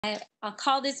I'll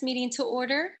call this meeting to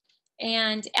order.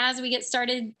 And as we get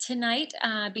started tonight,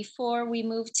 before we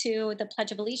move to the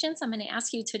Pledge of Allegiance, I'm going to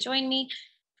ask you to join me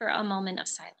for a moment of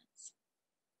silence.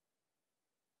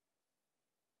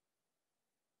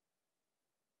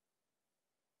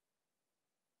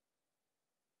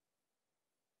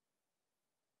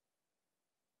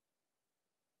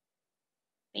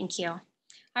 Thank you. All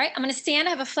right, I'm going to stand.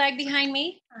 I have a flag behind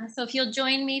me. So if you'll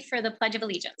join me for the Pledge of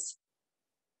Allegiance.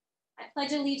 I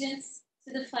pledge allegiance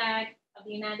to the flag of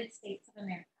the United States of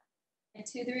America and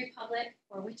to the republic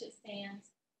for which it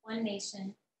stands, one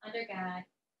nation, under God,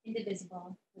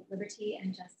 indivisible, with liberty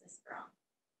and justice for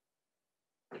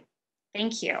all.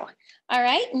 Thank you. All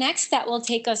right, next that will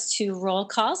take us to roll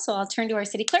call. So I'll turn to our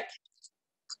city clerk.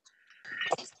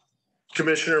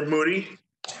 Commissioner Moody.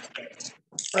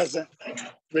 Present.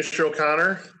 Commissioner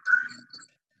O'Connor.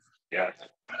 Yes.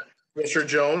 Commissioner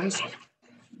Jones.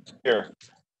 Here.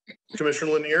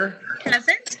 Commissioner Lanier.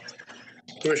 Present.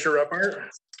 Commissioner Repart.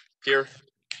 Here.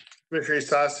 Commissioner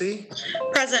Isasi.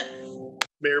 Present.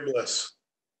 Mayor Bliss.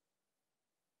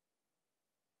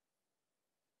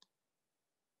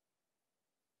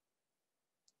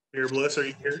 Mayor Bliss, are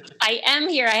you here? I am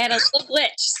here. I had a little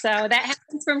glitch, so that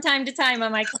happens from time to time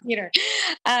on my computer.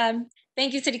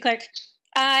 Thank you, City Clerk.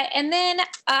 And then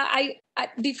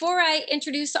before I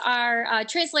introduce our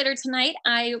translator tonight,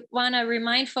 I want to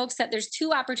remind folks that there's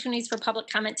two opportunities for public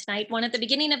comment tonight. One at the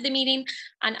beginning of the meeting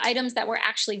on items that we're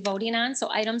actually voting on, so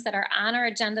items that are on our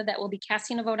agenda that we'll be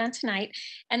casting a vote on tonight.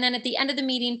 And then at the end of the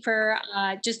meeting for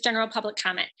just general public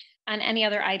comment on any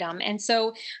other item. And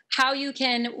so how you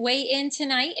can weigh in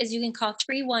tonight is you can call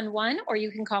 311 or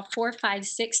you can call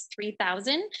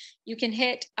 456-3000. You can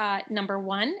hit number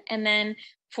 1, and then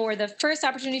for the first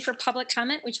opportunity for public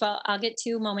comment, which I'll get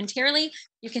to momentarily,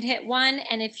 you can hit 1.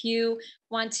 And if you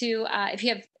want to, if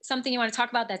you have something you want to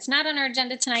talk about that's not on our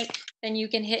agenda tonight, then you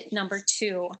can hit number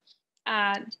 2.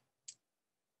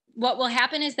 What will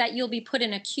happen is that you'll be put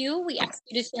in a queue. We ask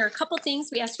you to share a couple things.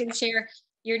 We ask you to share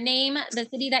your name, the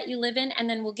city that you live in, and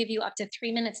then we'll give you up to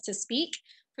 3 minutes to speak.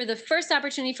 For the first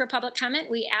opportunity for public comment,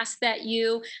 we ask that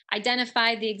you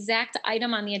identify the exact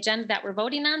item on the agenda that we're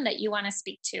voting on that you want to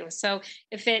speak to. So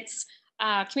if it's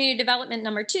community development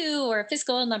number 2 or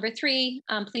fiscal number 3,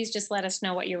 please just let us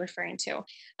know what you're referring to.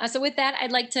 So with that,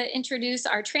 I'd like to introduce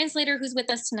our translator who's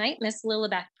with us tonight, Ms.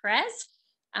 Lilibeth Perez,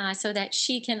 so that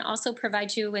she can also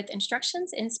provide you with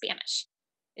instructions in Spanish.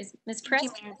 Is Ms.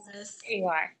 Perez? There you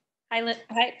are.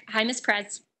 Hi, Ms.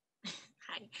 Perez.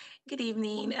 Hi, good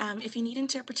evening. If you need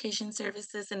interpretation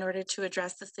services in order to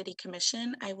address the City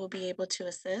Commission, I will be able to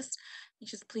assist. You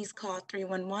just please call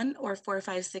 311 or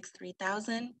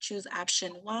 456-3000, choose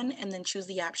option 1, and then choose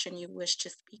the option you wish to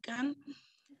speak on.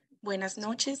 Buenas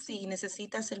noches. Si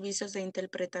necesita servicios de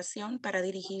interpretación para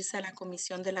dirigirse a la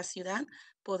Comisión de la Ciudad,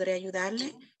 podré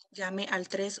ayudarle. Llame al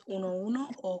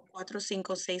 311 o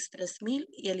 456-3000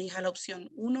 y elija la opción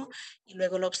 1 y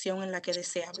luego la opción en la que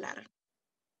desea hablar.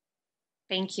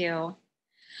 Thank you.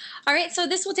 All right, so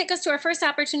this will take us to our first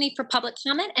opportunity for public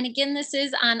comment. And again, this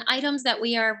is on items that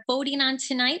we are voting on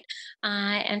tonight.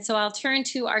 And so I'll turn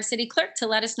to our city clerk to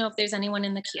let us know if there's anyone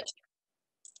in the queue.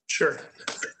 Sure.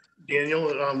 Daniel,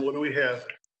 what do we have?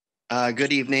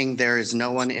 Good evening. There is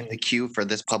no one in the queue for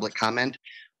this public comment.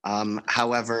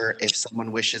 However, if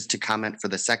someone wishes to comment for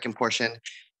the second portion,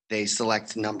 they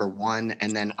select number 1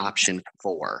 and then option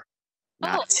 4,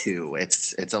 not 2.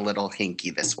 It's a little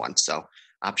hinky, this one. So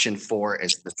option 4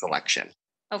 is the selection.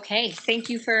 Okay, thank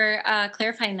you for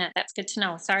clarifying that. That's good to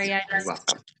know. Sorry, You're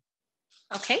welcome.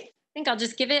 Okay, I think I'll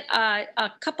just give it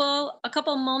a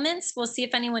couple moments. We'll see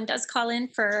if anyone does call in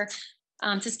for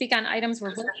to speak on items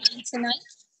we're voting on tonight.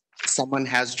 Someone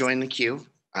has joined the queue.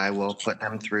 I will put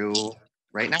them through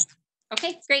right now.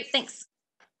 Okay, great, thanks.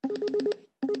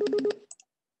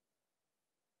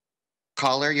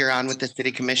 Caller, you're on with the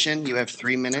City Commission. You have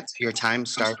 3 minutes. Your time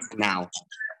starts now.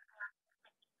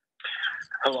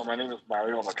 Hello, my name is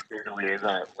Mario. I'm a community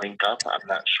liaison at Link Up. I'm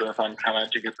not sure if I'm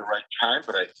commenting at the right time,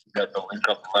 but I got the Link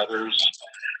Up letters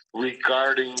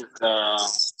regarding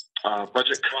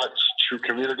budget cuts to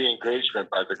community engagement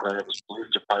by the Glen Rapids Police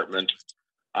Department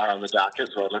on the docket.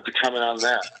 So I'd like to comment on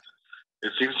that.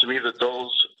 It seems to me that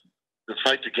the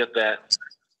fight to get that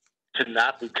to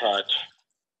not be cut,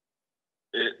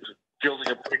 it feels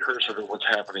like a precursor to what's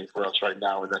happening for us right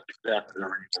now, and that's exactly the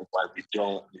reason why we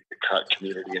don't need to cut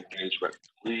community engagement.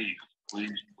 Please,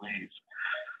 please, please.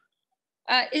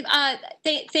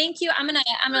 Thank you. I'm gonna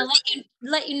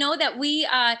let you know that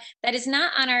that is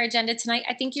not on our agenda tonight.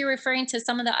 I think you're referring to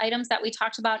some of the items that we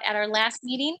talked about at our last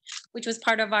meeting, which was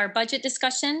part of our budget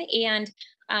discussion, and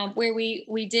where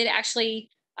we did actually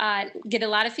get a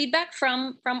lot of feedback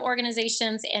from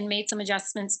organizations and made some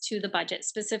adjustments to the budget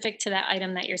specific to that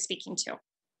item that you're speaking to.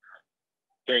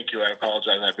 Thank you. I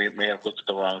apologize. I may have looked at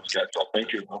the wrong schedule.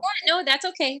 Thank you. No, that's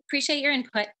okay. Appreciate your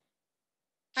input.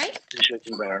 All right. Appreciate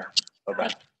you, Mayor.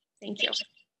 Bye-bye. Thank you.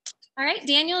 All right,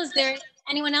 Daniel, is there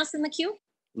anyone else in the queue?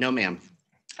 No, ma'am.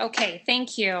 Okay,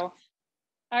 thank you.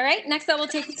 All right, next up, we'll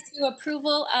take us to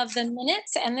approval of the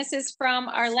minutes, and this is from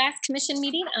our last commission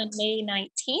meeting on May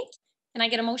 19th. Can I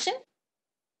get a motion?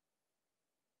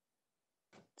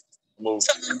 Move.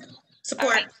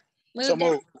 Support. Right. So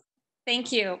moved.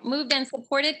 Thank you. Moved and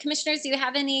supported. Commissioners, do you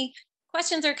have any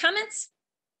questions or comments?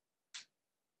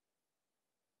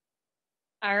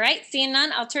 All right, seeing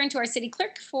none, I'll turn to our city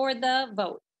clerk for the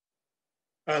vote.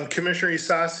 Commissioner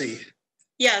Isasi,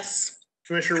 Yes.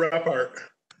 Commissioner Repart,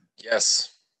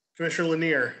 Yes. Commissioner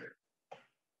Lanier,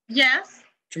 Yes.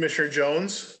 Commissioner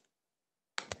Jones,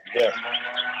 Yes.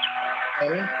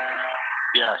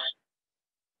 Yes.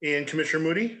 and Commissioner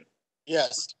Moody,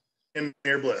 Yes. and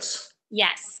Mayor Bliss.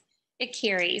 Yes, it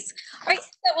carries. All right, so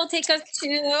that will take us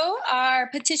to our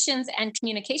petitions and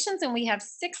communications, and we have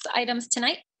 6 items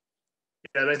tonight.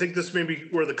 And I think this may be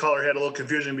where the caller had a little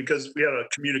confusion because we had a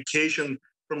communication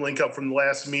from Link Up from the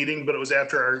last meeting, but it was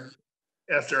after our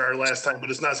last time, but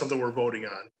it's not something we're voting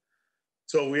on.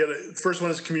 So we had first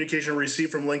one is communication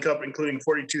received from Link Up, including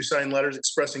 42 signed letters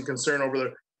expressing concern over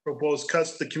the proposed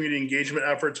cuts to community engagement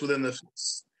efforts within the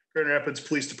Grand Rapids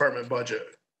Police Department budget.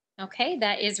 Okay,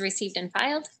 that is received and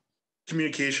filed.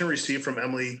 Communication received from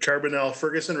Emily Carbonell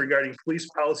Ferguson regarding police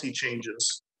policy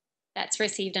changes. That's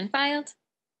received and filed.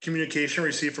 Communication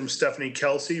received from Stephanie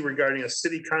Kelsey regarding a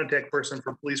city contact person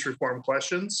for police reform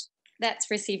questions. That's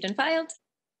received and filed.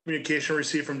 Communication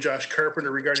received from Josh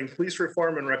Carpenter regarding police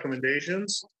reform and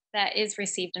recommendations. That is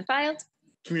received and filed.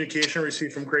 Communication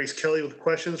received from Grace Kelly with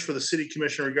questions for the city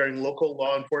commission regarding local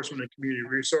law enforcement and community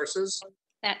resources.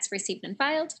 That's received and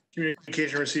filed.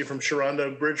 Communication received from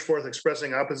Sharonda Bridgeforth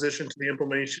expressing opposition to the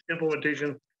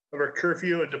implementation of our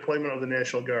curfew and deployment of the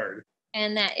National Guard.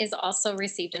 And that is also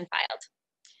received and filed.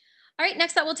 All right,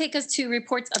 next that will take us to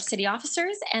reports of city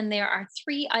officers, and there are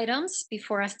 3 items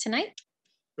before us tonight.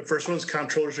 The first one is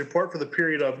Comptroller's Report for the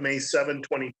period of May 7,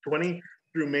 2020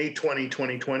 through May 20,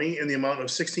 2020 in the amount of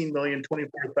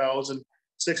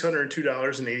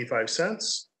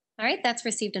 $16,024,602.85. All right, that's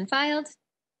received and filed.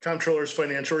 Comptroller's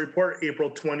Financial Report, April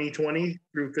 2020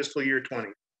 through fiscal year 20.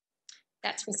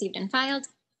 That's received and filed.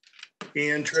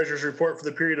 And Treasurer's Report for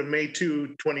the period of May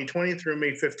 2, 2020 through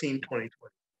May 15, 2020.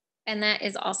 And that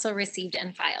is also received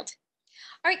and filed.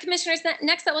 All right, commissioners,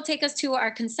 next that will take us to our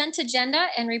consent agenda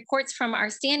and reports from our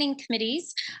standing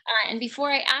committees. And before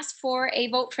I ask for a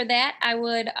vote for that, I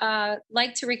would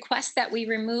like to request that we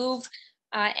remove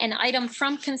an item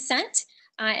from consent,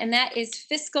 and that is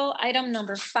fiscal item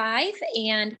number 5.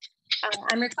 And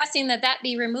I'm requesting that that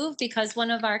be removed because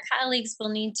one of our colleagues will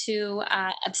need to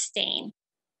abstain.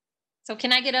 So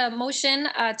can I get a motion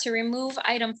to remove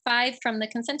item 5 from the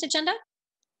consent agenda?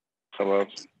 Hello.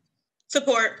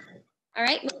 Support. All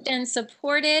right, moved and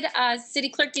supported. City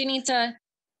Clerk, do you need to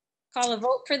call a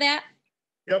vote for that?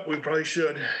 Yep, we probably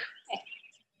should.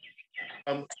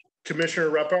 Commissioner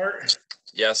Repart,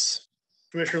 Yes.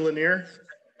 Commissioner Lanier,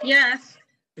 Yes.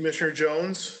 Commissioner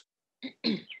Jones,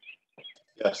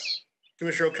 Yes.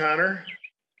 Commissioner O'Connor,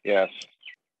 Yes.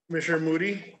 Commissioner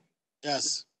Moody,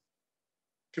 Yes.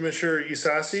 Commissioner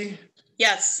Isasi,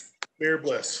 Yes. Mayor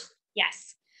Bliss. Yes.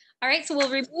 All right, so we'll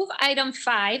remove item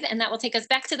 5, and that will take us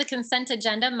back to the consent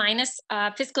agenda minus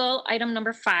fiscal item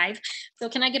number 5. So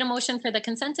can I get a motion for the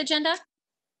consent agenda?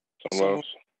 Hello.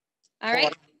 All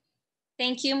right.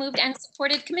 Thank you. Moved and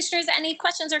supported. Commissioners, any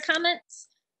questions or comments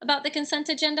about the consent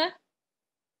agenda?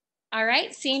 All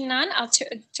right, seeing none, I'll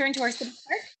turn to our city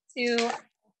clerk to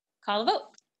call a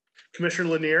vote. Commissioner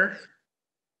Lanier,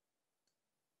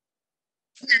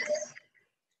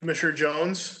 Commissioner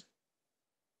Jones,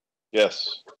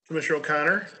 Yes. Commissioner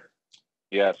O'Connor,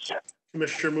 Yes.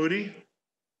 Commissioner Moody,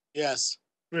 Yes.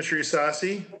 Commissioner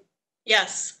Isasi,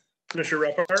 Yes. Commissioner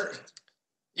Repart,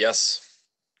 Yes.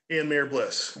 and Mayor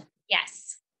Bliss.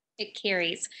 Yes, it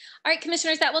carries. All right,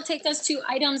 commissioners, that will take us to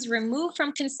items removed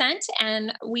from consent,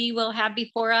 and we will have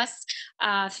before us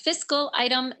fiscal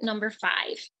item number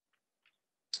 5.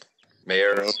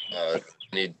 Mayor,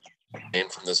 need name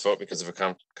from this vote because of a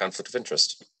conflict of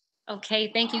interest.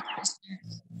 Okay, thank you, Commissioner.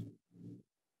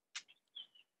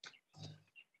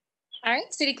 All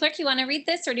right, City Clerk, you want to read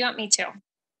this or do you want me to?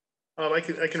 I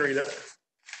can read it.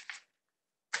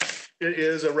 It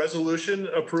is a resolution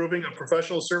approving a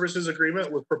professional services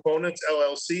agreement with Proponents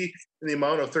LLC in the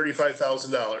amount of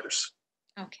 $35,000.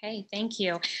 Okay, thank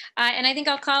you. And I think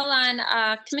I'll call on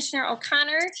Commissioner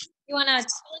O'Connor. You want to tell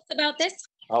us about this?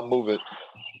 I'll move it.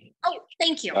 Oh,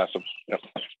 thank you.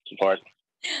 Support.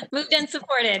 Moved and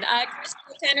supported. Commissioner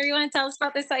O'Connor, you want to tell us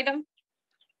about this item?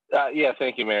 Yeah,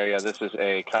 thank you, Mary. This is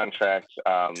a contract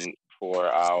for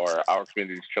our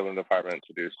community's children department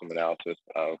to do some analysis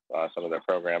of some of their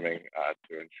programming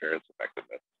to ensure its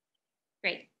effectiveness.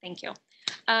 Great, thank you.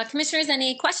 Commissioners,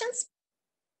 any questions?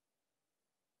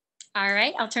 All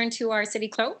right, I'll turn to our city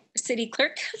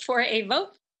clerk for a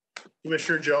vote.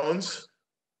 Commissioner Jones?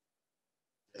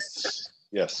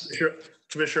 Yes.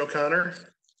 Commissioner O'Connor?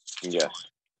 Yes.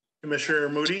 Commissioner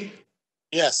Moody?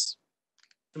 Yes.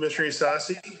 Commissioner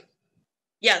Isasi?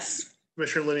 Yes.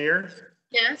 Commissioner Lanier?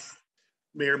 Yes.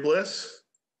 Mayor Bliss?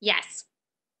 Yes.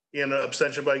 And an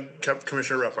abstention by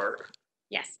Commissioner Repart.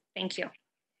 Yes, thank you.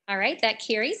 All right, that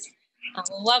carries.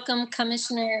 Welcome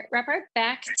Commissioner Repart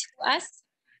back to us.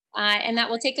 And that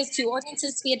will take us to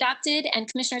ordinances to be adopted. And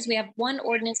commissioners, we have one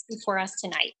ordinance before us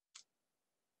tonight.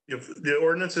 The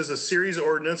ordinance is a series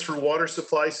ordinance for water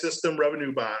supply system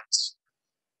revenue bonds.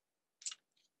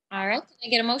 All right, can I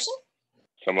get a motion?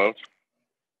 So moved.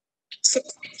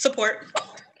 Support.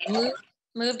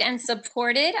 Moved and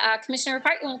supported. Commissioner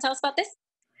Repart, you want to tell us about this?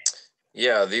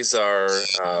 Yeah, these are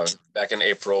back in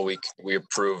April. We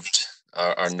approved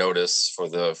our notice for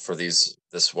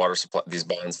this water supply, these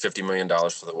bonds, $50 million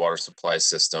for the water supply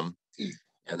system,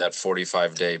 and that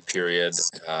 45-day period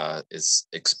is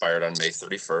expired on May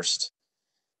 31st.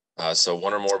 So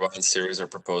one or more bond series are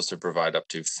proposed to provide up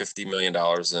to $50 million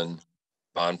in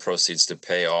bond proceeds to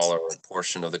pay all or a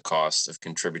portion of the cost of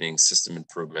contributing system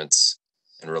improvements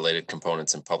and related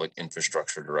components in public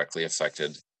infrastructure directly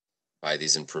affected by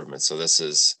these improvements. So this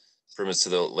is improvements to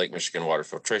the Lake Michigan water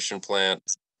filtration plant,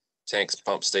 tanks,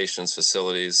 pump stations,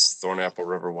 facilities, Thornapple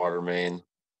River water main,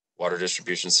 water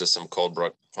distribution system,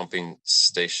 Coldbrook pumping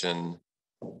station,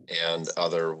 and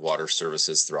other water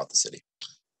services throughout the city.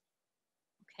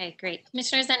 Okay, great.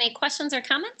 Commissioners, any questions or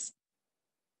comments?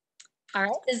 All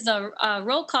right, this is a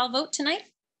roll call vote tonight.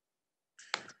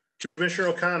 Commissioner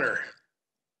O'Connor?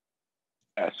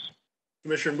 Yes.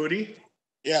 Commissioner Moody?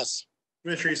 Yes.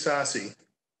 Commissioner Isasi?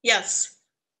 Yes.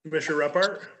 Commissioner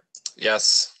Repart?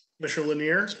 Yes. Commissioner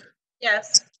Lanier?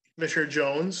 Yes. Commissioner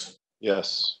Jones?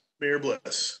 Yes. Mayor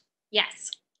Bliss? Yes.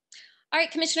 All right,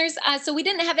 commissioners. So we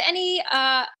didn't have any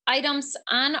items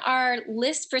on our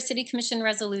list for city commission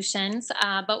resolutions,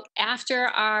 but after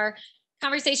our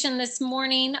conversation this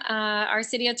morning, our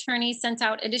city attorney sent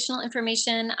out additional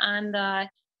information on the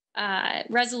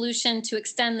resolution to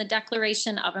extend the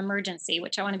declaration of emergency,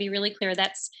 which I want to be really clear,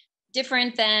 that's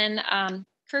different than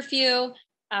curfew,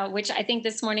 which I think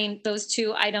this morning, those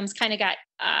two items kind of got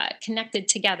connected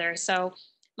together. So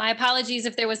my apologies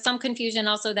if there was some confusion,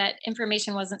 also that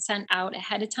information wasn't sent out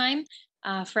ahead of time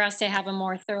for us to have a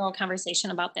more thorough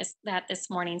conversation about this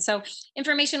morning. So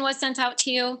information was sent out to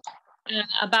you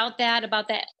about the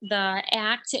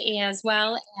act, as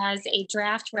well as a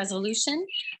draft resolution.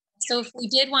 So if we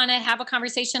did want to have a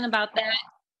conversation about that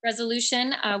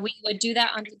resolution, we would do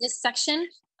that under this section,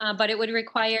 but it would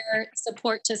require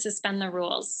support to suspend the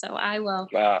rules. So I will.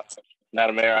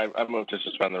 Madam Mayor, I move to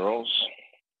suspend the rules.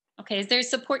 Okay, is there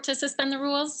support to suspend the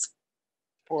rules?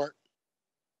 Support.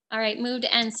 All right, moved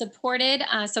and supported.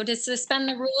 So to suspend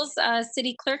the rules,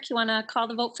 City Clerk, you want to call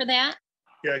the vote for that?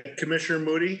 Yeah, Commissioner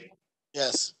Moody?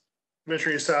 Yes.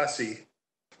 Commissioner Isasi?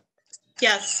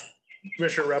 Yes.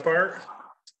 Commissioner Repart?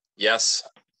 Yes.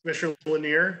 Commissioner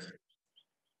Lanier?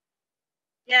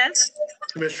 Yes.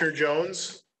 Commissioner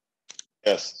Jones?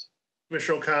 Yes.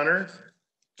 Commissioner O'Connor?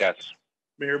 Yes.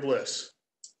 Mayor Bliss?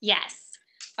 Yes.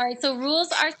 All right, so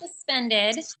rules are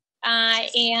suspended,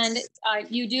 and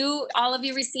all of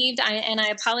you received, and I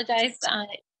apologize,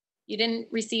 you didn't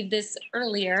receive this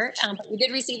earlier, but we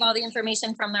did receive all the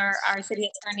information from our city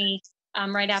attorney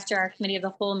right after our committee of the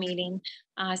whole meeting.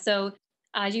 So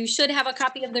you should have a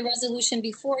copy of the resolution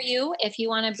before you. If you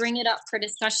want to bring it up for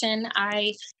discussion,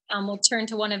 I will turn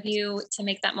to one of you to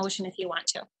make that motion if you want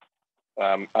to.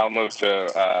 I'll move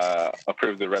to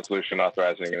approve the resolution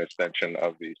authorizing an extension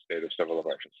of the state of civil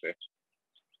emergency.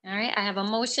 All right, I have a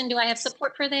motion. Do I have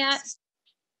support for that?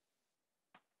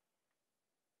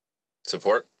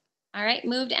 Support. All right,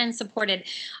 moved and supported.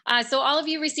 So all of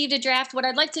you received a draft. What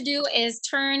I'd like to do is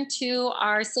turn to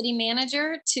our city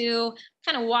manager to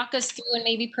kind of walk us through and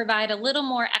maybe provide a little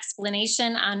more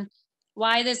explanation on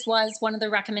why this was one of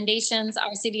the recommendations.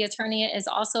 Our city attorney is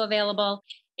also available.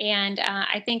 And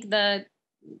I think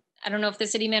I don't know if the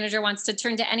city manager wants to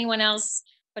turn to anyone else,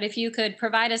 but if you could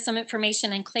provide us some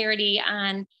information and clarity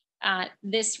on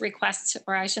this request,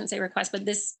 or I shouldn't say request, but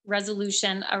this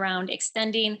resolution around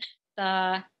extending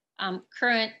the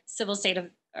current state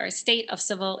of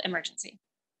civil emergency.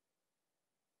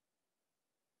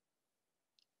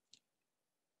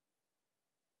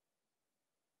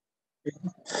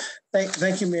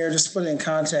 Thank you, Mayor. Just to put it in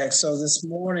context. So this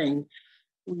morning,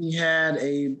 we had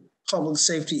a public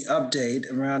safety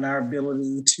update around our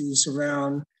ability to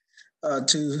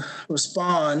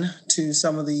respond to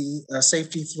some of the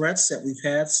safety threats that we've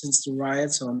had since the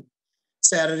riots on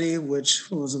Saturday, which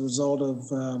was a result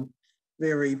of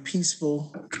very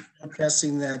peaceful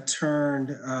protesting that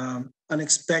turned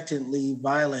unexpectedly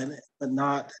violent, but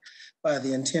not by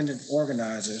the intended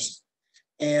organizers.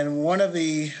 And one of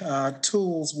the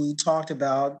tools we talked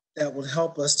about that would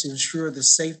help us to ensure the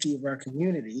safety of our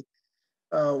community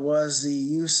was the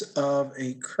use of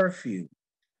a curfew.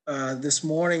 This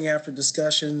morning after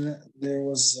discussion, there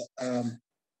was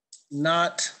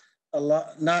not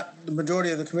the majority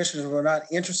of the commissioners were not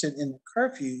interested in the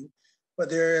curfew, but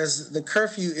the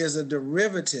curfew is a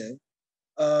derivative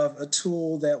of a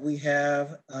tool that we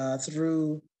have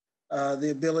through the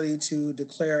ability to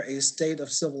declare a state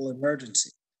of civil emergency.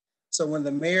 So when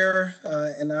the mayor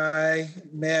and I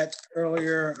met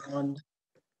earlier on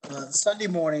Sunday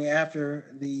morning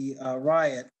after the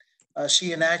riot,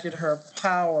 she enacted her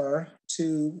power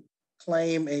to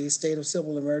claim a state of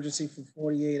civil emergency for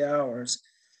 48 hours.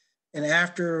 And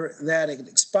after that it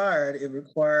expired, it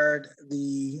required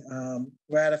the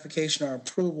ratification or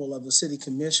approval of the city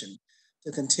commission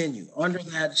to continue. Under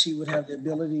that, she would have the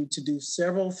ability to do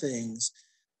several things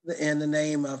in the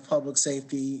name of public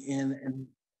safety, and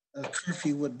a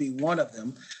curfew would be one of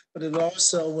them, but it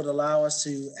also would allow us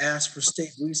to ask for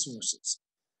state resources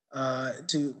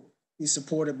to be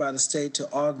supported by the state to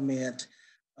augment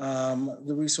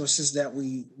the resources that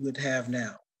we would have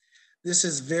now. This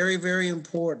is very, very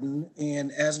important.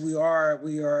 And as we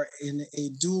are in a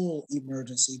dual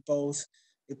emergency, both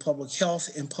a public health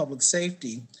and public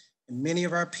safety. And many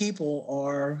of our people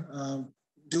are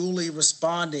dually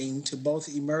responding to both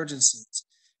emergencies.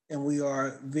 And we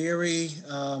are very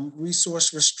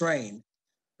resource restrained,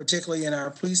 particularly in our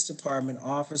police department.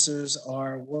 Officers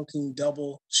are working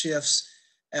double shifts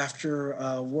after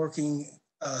working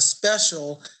a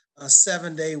special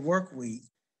 7-day work week.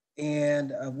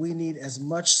 And we need as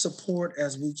much support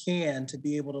as we can to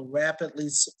be able to rapidly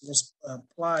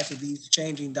apply to these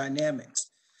changing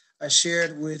dynamics. I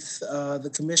shared with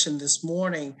the commission this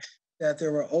morning that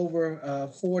there were over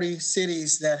 40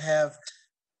 cities that have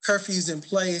curfews in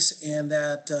place, and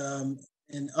that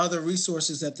and other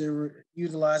resources that they're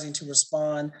utilizing to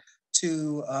respond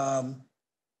to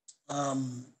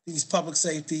these public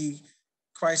safety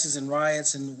crises and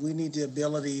riots. And we need the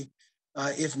ability,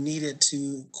 if needed,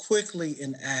 to quickly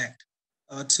enact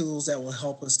tools that will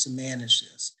help us to manage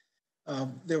this.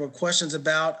 There were questions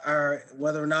about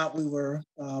whether or not we were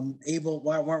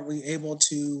why weren't we able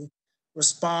to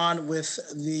respond with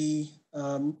the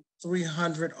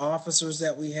 300 officers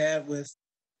that we had, with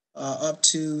up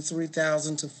to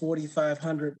 3,000 to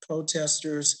 4,500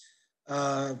 protesters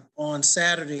on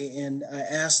Saturday. And I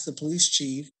asked the police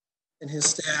chief and his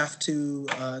staff to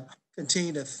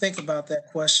continue to think about that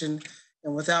question,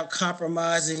 and without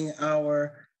compromising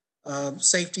our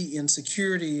safety and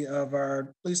security of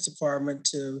our police department,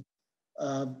 to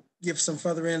give some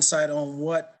further insight on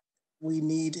what we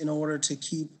need in order to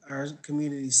keep our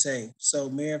community safe. So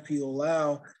Mayor, if you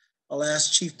allow, I'll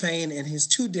ask Chief Payne and his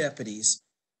two deputies,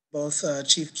 both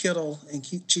Chief Kittle and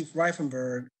Chief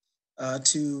Reifenberg,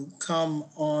 to come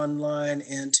online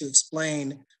and to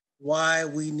explain why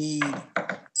we need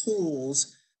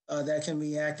tools that can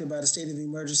be acted by the state of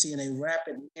emergency in a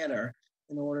rapid manner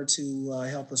in order to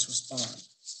help us respond.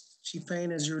 Chief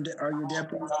Payne, are your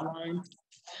deputies online?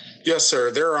 Yes,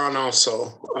 sir. They're on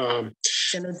also.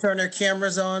 Can they turn their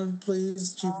cameras on,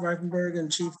 please, Chief Reifenberg and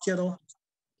Chief Kittle,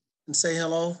 and say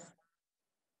hello?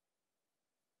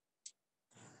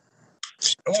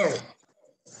 Hello.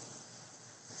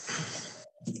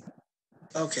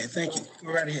 Okay, thank you.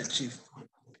 Go right ahead, Chief.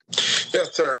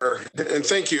 Yes, sir. And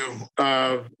thank you,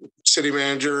 City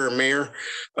Manager or Mayor.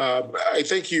 I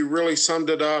think you really summed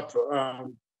it up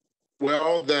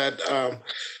well, that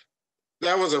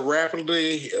that was a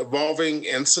rapidly evolving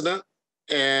incident,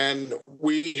 and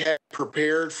we had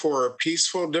prepared for a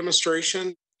peaceful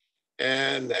demonstration.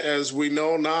 And as we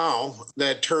know now,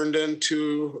 that turned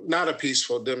into not a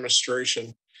peaceful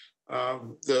demonstration.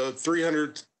 The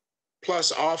 300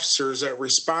 plus officers that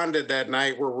responded that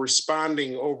night were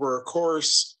responding over a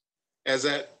course as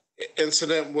that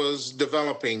incident was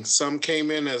developing. Some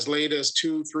came in as late as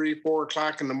 2, 3, 4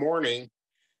 o'clock in the morning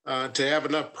to have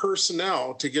enough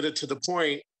personnel to get it to the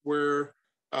point where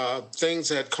things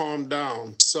had calmed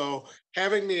down. So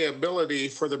having the ability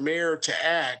for the mayor to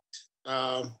act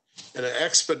in an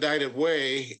expedited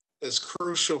way is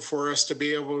crucial for us to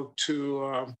be able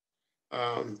to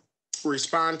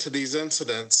respond to these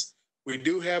incidents. We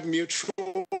do have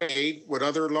mutual aid with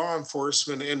other law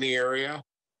enforcement in the area,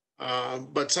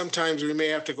 but sometimes we may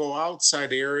have to go outside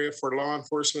the area for law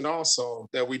enforcement also,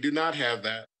 that we do not have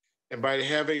that. And by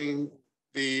having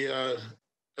the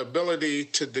ability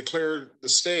to declare the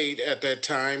state at that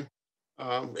time,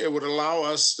 it would allow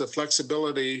us the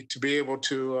flexibility to be able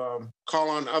to call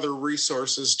on other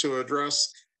resources to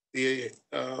address the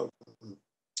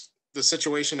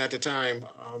situation at the time.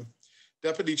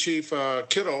 Deputy Chief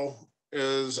Kittle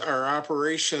is our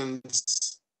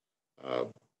operations.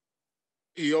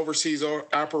 He oversees our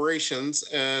operations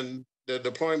and the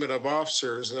deployment of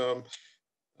officers.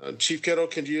 Chief Kittle,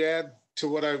 can you add to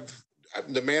what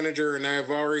the manager and I have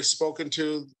already spoken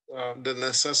to, the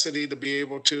necessity to be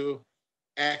able to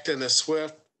act in a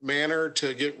swift manner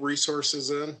to get resources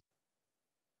in?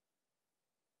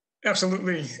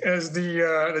 Absolutely. As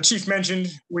the chief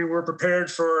mentioned, we were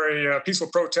prepared for a peaceful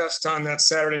protest on that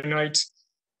Saturday night,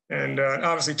 and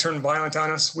obviously turned violent on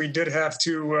us. We did have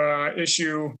to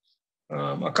issue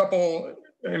a couple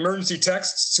emergency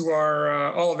texts to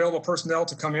our all available personnel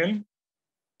to come in.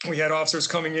 We had officers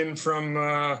coming in from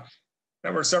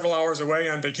that were several hours away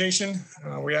on vacation.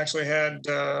 We actually had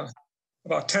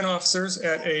about 10 officers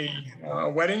at a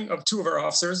wedding of 2 of our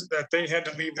officers that they had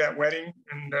to leave that wedding.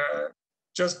 And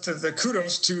just the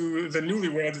kudos to the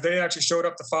newlyweds, they actually showed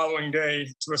up the following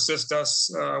day to assist us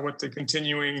with the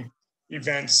continuing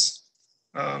events.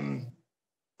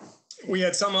 We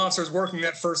had some officers working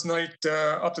that first night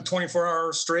up to 24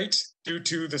 hours straight due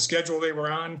to the schedule they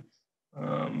were on.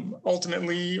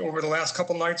 Ultimately, over the last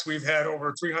couple nights, we've had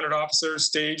over 300 officers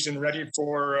staged and ready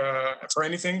for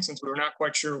anything, since we were not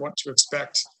quite sure what to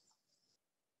expect.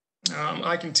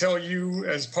 I can tell you,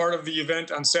 as part of the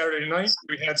event on Saturday night,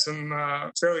 we had some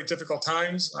fairly difficult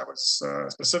times. I was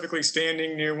specifically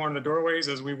standing near one of the doorways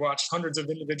as we watched hundreds of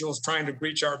individuals trying to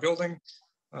breach our building,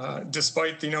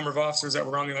 despite the number of officers that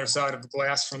were on the other side of the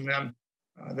glass from them.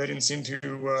 They didn't seem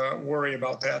to worry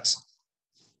about that.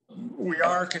 We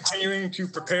are continuing to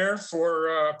prepare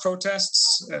for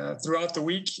protests throughout the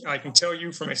week. I can tell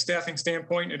you from a staffing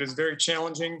standpoint, it is very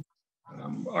challenging.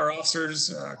 Our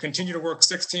officers continue to work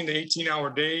 16 to 18-hour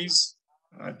days,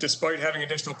 despite having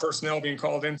additional personnel being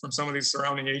called in from some of these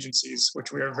surrounding agencies,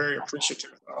 which we are very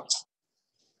appreciative of.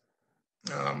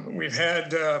 We've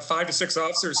had 5 to 6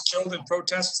 officers killed in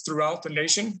protests throughout the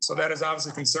nation, so that is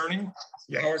obviously concerning.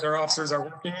 The hours our officers are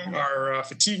working are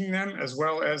fatiguing them, as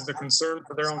well as the concern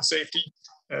for their own safety,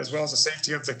 as well as the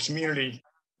safety of the community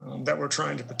that we're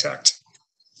trying to protect.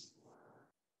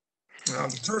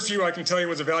 The curfew, I can tell you,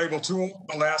 was a valuable tool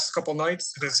the last couple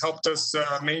nights. It has helped us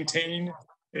maintain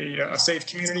a safe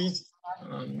community,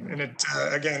 and it,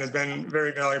 again, has been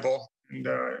very valuable, and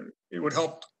it would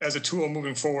help as a tool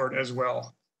moving forward as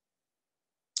well.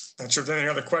 Not sure if there are any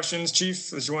other questions,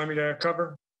 Chief, that you want me to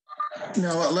cover?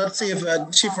 No, let's see if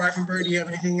Chief Reifenberg, do you have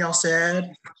anything else to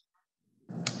add?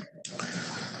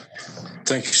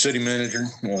 Thank you, City Manager,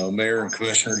 Mayor, and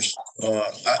Commissioners.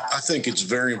 I think it's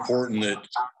very important that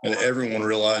everyone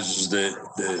realizes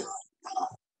that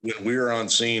when we are on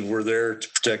scene, we're there to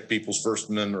protect people's First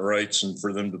Amendment rights and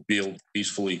for them to be able to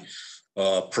peacefully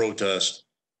protest.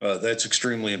 That's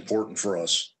extremely important for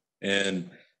us. And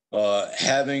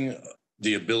having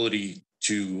the ability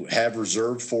to have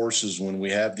reserve forces when we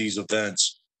have these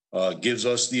events gives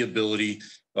us the ability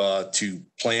to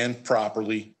plan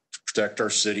properly to protect our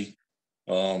city.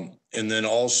 And then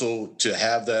also to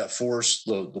have that force,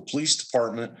 the police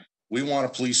department, we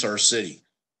want to police our city.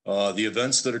 The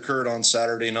events that occurred on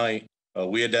Saturday night,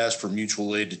 we had to ask for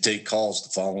mutual aid to take calls the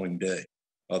following day.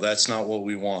 That's not what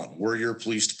we want. We're your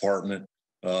police department.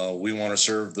 We want to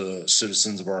serve the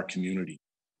citizens of our community.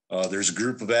 There's a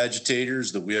group of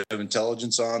agitators that we have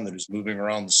intelligence on that is moving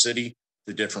around the city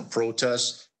to different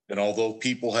protests. And although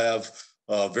people have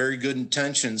very good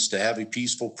intentions to have a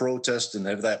peaceful protest and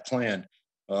have that planned,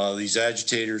 these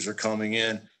agitators are coming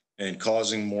in and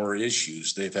causing more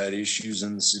issues. They've had issues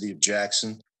in the city of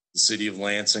Jackson, the city of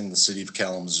Lansing, the city of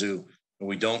Kalamazoo, and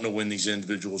we don't know when these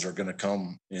individuals are going to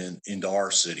come into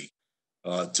our city.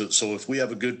 So if we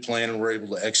have a good plan and we're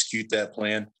able to execute that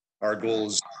plan, our goal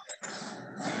is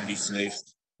to be safe,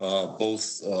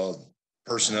 both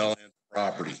personnel and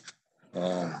property.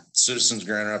 Citizens of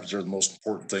Grand Rapids are the most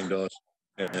important thing to us,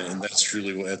 and that's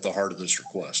truly at the heart of this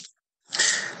request.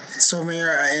 So, Mayor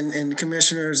and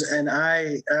Commissioners, and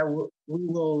we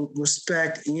will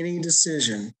respect any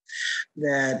decision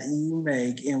that you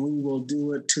make, and we will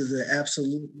do it to the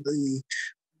absolutely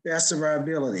best of our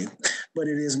ability. But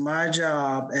it is my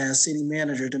job as city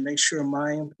manager to make sure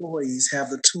my employees have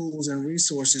the tools and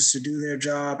resources to do their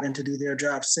job and to do their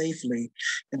job safely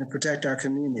and to protect our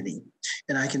community.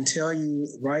 And I can tell you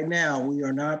right now, we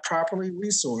are not properly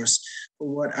resourced for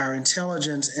what our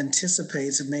intelligence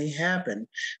anticipates may happen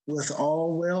with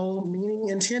all well-meaning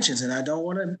intentions. And I don't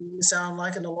want to sound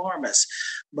like an alarmist,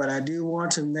 but I do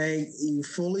want to make you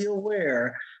fully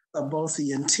aware of both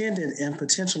the intended and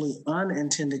potentially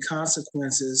unintended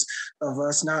consequences of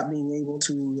us not being able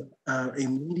to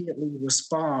immediately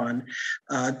respond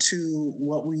to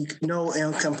what we know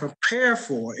and can prepare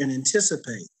for and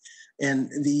anticipate.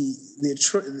 And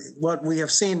what we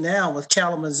have seen now with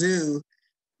Kalamazoo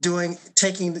using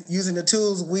the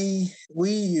tools we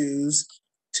use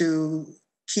to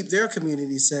keep their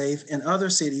community safe, and other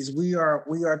cities, we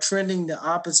are trending the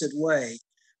opposite way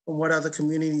from what other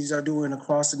communities are doing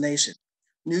across the nation.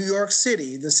 New York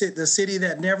City, the city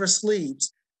that never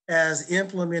sleeps, has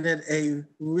implemented a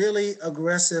really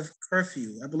aggressive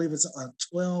curfew. I believe it's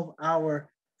a 12-hour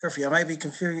curfew. I might be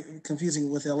confusing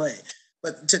with LA,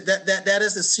 but that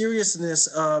is the seriousness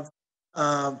of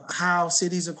how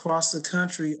cities across the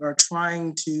country are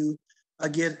trying to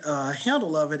get a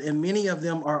handle of it, and many of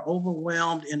them are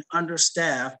overwhelmed and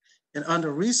understaffed and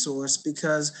under-resourced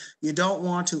because you don't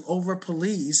want to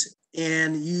over-police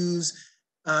and use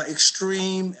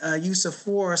extreme use of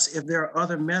force if there are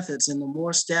other methods. And the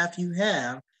more staff you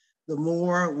have, the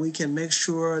more we can make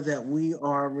sure that we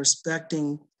are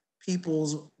respecting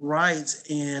people's rights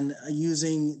and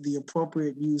using the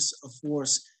appropriate use of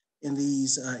force in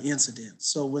these incidents.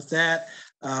 So with that,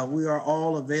 we are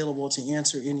all available to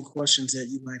answer any questions that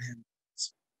you might have.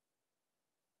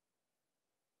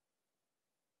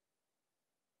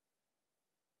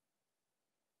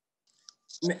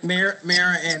 Mayor,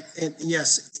 and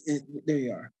yes, there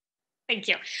you are. Thank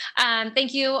you.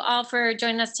 Thank you all for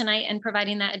joining us tonight and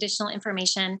providing that additional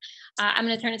information. I'm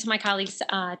going to turn it to my colleagues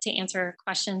to answer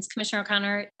questions. Commissioner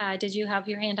O'Connor, did you have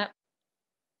your hand up?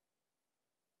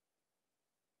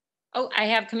 Oh, I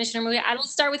have Commissioner Moody. I will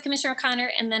start with Commissioner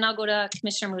O'Connor and then I'll go to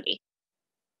Commissioner Moody.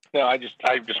 No, I just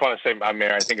want to say,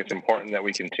 Mayor, I think it's important that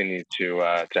we continue to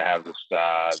have this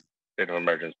state of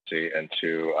emergency and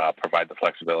to provide the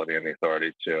flexibility and the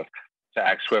authority to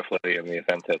act swiftly in the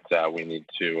event that we need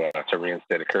to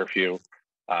reinstate a curfew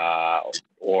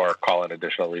or call in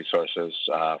additional resources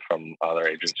from other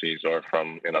agencies or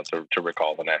from to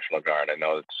recall the National Guard. I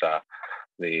know it's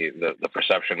the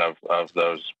perception of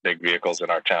those big vehicles in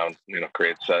our town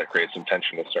creates some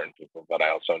tension with certain people, but I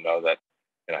also know that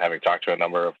having talked to a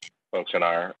number of folks in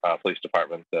our police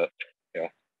department, that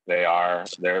they're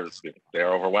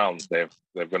overwhelmed.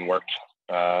 They've been worked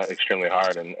extremely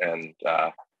hard, and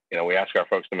we ask our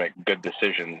folks to make good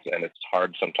decisions, and it's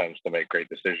hard sometimes to make great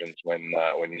decisions when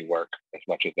you work as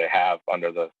much as they have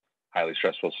under the highly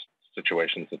stressful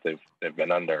situations that they've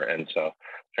been under. And so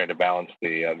trying to balance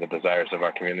the desires of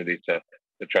our community to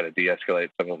try to de-escalate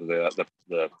some of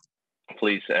the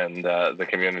police and the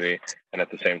community, and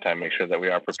at the same time make sure that we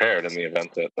are prepared in the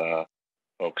event that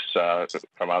folks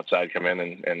from outside come in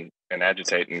and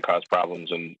agitate and cause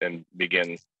problems and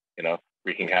begin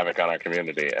wreaking havoc on our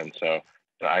community. And so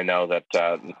I know that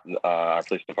our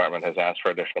police department has asked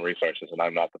for additional resources, and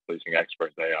I'm not the policing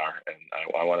expert, they are, and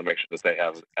I want to make sure that they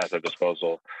have at their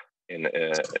disposal in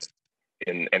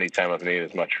any time of need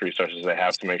as much resources as they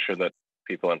have to make sure that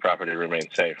people and property remain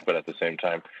safe. But at the same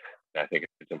time, I think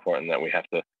it's important that we have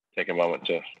to take a moment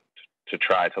to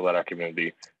try to let our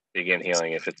community begin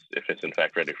healing if it's in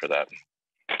fact ready for that.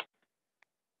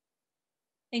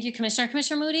 Thank you, Commissioner.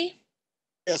 Commissioner Moody?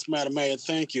 Yes, Madam Mayor,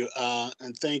 thank you.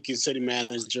 And thank you, City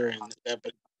Manager and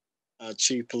Deputy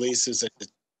Chief Police and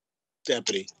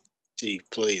Deputy Chief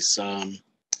Police,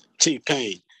 Chief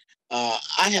Payne.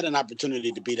 I had an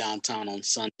opportunity to be downtown on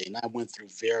Sunday, and I went through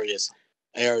various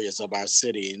areas of our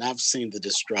city, and I've seen the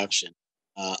destruction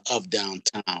of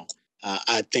downtown.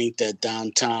 I think that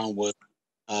downtown was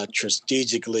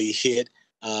strategically hit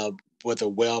with a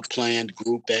well-planned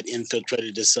group that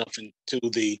infiltrated itself into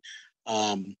the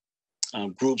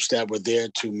groups that were there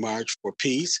to march for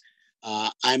peace.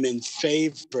 I'm in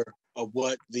favor of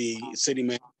what the city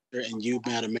manager and you,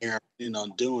 Madam Mayor, are planning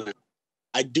on doing.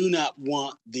 I do not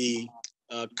want the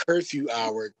curfew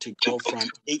hour to go from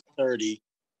 8:30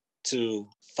 to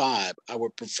 5. I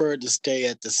would prefer to stay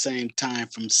at the same time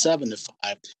from 7 to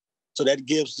 5. So that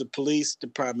gives the police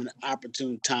department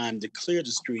opportune time to clear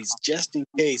the streets just in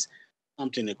case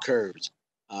something occurs.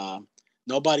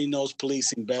 Nobody knows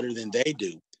policing better than they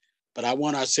do. But I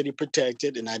want our city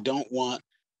protected, and I don't want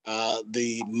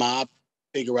the mob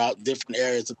figure out different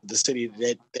areas of the city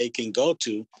that they can go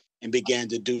to and begin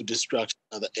to do destruction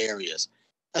in other areas.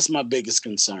 That's my biggest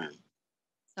concern.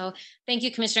 So thank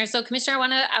you, Commissioner. So Commissioner,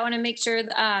 I want to make sure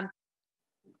that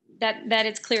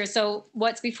it's clear. So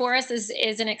what's before us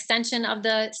is an extension of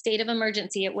the state of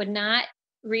emergency. It would not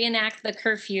reenact the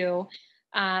curfew,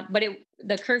 but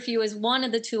the curfew is one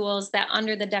of the tools that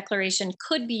under the declaration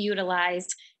could be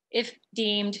utilized if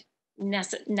deemed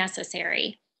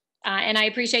necessary. And I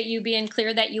appreciate you being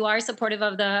clear that you are supportive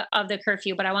of the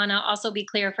curfew, but I want to also be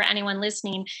clear for anyone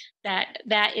listening that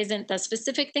that isn't the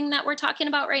specific thing that we're talking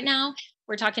about right now.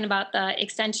 We're talking about the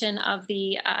extension of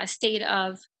the state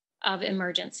of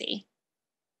emergency.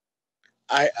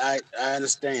 I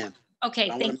understand. Okay,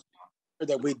 thank you.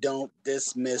 That we don't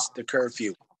dismiss the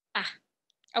curfew.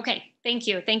 Okay, thank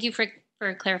you. Thank you for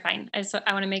clarifying. I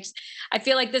want to I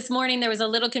feel like this morning there was a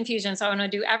little confusion, so I want to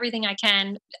do everything I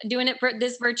can. Doing it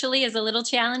this virtually is a little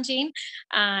challenging,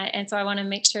 and so I want to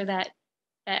make sure that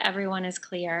everyone is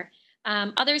clear.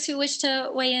 Others who wish to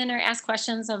weigh in or ask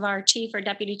questions of our chief or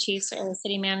deputy chiefs or the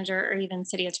city manager or even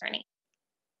city attorney.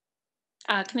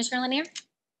 Commissioner Lanier?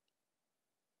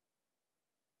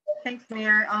 Thanks,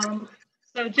 Mayor.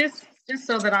 So just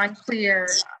so that I'm clear,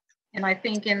 and I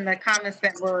think in the comments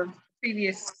that were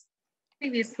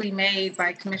previously made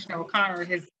by Commissioner O'Connor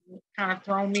has kind of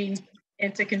thrown me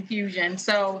into confusion.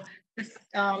 So this,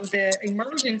 the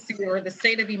emergency or the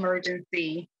state of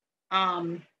emergency,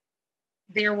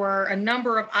 there were a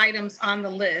number of items on the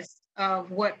list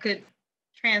of what could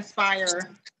transpire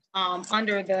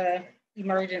under the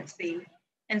emergency.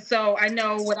 And so I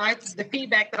know the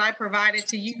feedback that I provided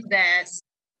to you that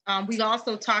we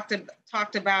also talked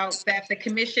about that the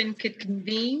commission could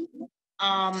convene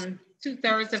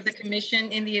 2/3 of the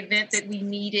commission in the event that we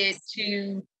needed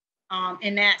to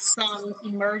enact some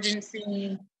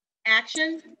emergency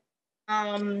action.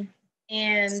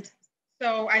 And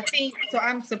so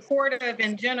I'm supportive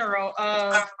in general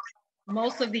of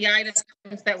most of the items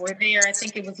that were there. I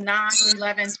think it was 9,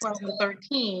 11, 12, and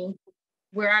 13,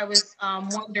 where I was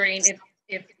wondering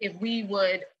if we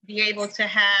would be able to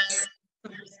have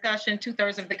some discussion,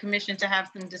 2/3 of the commission to have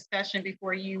some discussion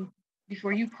before you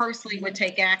personally would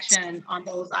take action on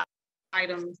those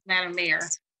items, Madam Mayor.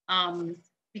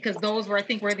 Because those were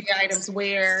the items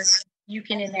where you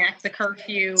can enact the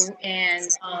curfew and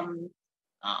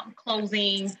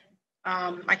closing.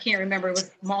 I can't remember, it was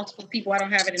multiple people. I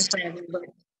don't have it in front of me,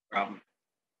 but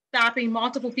stopping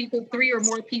multiple people, 3 or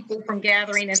more people from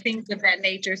gathering and things of that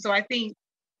nature. So I think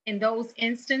in those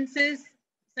instances,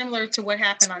 similar to what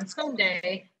happened on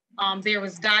Sunday, there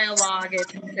was dialogue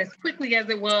as quickly as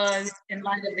it was in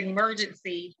light of the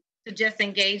emergency to just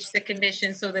engage the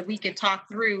commission so that we could talk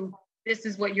through, this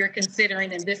is what you're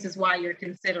considering and this is why you're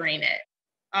considering it.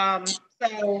 And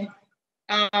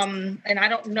I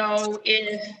don't know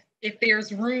if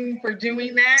there's room for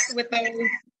doing that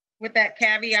with that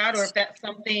caveat, or if that's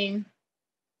something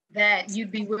that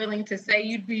you'd be willing to say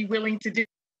you'd be willing to do.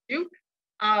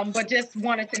 But just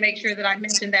wanted to make sure that I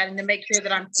mentioned that and to make sure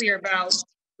that I'm clear about,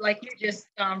 like you just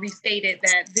restated,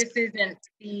 that this isn't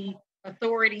the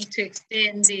authority to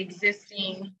extend the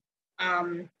existing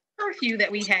curfew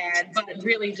that we had, but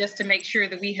really just to make sure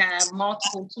that we have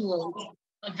multiple tools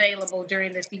available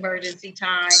during this emergency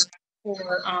time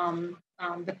for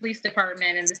the police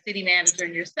department and the city manager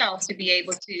and yourself to be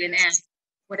able to enact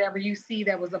whatever you see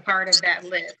that was a part of that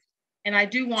list. And I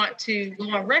do want to go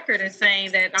on record as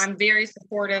saying that I'm very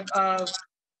supportive of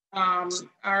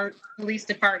our police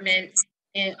department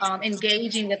in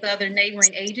engaging with other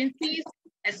neighboring agencies,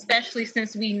 especially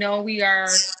since we know we are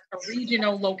a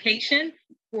regional location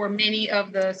for many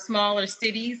of the smaller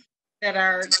cities that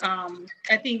are,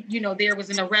 I think, there was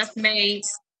an arrest made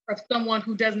of someone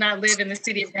who does not live in the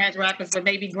city of Grand Rapids, but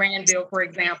maybe Granville, for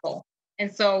example.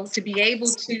 And so to be able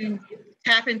to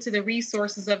tap into the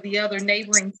resources of the other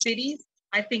neighboring cities,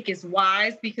 I think is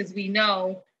wise, because we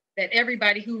know that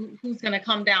everybody who's going to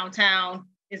come downtown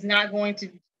is not going to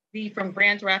be from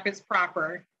Grand Rapids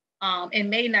proper, and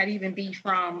may not even be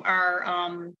from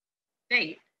our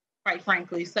state, quite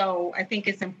frankly. So I think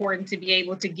it's important to be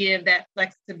able to give that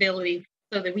flexibility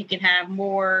so that we can have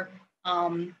more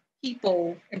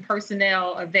people and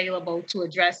personnel available to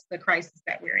address the crisis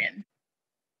that we're in.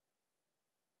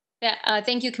 Yeah,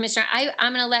 thank you, Commissioner.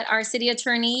 I'm going to let our city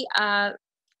attorney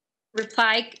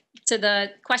reply to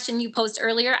the question you posed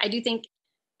earlier. I do think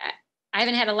I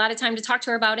haven't had a lot of time to talk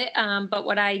to her about it, but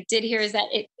what I did hear is that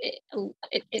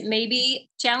it may be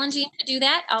challenging to do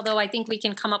that, although I think we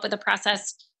can come up with a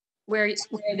process where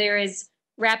there is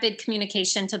rapid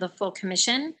communication to the full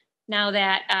commission. Now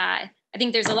that I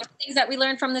think there's a lot of things that we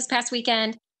learned from this past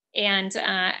weekend, and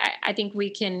I think we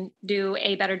can do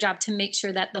a better job to make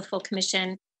sure that the full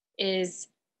commission is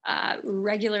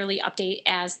regularly update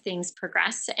as things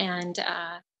progress. And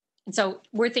so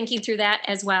we're thinking through that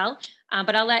as well.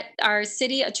 But I'll let our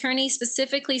city attorney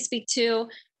specifically speak to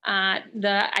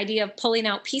the idea of pulling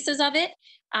out pieces of it.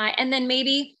 And then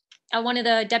maybe one of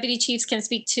the deputy chiefs can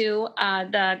speak to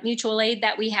the mutual aid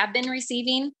that we have been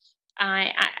receiving.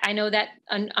 I know that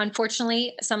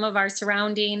unfortunately, some of our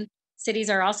surrounding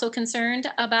cities are also concerned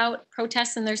about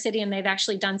protests in their city, and they've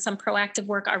actually done some proactive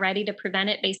work already to prevent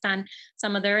it based on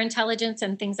some of their intelligence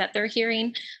and things that they're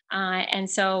hearing. And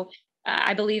so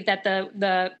I believe that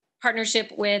the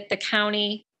partnership with the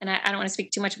county, and I don't want to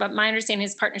speak too much about my understanding,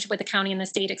 his partnership with the county and the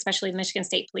state, especially the Michigan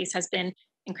State Police, has been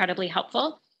incredibly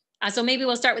helpful. So maybe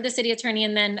we'll start with the city attorney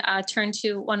and then turn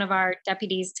to one of our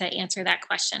deputies to answer that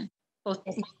question. Both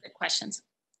good questions.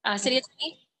 City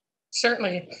attorney?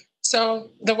 Certainly.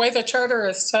 So the way the charter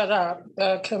is set up,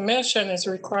 the commission is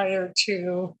required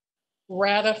to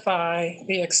ratify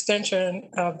the extension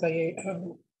of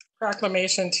the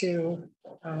proclamation to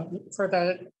for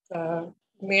the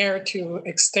mayor to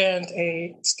extend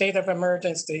a state of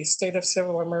emergency, state of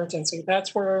civil emergency.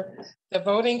 That's where the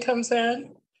voting comes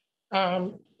in.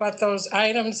 But those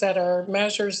items that are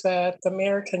measures that the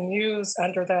mayor can use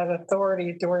under that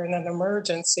authority during an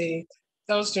emergency,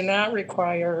 those do not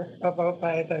require a vote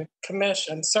by the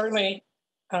commission. Certainly,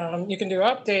 you can do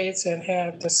updates and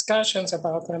have discussions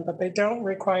about them, but they don't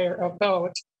require a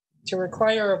vote. To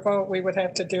require a vote, we would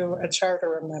have to do a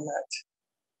charter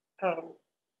amendment.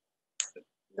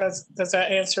 Does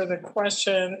that answer the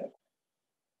question,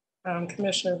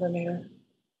 Commissioner Lanier?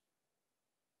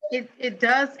 It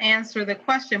does answer the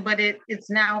question, but it's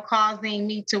now causing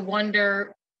me to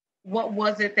wonder, what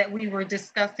was it that we were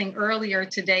discussing earlier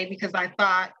today? Because I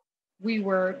thought we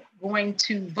were going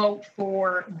to vote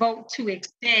to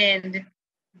extend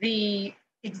the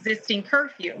existing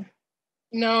curfew.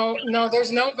 No,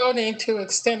 there's no voting to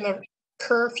extend the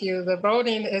curfew. The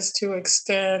voting is to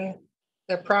extend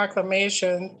the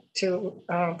proclamation to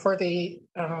for the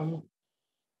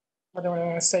what do I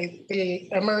want to say? The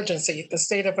emergency, the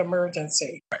state of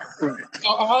emergency. Right. So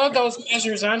all of those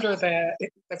measures under that,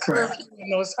 the curfew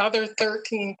and those other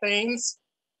 13 things,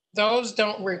 those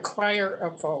don't require a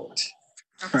vote.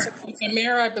 Right. So what the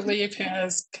mayor, I believe,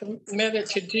 has committed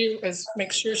to do is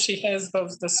make sure she has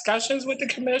those discussions with the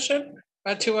commission,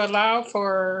 but to allow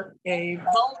for a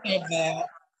vote of that,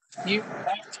 you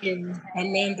have to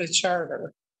amend the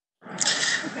charter.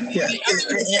 Yeah.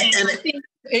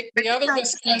 The other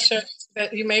discussion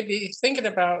that you may be thinking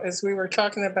about is we were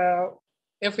talking about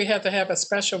if we had to have a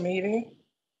special meeting.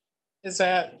 Is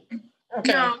that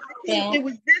okay? No, it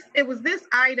was this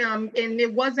item, and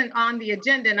it wasn't on the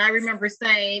agenda. And I remember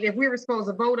saying if we were supposed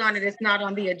to vote on it, it's not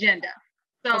on the agenda.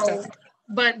 So, okay.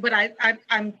 but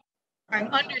I'm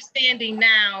understanding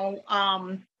now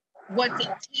what's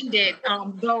intended.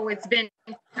 Though it's been,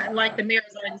 like the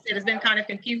mayor's already said, it's been kind of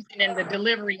confusing in the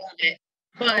delivery of it.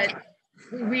 But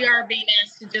we are being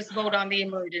asked to just vote on the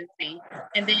emergency,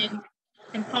 and then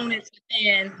components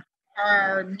within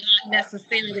are not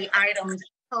necessarily items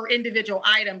per individual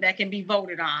item that can be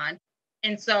voted on.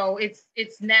 And so it's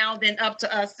now then up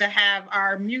to us to have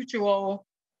our mutual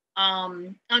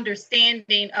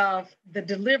understanding of the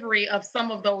delivery of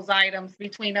some of those items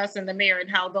between us and the mayor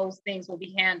and how those things will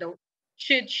be handled.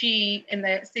 Should she and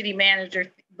the city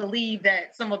manager believe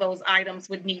that some of those items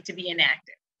would need to be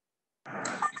enacted?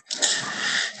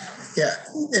 Yeah,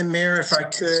 and Mayor, if I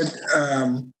could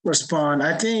respond,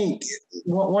 I think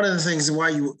one of the things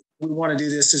why we want to do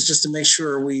this is just to make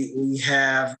sure we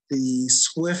have the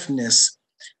swiftness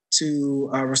to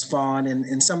respond.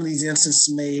 And some of these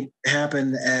instances may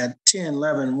happen at 10,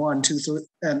 11, 1, 2, 3,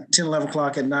 10, 11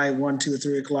 o'clock at night, 1, 2,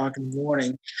 3 o'clock in the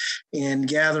morning. And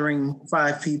gathering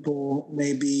 5 people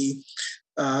may be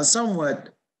somewhat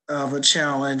of a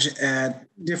challenge at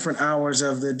different hours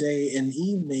of the day and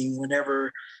evening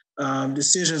whenever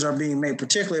decisions are being made,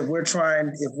 particularly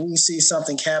if we see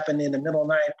something happen in the middle of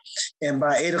the night and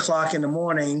by 8 o'clock in the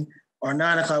morning or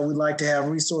 9 o'clock, we'd like to have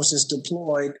resources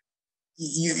deployed.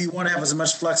 You want to have as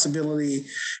much flexibility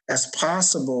as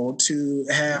possible to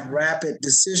have rapid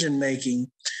decision-making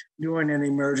during an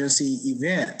emergency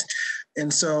event.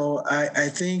 And so I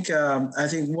think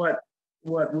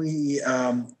what we,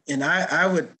 and I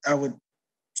would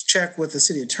check with the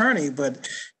city attorney, but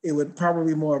it would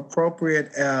probably be more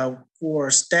appropriate for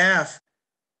staff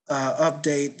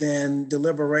update than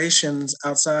deliberations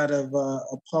outside of a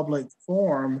public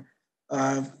forum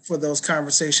for those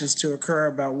conversations to occur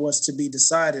about what's to be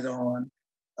decided on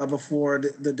before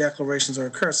the declarations are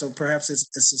occur. So perhaps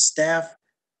it's a staff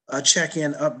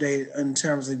check-in update in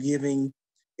terms of giving,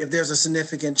 if there's a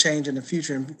significant change in the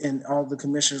future, and all the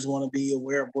commissioners want to be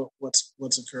aware of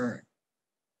what's occurring.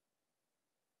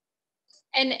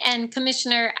 And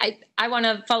Commissioner, I want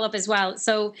to follow up as well.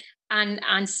 So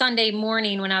on Sunday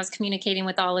morning, when I was communicating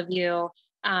with all of you,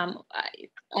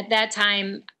 at that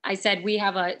time, I said we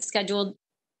have a scheduled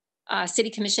city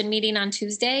commission meeting on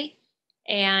Tuesday.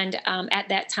 And at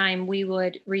that time, we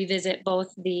would revisit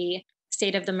both the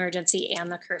state of the emergency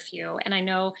and the curfew. And I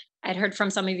know I'd heard from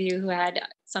some of you who had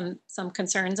some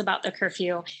concerns about the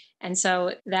curfew. And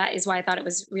so that is why I thought it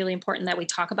was really important that we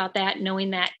talk about that, knowing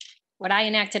that what I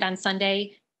enacted on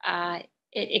Sunday, it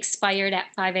expired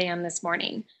at 5 a.m. this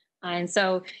morning. And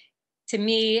so to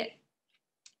me,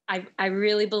 I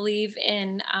really believe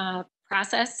in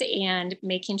process and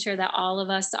making sure that all of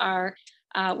us are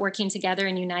working together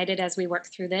and united as we work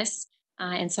through this.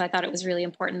 And so I thought it was really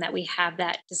important that we have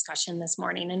that discussion this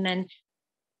morning. And then,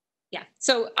 yeah,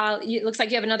 so it looks like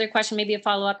you have another question, maybe a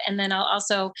follow-up, and then I'll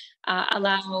also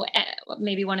allow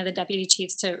maybe one of the deputy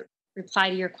chiefs to reply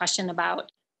to your question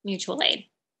about mutual aid.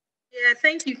 Yeah,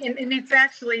 thank you. And it's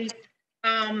actually,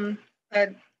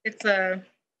 it's a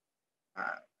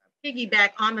piggyback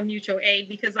on the mutual aid,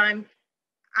 because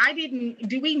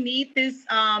do we need this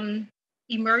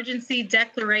emergency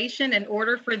declaration in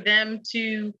order for them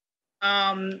to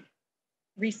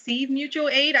receive mutual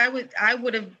aid? I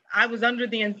was under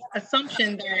the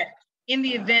assumption that in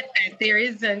the event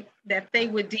that that they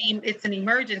would deem it's an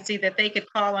emergency, that they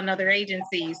could call on other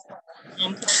agencies.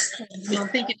 I'm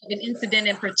thinking of an incident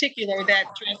in particular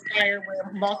that transpired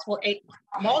where multiple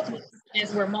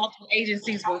incidents where multiple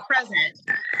agencies were present.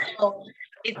 So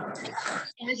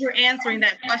as you're answering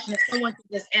that question, if someone could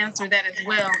just answer that as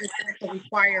well, if that's a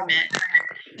requirement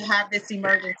to have this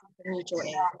emergency for mutual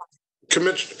aid.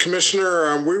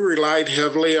 Commissioner, we relied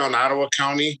heavily on Ottawa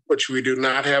County, which we do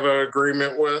not have an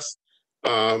agreement with.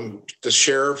 The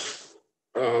sheriff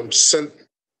sent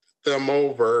them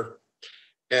over,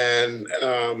 and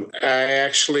I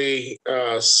actually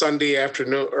Sunday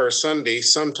afternoon or Sunday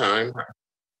sometime,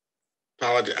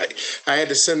 apologize, I had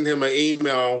to send him an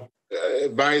email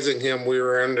advising him we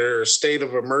were under a state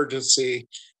of emergency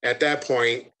at that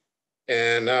point,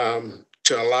 and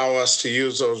to allow us to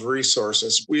use those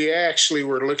resources. We actually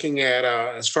were looking at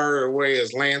as far away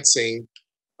as Lansing.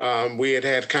 We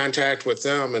had contact with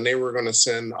them, and they were going to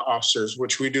send officers,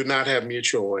 which we do not have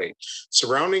mutual aid.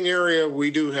 Surrounding area,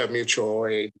 we do have mutual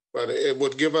aid, but it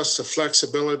would give us the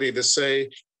flexibility to say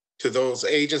to those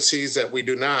agencies that we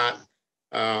do not,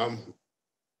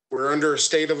 we're under a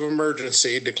state of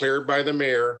emergency declared by the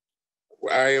mayor.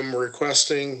 I am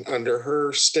requesting under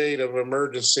her state of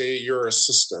emergency your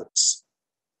assistance.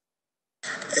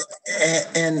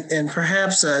 And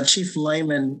perhaps Chief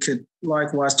Lehman could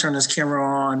likewise turn his camera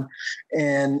on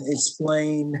and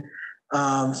explain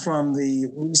from the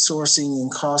resourcing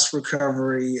and cost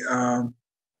recovery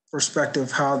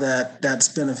perspective how that's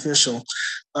beneficial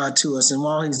to us. And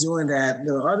while he's doing that,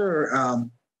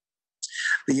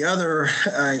 the other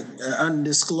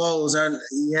undisclosed,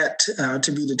 yet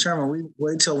to be determined, we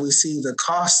wait till we see the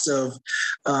cost of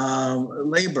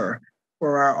labor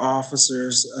for our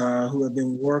officers who have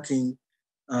been working,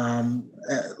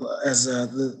 as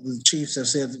the chiefs have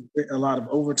said, a lot of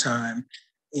overtime,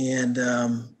 and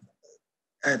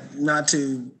not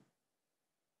to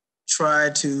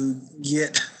try to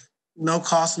get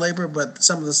no-cost labor, but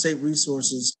some of the state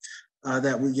resources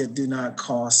that we get do not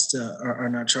cost, are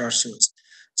not charged to us.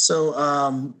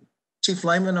 So, Chief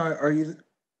Lehman, are you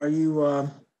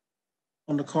on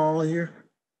the call here?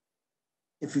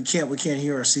 If you can't, we can't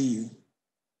hear or see you.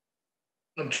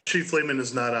 Chief Lehman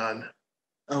is not on.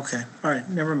 Okay. All right.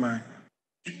 Never mind.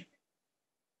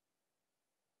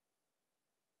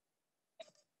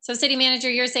 So, City Manager,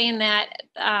 you're saying that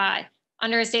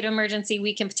under a state of emergency,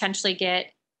 we can potentially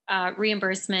get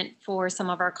reimbursement for some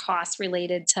of our costs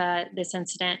related to this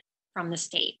incident from the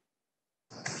state.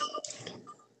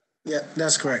 Yeah,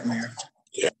 that's correct, Mayor.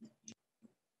 Yeah.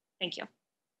 Thank you.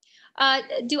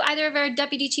 Do either of our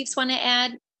deputy chiefs want to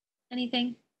add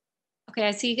anything? Okay,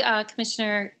 I see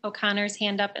Commissioner O'Connor's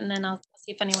hand up, and then I'll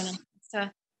see if anyone else wants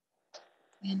to.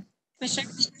 Commissioner?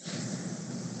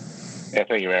 Yeah,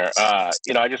 thank you, Mayor.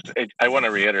 I want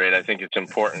to reiterate, I think it's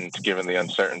important, given the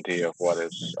uncertainty of what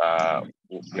is,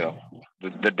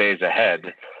 the days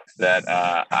ahead, that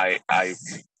I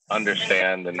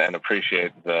understand and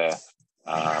appreciate the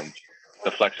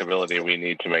flexibility we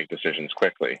need to make decisions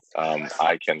quickly.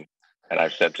 I can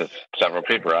I've said to several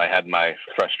people, I had my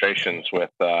frustrations with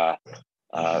the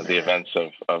events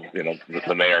of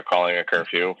the mayor calling a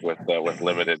curfew with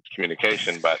limited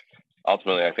communication, but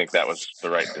ultimately I think that was the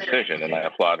right decision, and I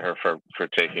applaud her for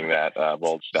taking that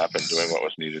bold step and doing what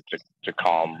was needed to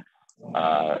calm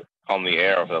the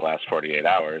air over the last 48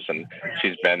 hours. And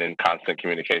she's been in constant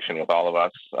communication with all of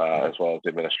us, as well as the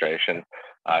administration,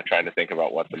 trying to think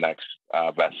about what the next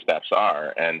best steps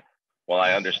are. And while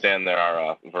I understand there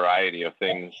are a variety of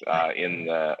things in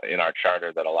our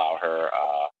charter that allow her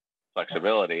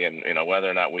flexibility, and whether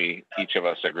or not each of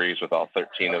us agrees with all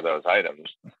 13 of those items,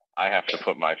 I have to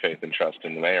put my faith and trust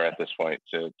in the mayor at this point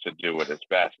to do what is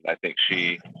best. And I think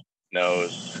she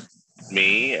knows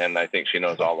me, and I think she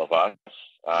knows all of us,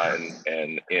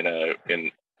 and in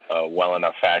a well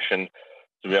enough fashion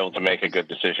to be able to make a good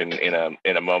decision in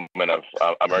a moment of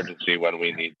emergency when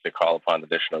we need to call upon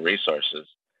additional resources.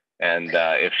 And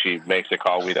if she makes a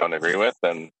call we don't agree with,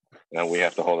 then we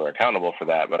have to hold her accountable for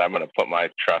that. But I'm going to put my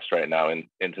trust right now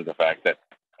into the fact that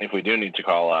if we do need to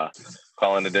call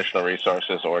in additional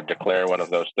resources or declare one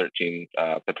of those 13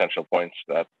 potential points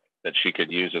that she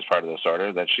could use as part of this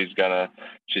order, that she's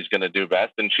gonna do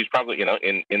best, and she's probably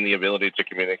in the ability to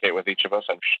communicate with each of us.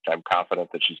 I'm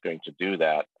confident that she's going to do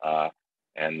that,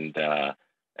 and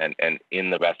in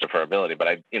the best of her ability. But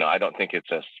I don't think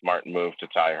it's a smart move to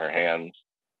tie her hands.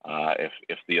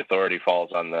 If the authority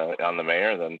falls on the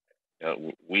mayor, then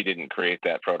we didn't create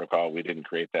that protocol, we didn't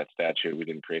create that statute, we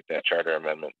didn't create that charter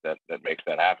amendment that makes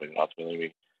that happen.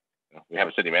 Ultimately, we have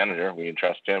a city manager. We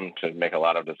entrust him to make a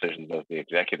lot of decisions as the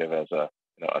executive, as a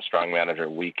strong manager,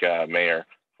 weak mayor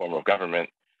form of government.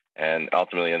 And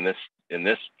ultimately, in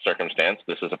this circumstance,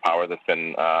 this is a power that's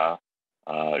been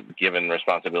given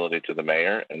responsibility to the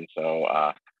mayor. And so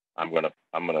I'm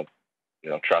gonna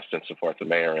trust and support the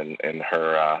mayor and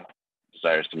her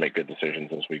desires to make good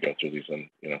decisions as we go through these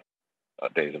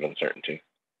days of uncertainty.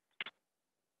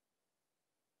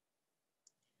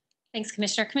 Thanks,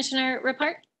 Commissioner. Commissioner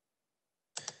Rippart?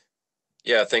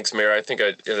 Yeah, thanks, Mayor. I think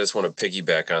I just want to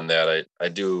piggyback on that. I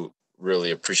do really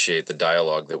appreciate the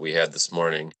dialogue that we had this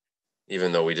morning,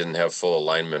 even though we didn't have full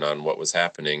alignment on what was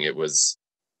happening.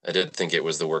 I did think it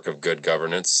was the work of good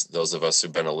governance. Those of us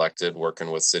who've been elected working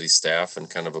with city staff and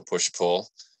kind of a push-pull.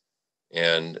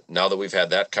 And now that we've had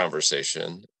that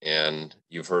conversation and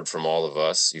you've heard from all of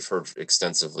us, you've heard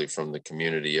extensively from the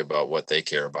community about what they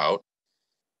care about.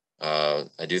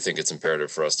 I do think it's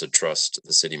imperative for us to trust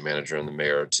the city manager and the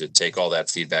mayor to take all that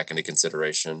feedback into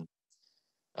consideration.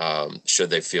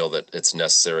 Should they feel that it's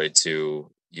necessary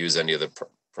to use any of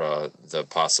the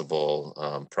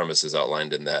possible premises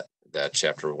outlined in that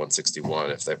chapter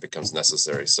 161, if that becomes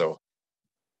necessary. So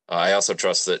I also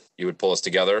trust that you would pull us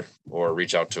together or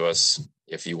reach out to us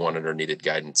if you wanted or needed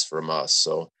guidance from us.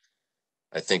 So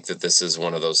I think that this is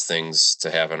one of those things to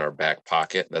have in our back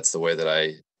pocket. That's the way that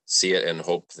I see it, and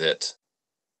hope that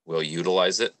we'll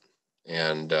utilize it.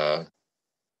 And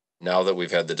now that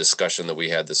we've had the discussion that we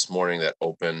had this morning, that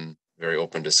very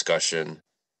open discussion,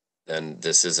 then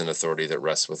this is an authority that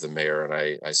rests with the mayor, and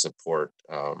I support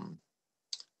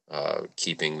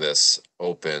keeping this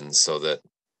open so that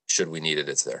should we need it,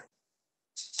 it's there.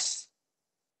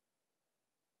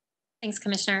 Thanks,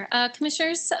 Commissioner.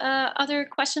 Commissioners, other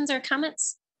questions or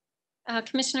comments?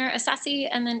 Commissioner Asasi,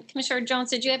 and then Commissioner Jones,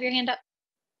 did you have your hand up?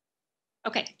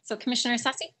 Okay, so Commissioner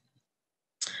Asasi.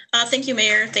 Thank you,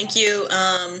 Mayor. Thank you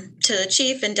to the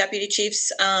chief and deputy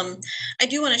chiefs. I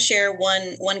do want to share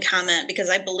one comment, because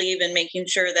I believe in making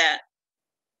sure that,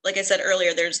 like I said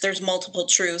earlier, there's multiple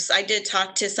truths. I did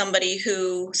talk to somebody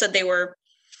who said they were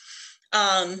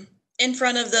in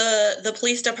front of the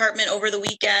police department over the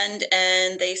weekend,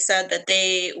 and they said that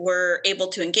they were able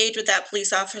to engage with that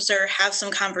police officer, have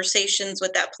some conversations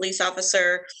with that police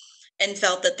officer, and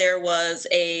felt that there was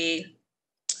a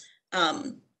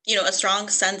strong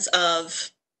sense of,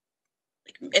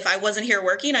 if I wasn't here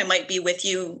working, I might be with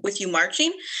you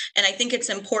marching. And I think it's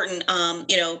important,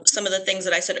 some of the things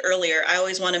that I said earlier, I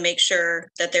always want to make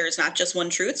sure that there is not just one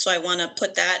truth. So I want to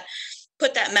put that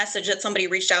message that somebody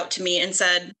reached out to me and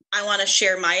said, I want to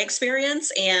share my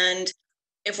experience. And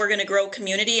if we're going to grow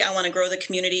community, I want to grow the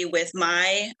community with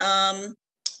my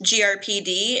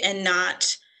GRPD, and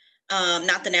not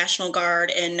the National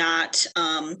Guard, and not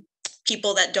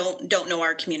people that don't know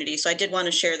our community. So I did want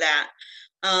to share that.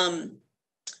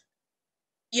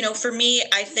 For me,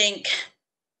 I think,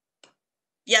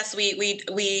 yes, we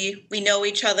know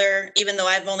each other, even though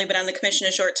I've only been on the commission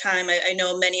a short time. I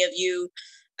know many of you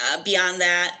beyond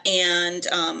that, and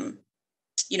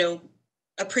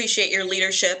appreciate your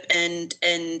leadership, and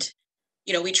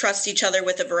we trust each other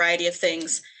with a variety of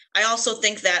things. I also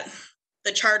think that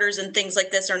the charters and things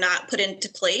like this are not put into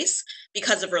place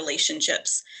because of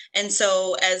relationships. And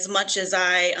so as much as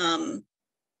I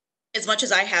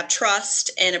have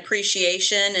trust and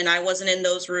appreciation, and I wasn't in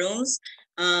those rooms,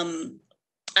 I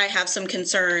have some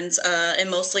concerns, and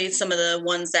mostly some of the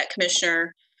ones that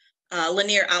Commissioner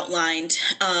Lanier outlined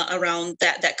around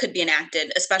that could be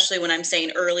enacted, especially when I'm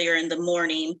saying earlier in the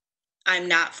morning, I'm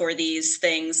not for these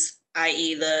things,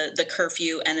 i.e. the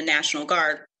curfew and the National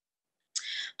Guard.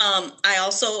 I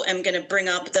also am going to bring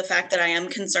up the fact that I am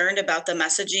concerned about the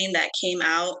messaging that came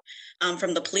out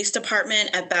from the police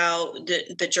department about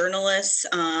the journalists.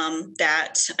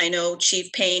 That I know,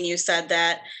 Chief Payne, you said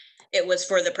that it was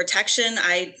for the protection.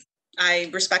 I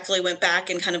respectfully went back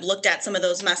and kind of looked at some of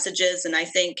those messages, and I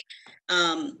think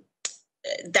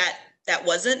that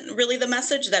wasn't really the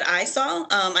message that I saw.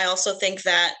 I also think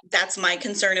that that's my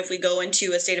concern. If we go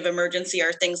into a state of emergency,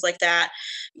 are things like that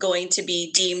going to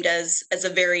be deemed as a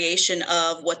variation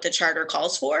of what the charter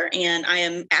calls for? And I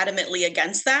am adamantly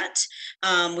against that.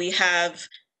 We have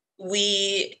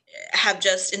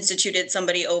just instituted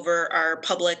somebody over our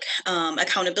public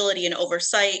accountability and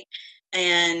oversight,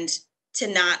 and to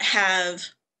not have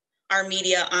our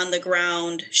media on the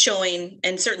ground showing,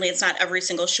 and certainly it's not every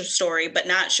single story, but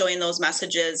not showing those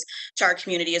messages to our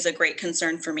community is a great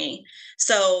concern for me.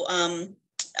 So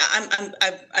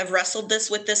I've wrestled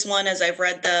with this one as I've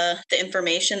read the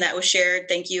information that was shared.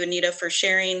 Thank you, Anita, for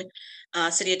sharing,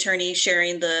 City Attorney,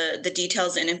 sharing the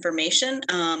details and information.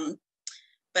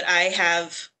 But I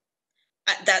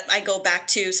go back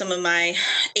to some of my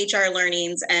HR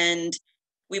learnings, and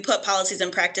we put policies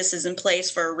and practices in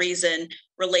place for a reason.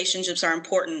 Relationships are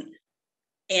important,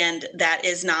 and that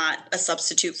is not a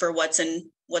substitute for what's in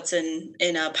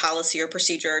a policy or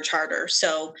procedure or charter.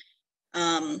 So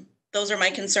those are my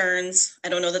concerns. I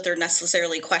don't know that they're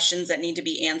necessarily questions that need to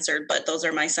be answered, but those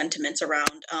are my sentiments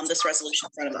around this resolution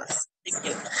in front of us. Thank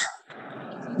you.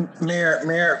 Mayor,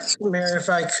 if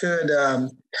I could,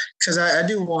 because I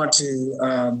do want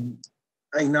to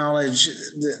acknowledge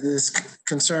this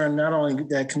concern, not only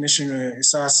that Commissioner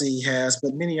Isasi has,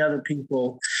 but many other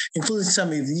people, including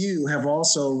some of you, have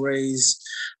also raised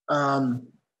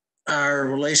our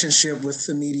relationship with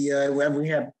the media.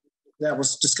 That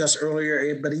was discussed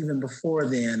earlier, but even before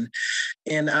then.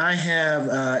 And I have,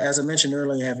 as I mentioned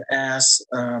earlier, have asked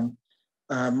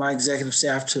my executive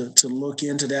staff to look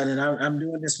into that. And I'm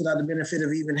doing this without the benefit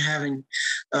of even having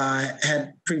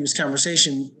had previous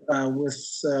conversation with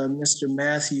Mr.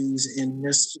 Matthews and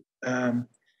Ms.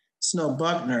 Snow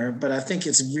Buckner. But I think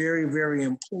it's very, very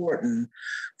important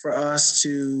for us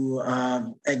to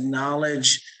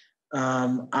acknowledge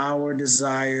our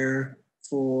desire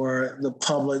for the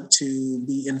public to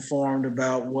be informed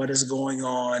about what is going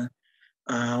on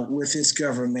with its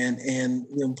government and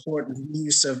the important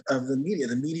use of the media.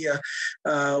 The media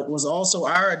was also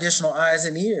our additional eyes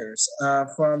and ears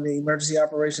from the Emergency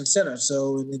Operations Center.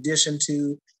 So in addition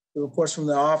to the reports from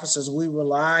the officers, we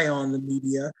rely on the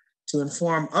media to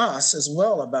inform us as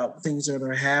well about things that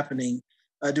are happening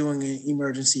during an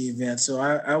emergency event. So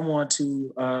I want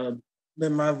to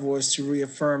lend my voice to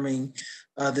reaffirming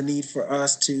the need for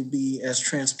us to be as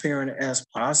transparent as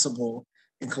possible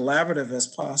and collaborative as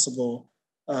possible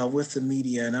with the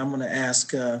media. And I'm going to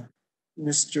ask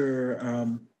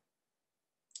Mr.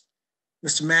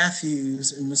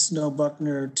 Matthews and Ms. Snow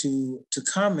Buckner to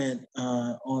comment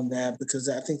on that, because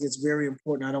I think it's very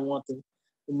important. I don't want the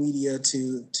media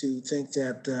to think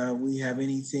that we have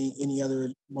any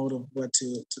other motive but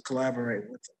to collaborate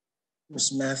with them.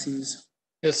 Mr. Matthews.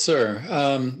 Yes, sir.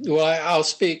 Well, I'll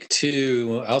speak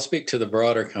to the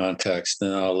broader context,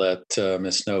 and I'll let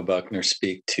Ms. Snow Buckner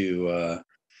speak to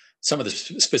some of the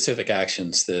specific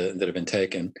actions that have been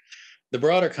taken. The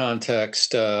broader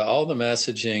context, all the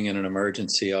messaging in an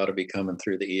emergency ought to be coming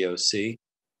through the EOC.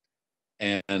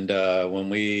 And when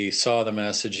we saw the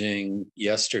messaging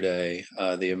yesterday,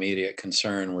 the immediate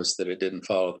concern was that it didn't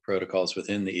follow the protocols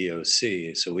within the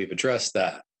EOC. So we've addressed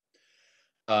that.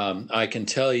 I can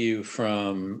tell you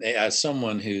as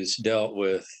someone who's dealt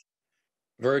with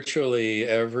virtually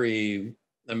every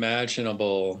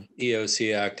imaginable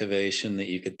EOC activation that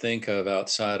you could think of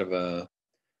outside of an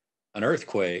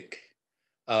earthquake,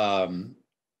 what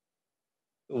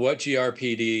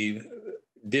GRPD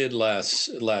did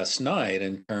last night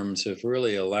in terms of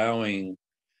really allowing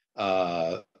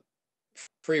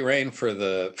free reign for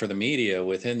the media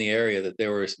within the area that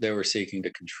they were seeking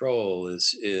to control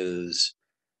is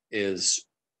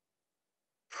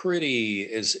pretty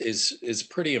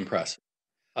impressive.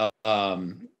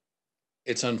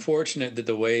 It's unfortunate that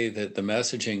the way that the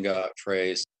messaging got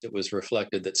phrased, it was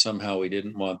reflected that somehow we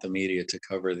didn't want the media to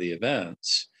cover the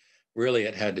events. really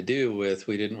it had to do with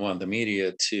we didn't want the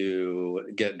media to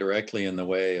get directly in the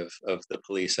way of the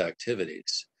police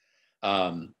activities.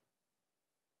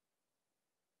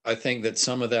 I think that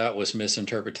some of that was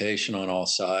misinterpretation on all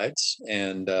sides.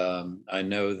 And I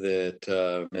know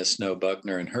that Ms. Snow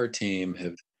Buckner and her team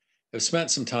have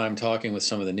spent some time talking with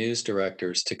some of the news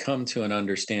directors to come to an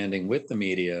understanding with the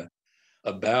media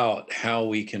about how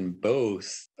we can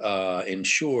both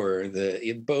ensure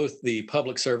that both the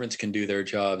public servants can do their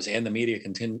jobs and the media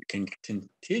can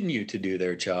continue to do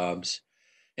their jobs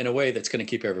in a way that's going to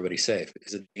keep everybody safe.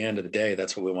 Because at the end of the day,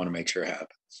 that's what we want to make sure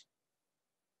happens.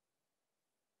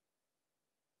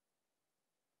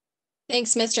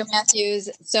 Thanks, Mr. Matthews.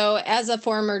 So as a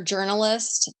former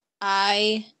journalist,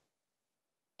 I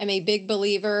am a big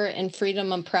believer in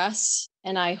freedom of press,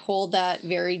 and I hold that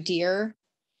very dear.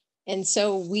 And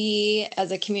so we,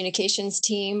 as a communications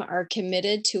team, are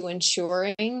committed to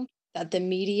ensuring that the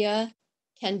media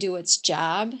can do its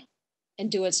job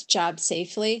and do its job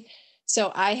safely.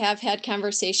 So I have had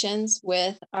conversations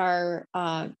with our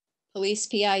police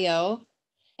PIO,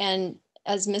 and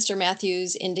as Mr.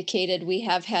 Matthews indicated, we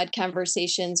have had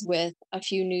conversations with a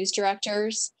few news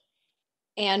directors,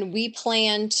 and we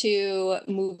plan to,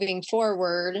 moving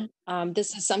forward,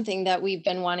 this is something that we've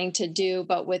been wanting to do,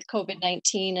 but with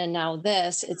COVID-19 and now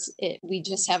this, we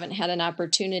just haven't had an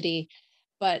opportunity.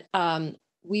 But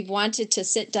we've wanted to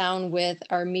sit down with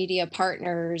our media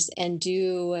partners and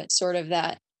do sort of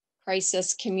that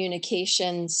crisis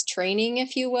communications training,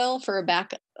 if you will, for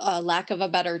lack of a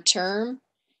better term,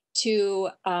 to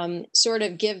sort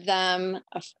of give them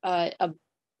a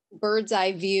bird's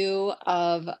eye view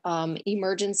of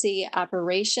emergency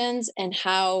operations and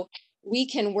how we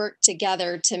can work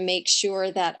together to make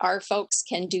sure that our folks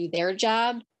can do their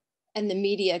job and the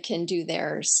media can do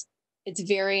theirs. It's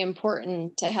very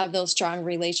important to have those strong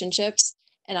relationships,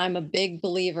 and I'm a big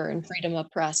believer in freedom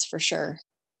of press for sure.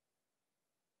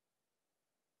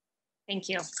 Thank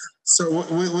you. So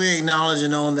we acknowledge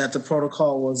and own that the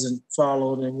protocol wasn't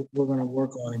followed, and we're going to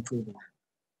work on improving it.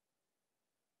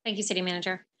 Thank you, City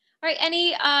Manager. All right,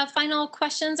 any final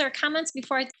questions or comments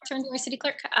before I turn to our City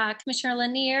Clerk, Commissioner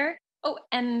Lanier? Oh,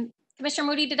 and Commissioner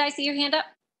Moody, did I see your hand up?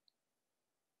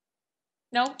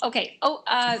 No? Okay. Oh,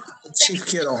 Chief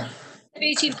Kittle.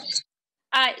 Chief,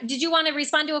 did you want to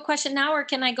respond to a question now, or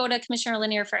can I go to Commissioner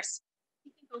Lanier first?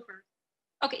 You can go first.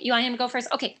 Okay, you want him to go first?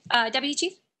 Okay, Deputy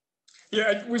Chief?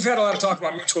 Yeah, we've had a lot of talk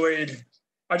about mutual aid.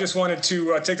 I just wanted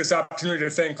to take this opportunity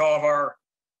to thank all of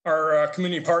our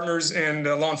community partners and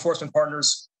law enforcement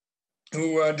partners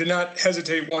who did not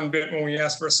hesitate one bit when we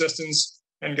asked for assistance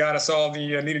and got us all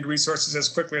the needed resources as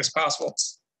quickly as possible.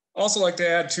 Also like to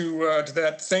add to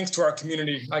that, thanks to our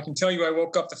community. I can tell you I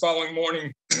woke up the following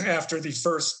morning after the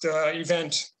first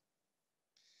event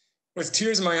with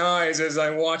tears in my eyes as I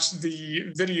watched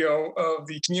the video of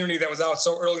the community that was out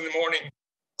so early in the morning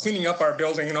cleaning up our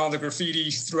building and all the graffiti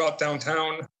throughout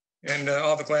downtown and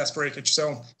all the glass breakage.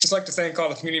 So just like to thank all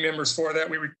the community members for that.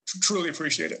 We would truly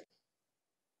appreciate it.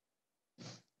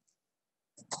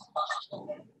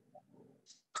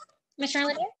 Commissioner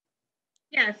Lanier?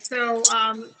 Yeah, so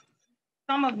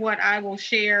some of what I will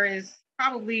share is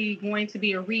probably going to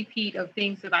be a repeat of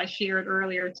things that I shared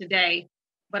earlier today.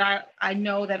 But I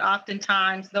know that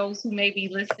oftentimes those who may be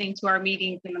listening to our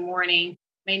meetings in the morning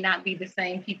may not be the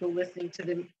same people listening to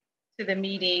the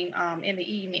meeting in the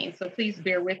evening. So please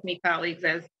bear with me, colleagues,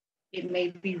 as it may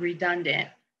be redundant.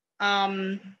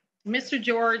 Mr.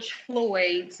 George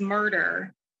Floyd's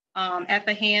murder at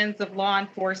the hands of law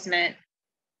enforcement,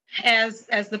 as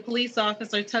the police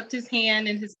officer tucked his hand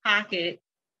in his pocket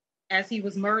as he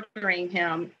was murdering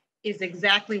him, is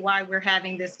exactly why we're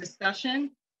having this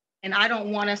discussion. And I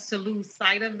don't want us to lose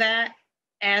sight of that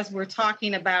as we're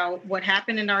talking about what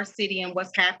happened in our city and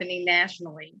what's happening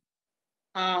nationally.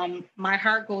 My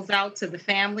heart goes out to the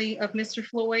family of Mr.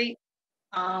 Floyd,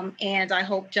 and I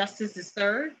hope justice is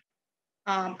served.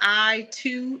 I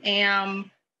too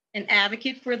am an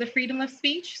advocate for the freedom of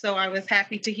speech. So I was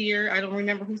happy to hear, I don't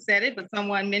remember who said it, but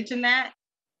someone mentioned that.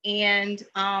 And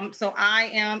so I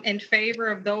am in favor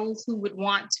of those who would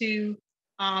want to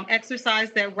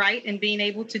exercise their right in being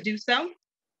able to do so,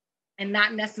 and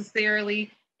not necessarily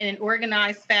in an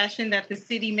organized fashion that the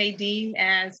city may deem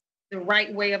as the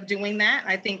right way of doing that.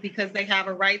 I think because they have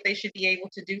a right, they should be able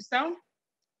to do so.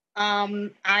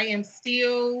 I am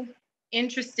still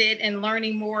interested in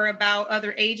learning more about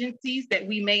other agencies that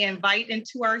we may invite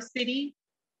into our city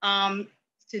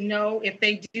to know if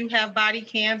they do have body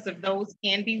cams, if those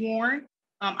can be worn.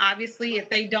 Obviously, if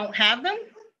they don't have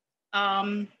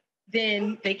them,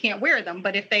 then they can't wear them.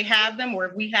 But if they have them, or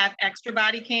if we have extra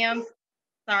body cams,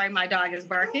 sorry, my dog is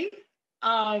barking.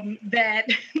 that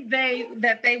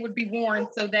they would be warned,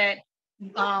 so that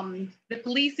the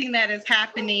policing that is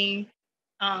happening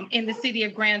in the city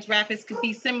of Grand Rapids could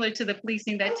be similar to the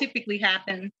policing that typically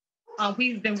happens.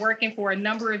 We've been working for a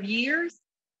number of years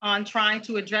on trying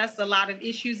to address a lot of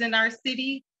issues in our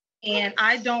city. And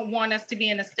I don't want us to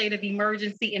be in a state of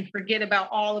emergency and forget about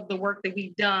all of the work that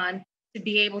we've done to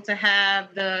be able to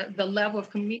have the level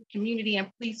of community and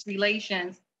police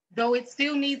relations, though it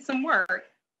still needs some work.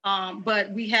 But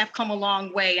we have come a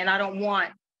long way, and I don't want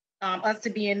us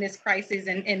to be in this crisis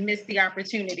and miss the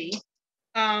opportunity.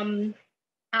 I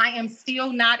am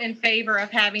still not in favor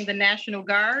of having the National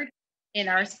Guard in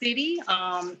our city.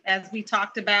 As we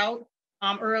talked about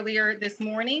earlier this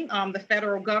morning, the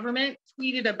federal government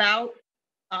tweeted about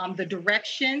the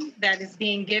direction that is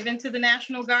being given to the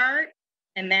National Guard,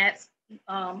 and that's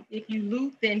if you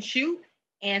loot, then shoot.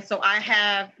 And so I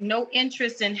have no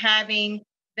interest in having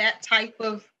that type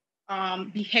of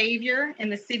behavior in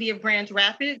the city of Grand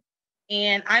Rapids.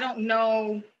 And I don't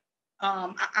know,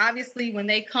 obviously when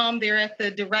they come, they're at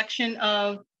the direction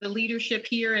of the leadership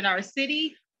here in our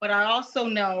city, but I also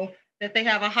know that they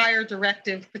have a higher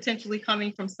directive potentially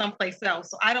coming from someplace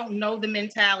else. So I don't know the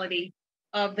mentality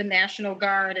of the National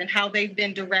Guard and how they've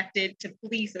been directed to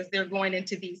police as they're going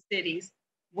into these cities.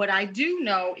 What I do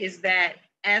know is that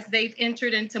as they've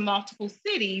entered into multiple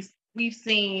cities, we've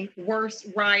seen worse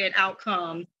riot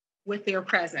outcomes with their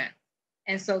presence.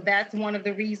 And so that's one of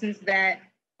the reasons that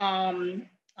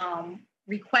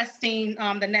requesting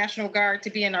the National Guard to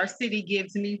be in our city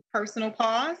gives me personal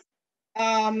pause.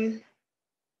 And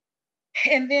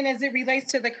then as it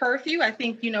relates to the curfew, I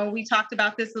think, we talked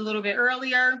about this a little bit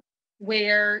earlier,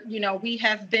 where, we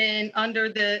have been under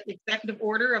the executive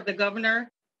order of the governor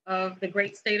of the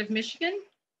great state of Michigan.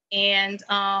 And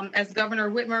as Governor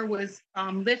Whitmer was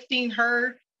lifting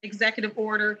her executive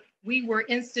order, we were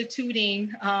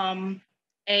instituting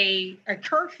a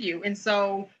curfew. And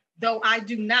so, though I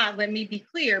do not, let me be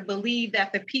clear, believe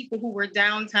that the people who were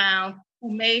downtown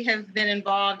who may have been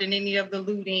involved in any of the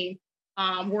looting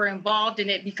were involved in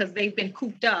it because they've been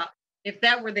cooped up. If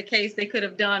that were the case, they could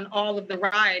have done all of the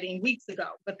rioting weeks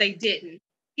ago, but they didn't.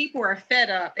 People are fed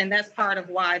up, and that's part of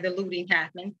why the looting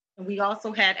happened. And we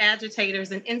also had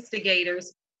agitators and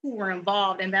instigators who were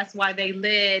involved, and that's why they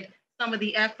led some of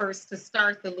the efforts to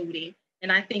start the looting.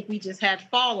 And I think we just had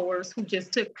followers who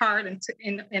just took part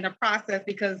in a process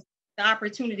because the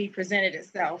opportunity presented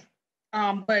itself.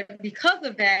 But because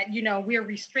of that, we're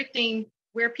restricting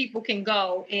where people can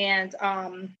go. And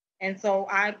so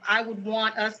I would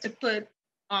want us to put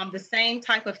the same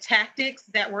type of tactics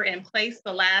that were in place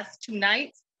the last 2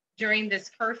 nights during this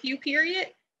curfew period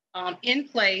in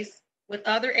place with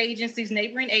other agencies,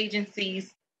 neighboring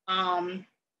agencies,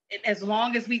 as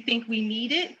long as we think we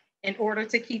need it in order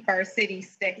to keep our city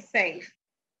safe.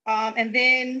 And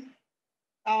then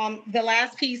the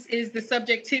last piece is the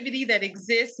subjectivity that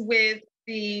exists with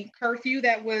the curfew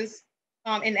that was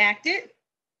enacted.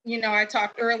 I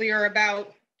talked earlier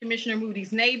about Commissioner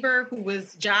Moody's neighbor who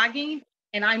was jogging.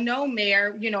 And I know,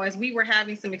 Mayor, as we were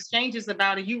having some exchanges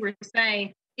about it, you were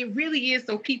saying it really is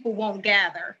so people won't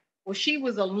gather. Well, she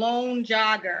was a lone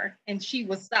jogger and she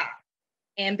was stopped.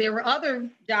 And there were other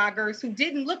joggers who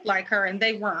didn't look like her and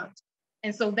they weren't.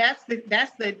 And so that's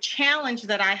the challenge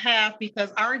that I have,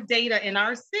 because our data in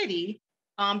our city,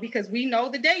 because we know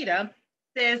the data,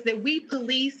 says that we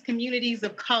police communities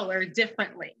of color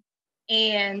differently.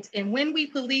 And when we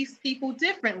police people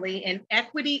differently, and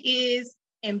equity is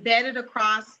embedded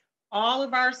across all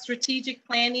of our strategic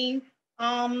planning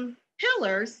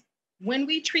pillars, when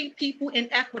we treat people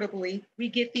inequitably, we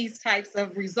get these types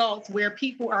of results where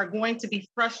people are going to be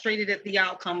frustrated at the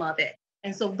outcome of it.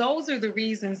 And so those are the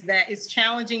reasons that it's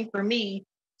challenging for me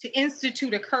to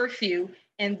institute a curfew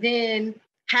and then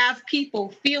have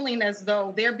people feeling as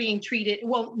though they're being treated,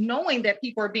 well, knowing that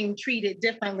people are being treated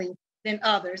differently than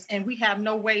others. And we have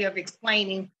no way of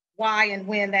explaining why and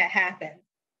when that happens.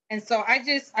 And so I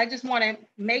just want to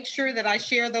make sure that I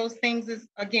share those things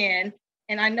again.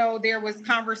 And I know there was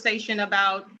conversation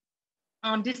about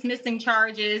dismissing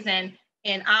charges, and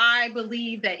I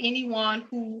believe that anyone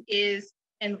who is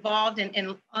involved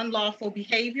in unlawful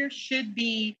behavior should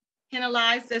be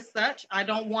penalized as such. I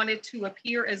don't want it to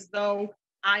appear as though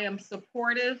I am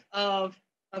supportive of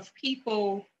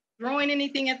people throwing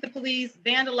anything at the police,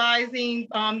 vandalizing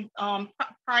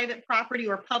private property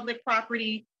or public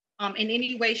property in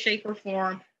any way, shape, or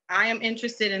form. I am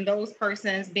interested in those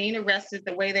persons being arrested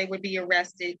the way they would be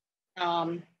arrested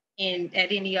at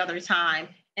any other time.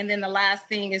 And then the last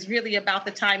thing is really about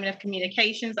the timing of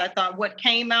communications. I thought what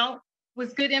came out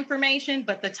was good information,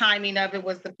 but the timing of it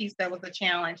was the piece that was a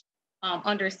challenge.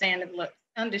 understanding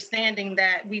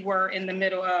that we were in the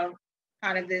middle of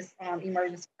kind of this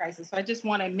emergency crisis. So I just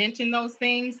want to mention those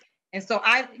things. And so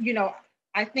I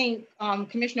think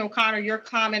Commissioner O'Connor, your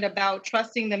comment about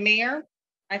trusting the mayor,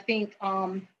 I think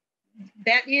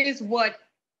that is what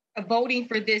voting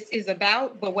for this is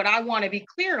about. But what I want to be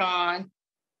clear on,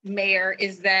 Mayor,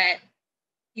 is that,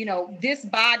 this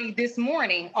body this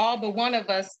morning, all but one of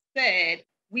us said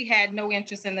we had no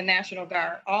interest in the National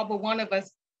Guard. All but one of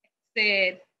us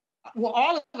said,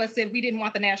 all of us said we didn't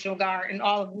want the National Guard, and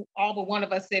all but one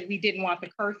of us said we didn't want the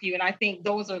curfew. And I think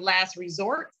those are last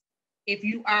resorts if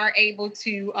you are able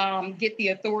to get the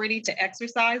authority to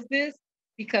exercise this,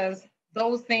 because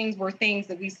those things were things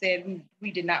that we said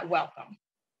we did not welcome.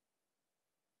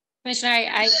 Commissioner,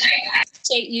 I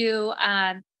appreciate you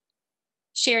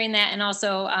sharing that and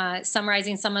also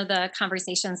summarizing some of the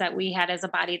conversations that we had as a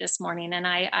body this morning. And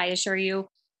I assure you,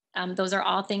 those are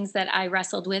all things that I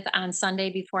wrestled with on Sunday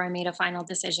before I made a final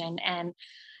decision. And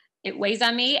it weighs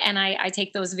on me, and I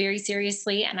take those very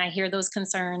seriously, and I hear those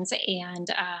concerns. And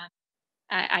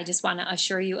I just want to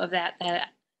assure you of that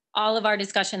all of our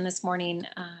discussion this morning,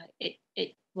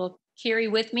 it will carry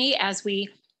with me as we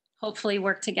hopefully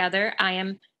work together. I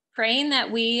am praying that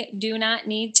we do not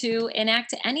need to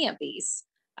enact any of these.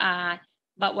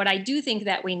 But what I do think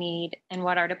that we need, and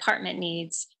what our department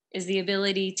needs, is the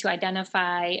ability to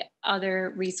identify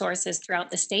other resources throughout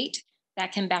the state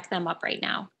that can back them up right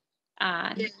now.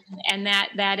 And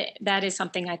that is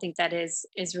something I think that is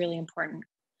really important.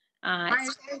 I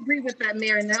agree with that,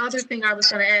 Mayor. And the other thing I was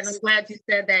going to add, I'm glad you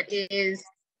said that, is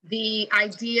the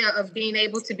idea of being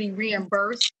able to be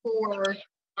reimbursed for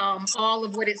all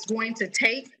of what it's going to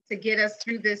take to get us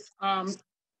through this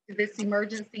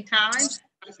emergency time.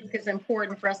 I think it's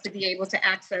important for us to be able to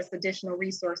access additional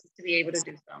resources to be able to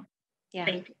do so. Yeah.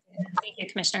 Thank you. Thank you,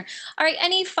 Commissioner. All right,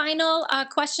 any final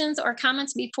questions or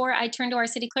comments before I turn to our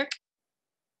city clerk?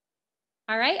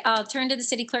 All right, I'll turn to the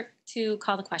city clerk to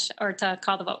call the question, or to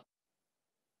call the vote.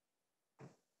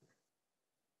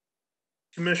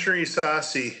 Commissioner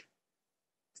Isasi.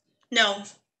 No.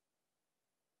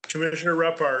 Commissioner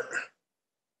Repart.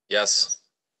 Yes.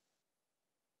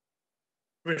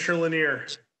 Commissioner Lanier.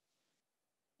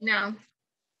 No.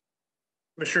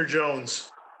 Commissioner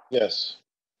Jones. Yes.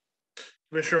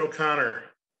 Commissioner O'Connor.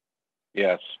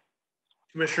 Yes.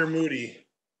 Commissioner Moody.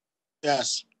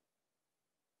 Yes.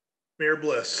 Mayor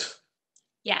Bliss.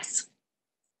 Yes,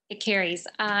 it carries.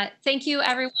 Thank you,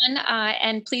 everyone.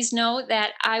 And please know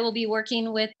that I will be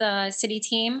working with the city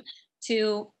team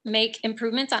to make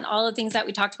improvements on all the things that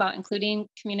we talked about, including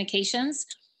communications.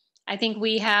 I think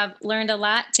we have learned a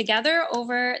lot together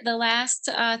over the last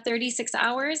 36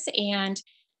 hours, and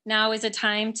now is a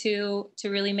time to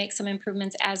really make some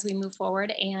improvements as we move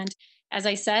forward. And as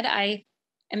I said, I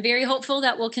am very hopeful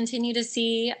that we'll continue to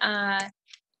see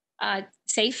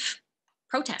safe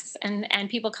protests and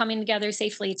people coming together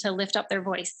safely to lift up their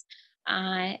voice.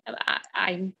 That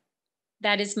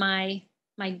is my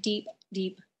deep,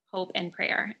 deep hope and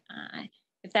prayer.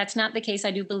 If that's not the case,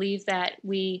 I do believe that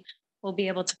we will be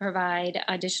able to provide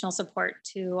additional support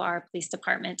to our police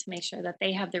department to make sure that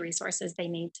they have the resources they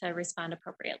need to respond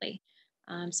appropriately.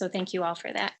 So thank you all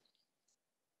for that.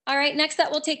 All right, next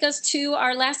that will take us to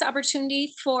our last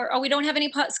opportunity we don't have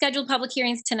any scheduled public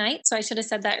hearings tonight, so I should have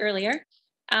said that earlier.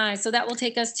 So that will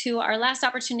take us to our last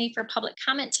opportunity for public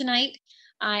comment tonight.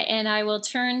 And I will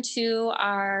turn to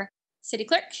our city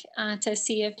clerk to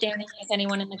see if Daniel has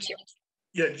anyone in the queue.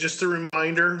 Yeah, just a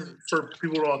reminder for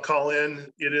people who want to call in,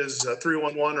 it is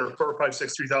 311 or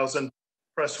 456-3000,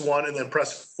 press 1 and then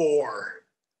press 4.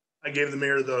 I gave the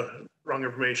mayor the wrong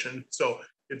information. So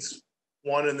it's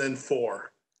 1 and then 4.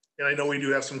 And I know we do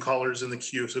have some callers in the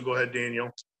queue, so go ahead,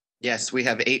 Daniel. Yes, we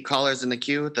have 8 callers in the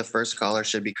queue. The first caller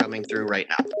should be coming through right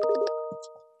now.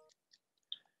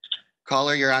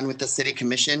 Caller, you're on with the City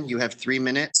Commission. You have 3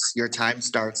 minutes. Your time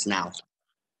starts now.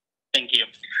 Thank you.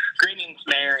 Greetings,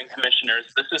 Mayor and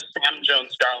Commissioners. This is Sam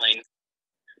Jones-Darling.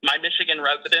 My Michigan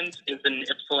residence is in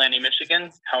Ypsilanti, Michigan.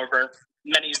 However,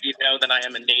 many of you know that I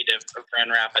am a native of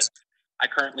Grand Rapids. I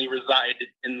currently reside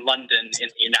in London in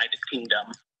the United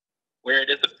Kingdom, where it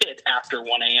is a bit after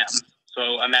 1 a.m.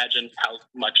 So imagine how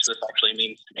much this actually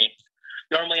means to me.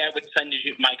 Normally, I would send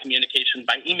you my communication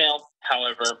by email.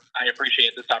 However, I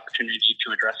appreciate this opportunity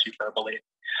to address you verbally.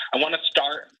 I want to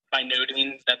start by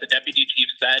noting that the Deputy Chief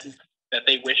said that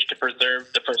they wish to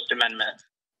preserve the First Amendment.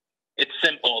 It's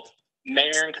simple.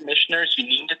 Mayor and Commissioners, you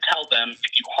need to tell them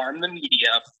if you harm the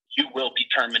media, you will be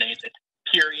terminated,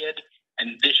 period.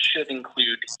 And this should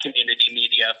include community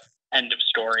media, end of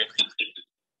story.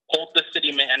 Hold the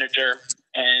city manager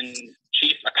and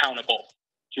chief accountable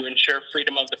to ensure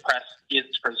freedom of the press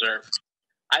deserve.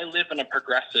 I live in a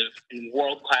progressive and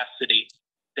world-class city.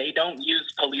 They don't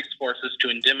use police forces to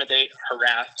intimidate,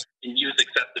 harass, and use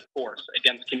excessive force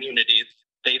against communities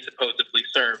they supposedly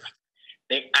serve.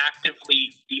 They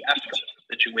actively de-escalate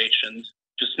situations,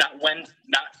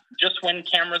 not just when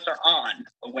cameras are on,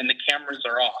 but when the cameras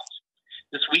are off.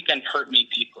 This weekend hurt me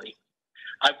deeply.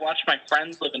 I've watched my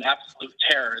friends live in absolute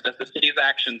terror that the city's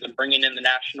actions in bringing in the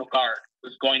National Guard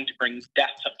was going to bring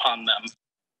death upon them,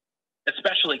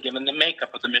 especially given the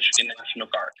makeup of the Michigan National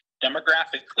Guard.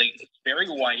 Demographically, it's very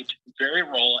white, very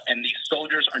rural, and these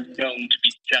soldiers are known to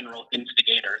be general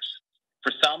instigators.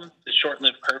 For some, the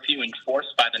short-lived curfew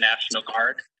enforced by the National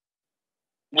Guard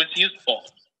was useful,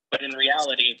 but in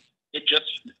reality, it just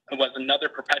was another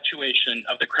perpetuation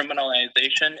of the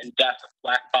criminalization and death of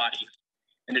Black bodies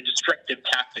and a destructive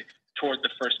tactic toward the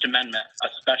First Amendment,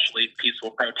 especially peaceful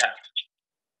protest.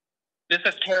 This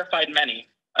has terrified many,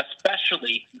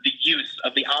 especially the use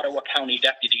of the Ottawa County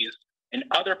deputies and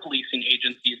other policing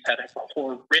agencies that have a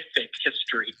horrific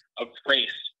history of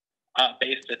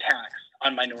race-based attacks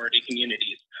on minority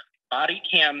communities. Body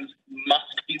cams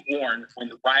must be worn when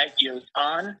the riot gear is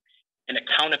on, and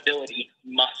accountability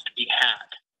must be had.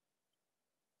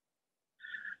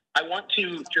 I want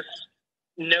to just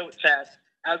note that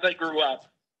as I grew up,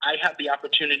 I had the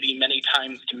opportunity many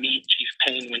times to meet Chief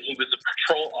Payne when he was a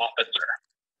patrol officer.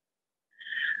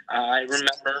 I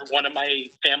remember one of my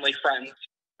family friends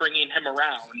bringing him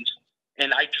around,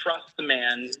 and I trust the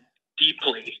man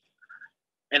deeply.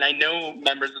 And I know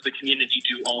members of the community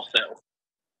do also.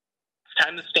 It's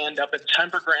time to stand up. It's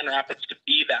time for Grand Rapids to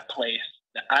be that place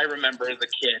that I remember as a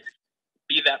kid,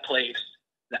 be that place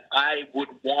that I would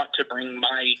want to bring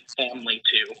my family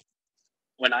to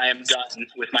when I am done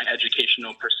with my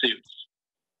educational pursuits.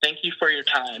 Thank you for your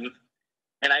time,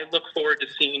 and I look forward to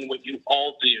seeing what you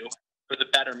all do for the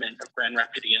betterment of Grand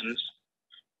Rapidians.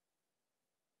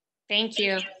 Thank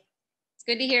you. It's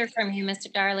good to hear from you,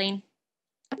 Mr. Darling.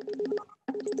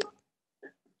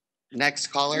 Next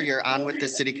caller, you're on with the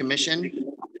City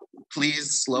Commission.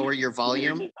 Please lower your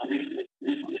volume.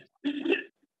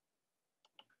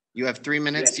 You have 3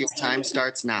 minutes. Your time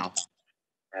starts now.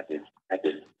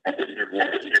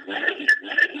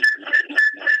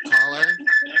 Caller?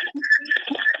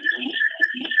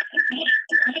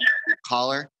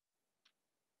 Caller?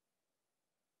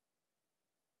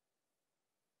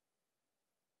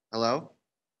 Hello?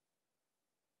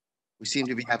 We seem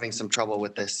to be having some trouble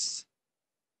with this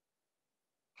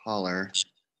caller.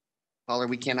 Caller,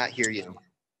 we cannot hear you.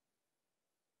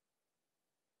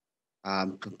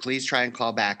 Please try and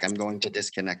call back. I'm going to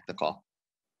disconnect the call.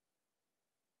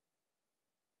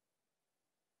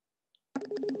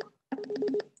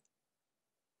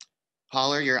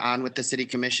 Caller, you're on with the City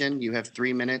Commission. You have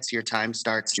 3 minutes. Your time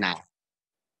starts now.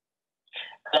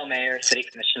 Hello, Mayor, City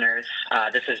Commissioners.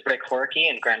 This is Rick Horkey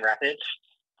in Grand Rapids.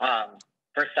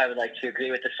 First, I would like to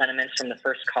agree with the sentiments from the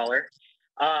first caller.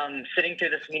 Sitting through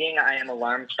this meeting, I am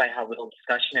alarmed by how little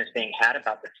discussion is being had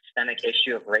about the systemic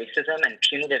issue of racism and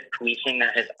punitive policing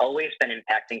that has always been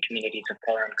impacting communities of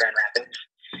color in Grand Rapids.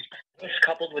 This,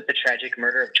 coupled with the tragic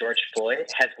murder of George Floyd,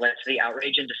 has led to the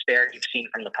outrage and despair you've seen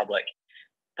from the public.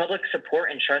 Public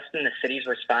support and trust in the city's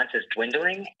response is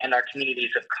dwindling, and our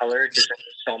communities of color deserve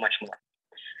so much more.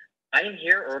 I am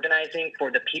here organizing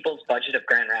for the People's Budget of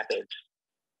Grand Rapids.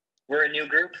 We're a new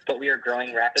group, but we are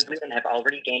growing rapidly and have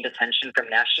already gained attention from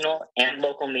national and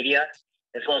local media,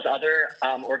 as well as other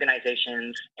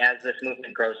organizations as this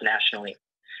movement grows nationally.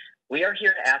 We are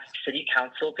here to ask City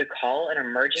Council to call an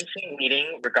emergency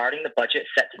meeting regarding the budget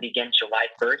set to begin July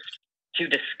 1st to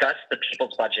discuss the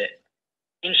People's Budget.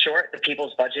 In short, the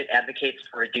People's Budget advocates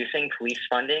for reducing police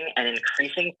funding and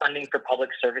increasing funding for public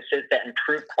services that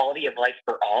improve quality of life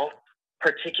for all,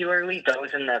 particularly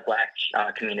those in the Black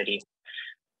community.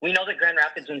 We know that Grand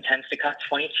Rapids intends to cut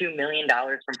 $22 million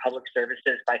from public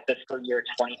services by fiscal year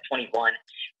 2021,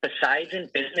 besides in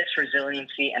business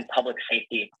resiliency and public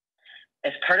safety.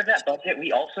 As part of that budget,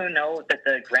 we also know that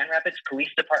the Grand Rapids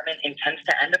Police Department intends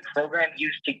to end a program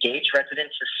used to gauge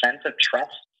residents' sense of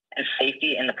trust and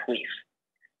safety in the police.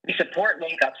 We support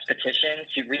Link Up's petition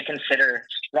to reconsider,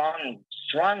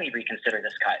 strongly reconsider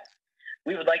this cut.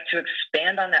 We would like to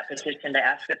expand on that petition to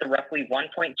ask that the roughly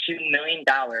 $1.2 million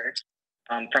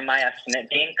from my estimate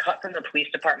being cut from the police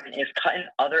department is cut in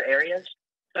other areas,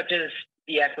 such as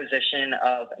the acquisition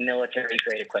of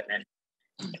military-grade equipment.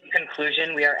 In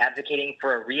conclusion, we are advocating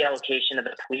for a reallocation of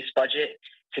the police budget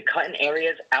to cut in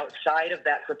areas outside of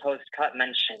that proposed cut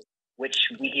mentioned, which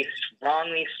we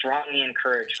strongly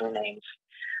encourage remains.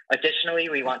 Additionally,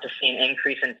 we want to see an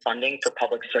increase in funding for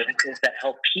public services that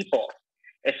help people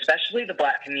especially the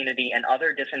Black community and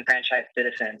other disenfranchised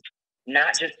citizens,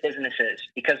 not just businesses,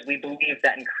 because we believe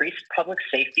that increased public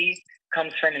safety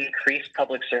comes from increased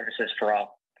public services for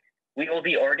all. We will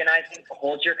be organizing to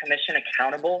hold your commission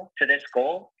accountable to this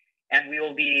goal, and we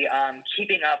will be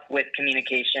keeping up with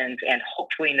communications and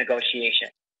hopefully negotiation.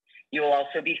 You will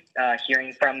also be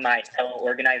hearing from my fellow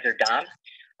organizer, Dom.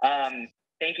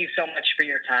 Thank you so much for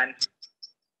your time.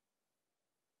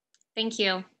 Thank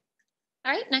you. All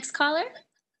right, next caller.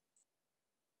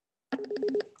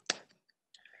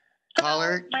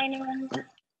 Caller, My name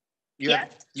is...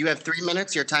 you have 3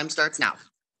 minutes. Your time starts now.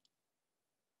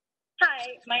 Hi,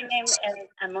 my name is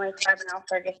Emily Carbonell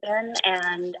Ferguson,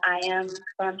 and I am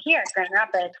from here, Grand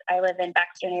Rapids. I live in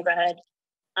Baxter neighborhood.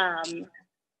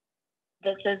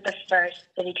 This is the first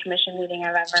city commission meeting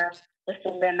I've ever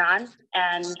listened in on,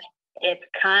 and it's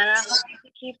kind of hard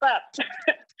to keep up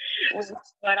with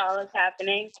what all is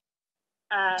happening.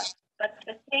 But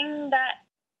the thing that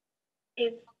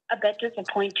is a bit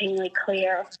disappointingly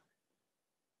clear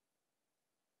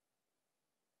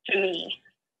to me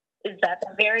is that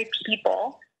the very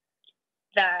people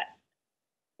that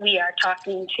we are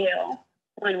talking to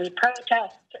when we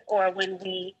protest or when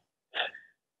we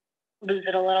lose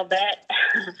it a little bit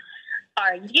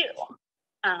are you.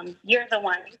 You're the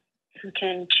ones who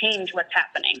can change what's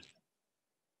happening.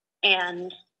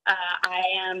 And I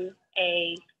am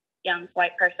a young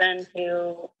white person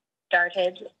who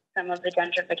started some of the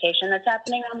gentrification that's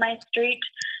happening on my street.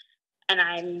 And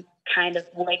I'm kind of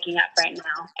waking up right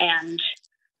now. And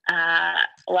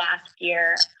last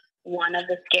year, one of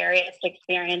the scariest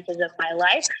experiences of my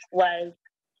life was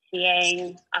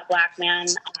seeing a Black man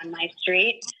on my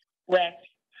street with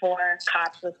 4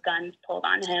 cops with guns pulled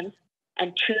on him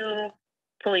and 2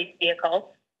 police vehicles.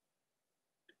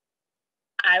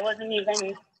 I wasn't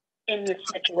even in the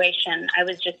situation. I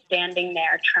was just standing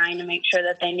there trying to make sure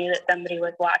that they knew that somebody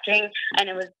was watching, and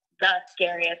it was the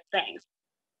scariest thing.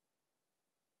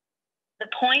 The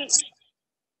point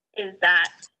is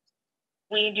that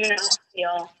we do not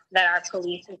feel that our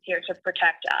police is here to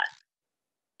protect us.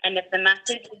 And if the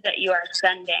messages that you are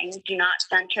sending do not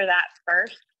center that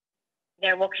first,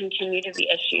 there will continue to be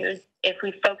issues. If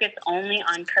we focus only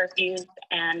on curfews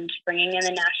and bringing in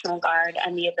the National Guard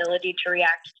and the ability to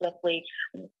react swiftly,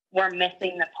 we're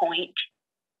missing the point.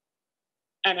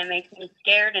 And it makes me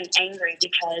scared and angry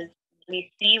because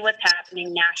we see what's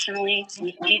happening nationally.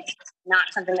 We see it's not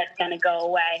something that's going to go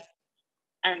away.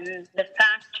 And the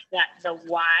fact that the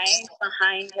why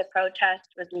behind the protest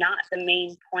was not the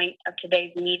main point of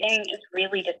today's meeting is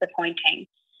really disappointing.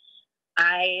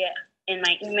 I, in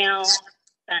my email,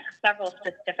 sent several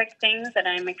specific things that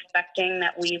I'm expecting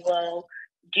that we will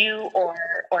do or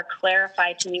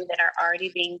clarify to me that are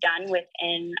already being done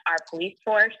within our police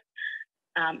force.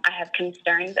 I have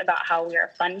concerns about how we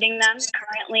are funding them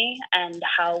currently and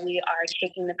how we are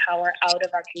taking the power out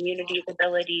of our community's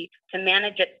ability to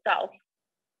manage itself.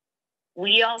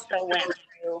 We also went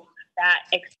through that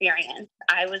experience.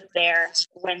 I was there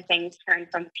when things turned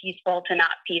from peaceful to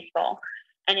not peaceful.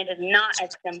 And it is not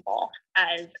as simple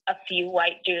as a few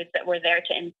white dudes that were there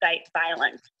to incite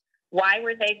violence. Why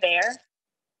were they there?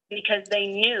 Because they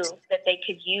knew that they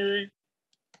could use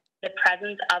the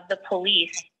presence of the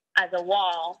police as a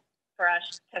wall for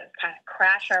us to kind of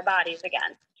crash our bodies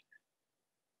against.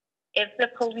 If the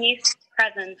police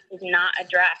presence is not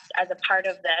addressed as a part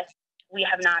of this, we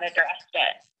have not addressed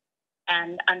it.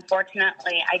 And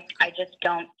unfortunately, I just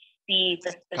don't see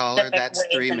the specific Caller, that's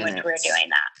ways 3 in which minutes. we're doing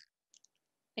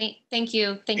that. Thank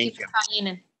you. Thank you for calling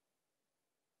in.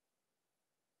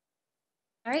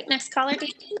 All right, next caller,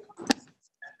 Danny.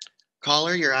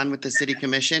 Caller, you're on with the City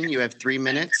Commission. You have 3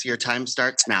 minutes. Your time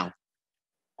starts now.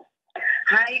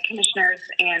 Hi, Commissioners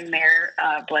and Mayor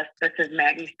Bliss. This is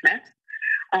Maggie Smith.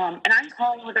 And I'm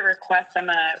calling with a request. I'm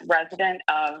a resident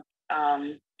of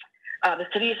the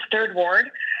city's 3rd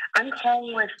Ward. I'm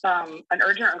calling with an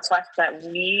urgent request that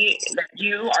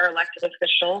you, our elected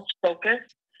officials, focus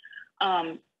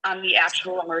on the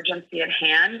actual emergency at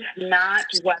hand, not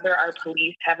whether our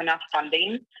police have enough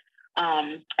funding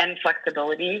and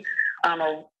flexibility.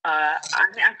 I'm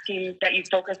asking that you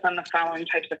focus on the following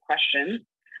types of questions.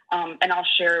 And I'll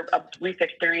share a brief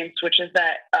experience, which is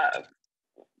that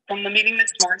from the meeting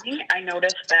this morning, I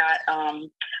noticed that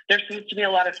there seems to be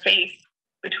a lot of faith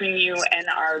between you and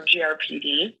our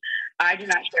GRPD. I do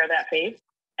not share that faith,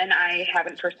 and I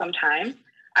haven't for some time.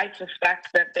 I suspect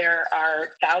that there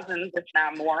are thousands, if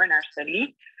not more, in our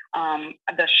city.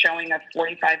 The showing of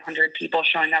 4,500 people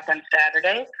showing up on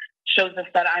Saturday shows us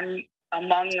that I'm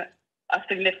among a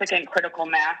significant critical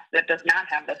mass that does not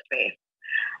have this faith.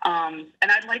 And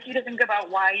I'd like you to think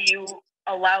about why you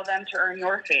allow them to earn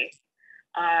your faith.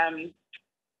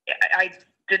 I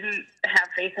didn't have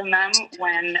faith in them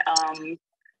when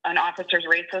an officer's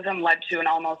racism led to an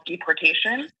almost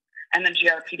deportation, and the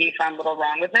GRPD found little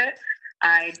wrong with it.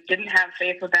 I didn't have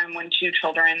faith with them when 2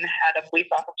 children had a police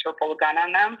officer pull a gun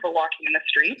on them for walking in the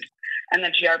street, and the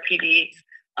GRPD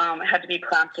had to be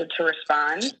prompted to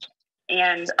respond.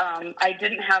 And I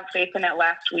didn't have faith in it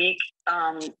last week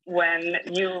when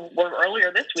you were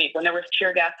earlier this week when there was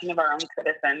tear gassing of our own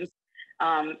citizens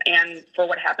and for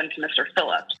what happened to Mr.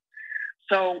 Phillips.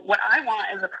 So what I want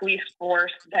is a police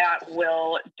force that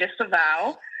will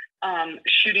disavow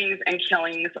shootings and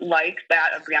killings like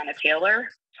that of Breonna Taylor,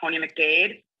 Tony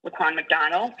McDade, Laquan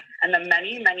McDonald, and the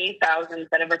many, many thousands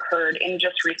that have occurred in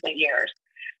just recent years.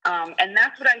 And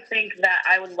that's what I think that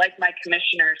I would like my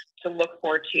commissioners to look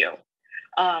forward to.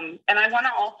 And I want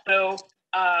to also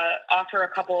offer a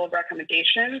couple of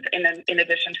recommendations in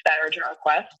addition to that urgent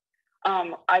request.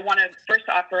 I want to first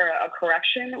offer a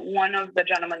correction. One of the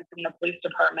gentlemen from the police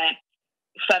department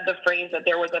said the phrase that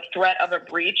there was a threat of a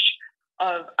breach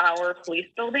of our police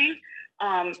building.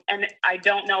 And I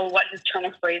don't know what his turn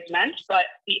of phrase meant, but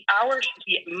the hour should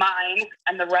be mine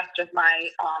and the rest of my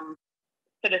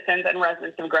citizens and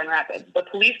residents of Grand Rapids. The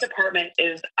police department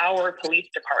is our police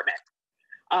department.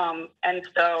 And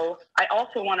so I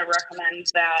also want to recommend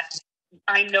that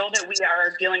I know that we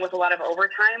are dealing with a lot of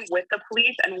overtime with the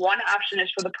police, and one option is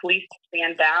for the police to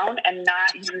stand down and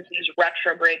not use these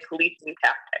retrograde policing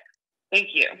tactics. Thank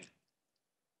you.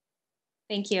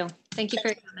 Thank you. Thank you for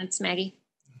your comments, Maggie.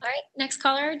 All right, next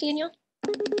caller, Daniel.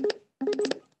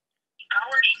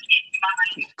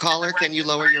 Caller, can you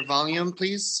lower your volume,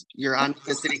 please? You're on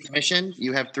the City Commission.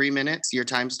 You have 3 minutes. Your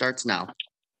time starts now.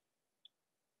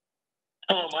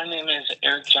 Hello, my name is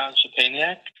Eric John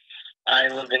Shapaniak. I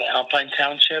live in Alpine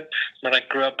Township, but I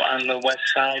grew up on the west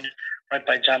side, right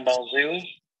by John Ball Zoo.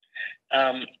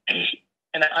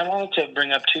 And I wanted to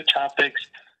bring up 2 topics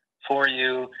for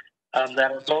you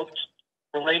that are both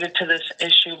related to this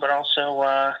issue, but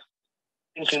also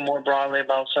thinking more broadly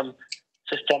about some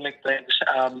systemic things.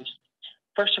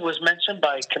 First, it was mentioned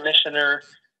by Commissioner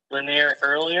Lanier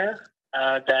earlier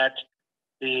that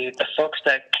the folks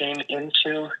that came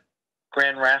into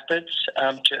Grand Rapids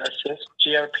to assist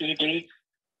GRPD,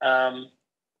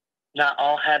 not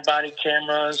all had body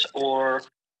cameras, or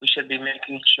we should be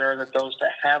making sure that those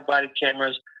that have body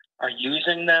cameras are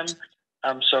using them.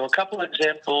 So a couple of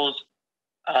examples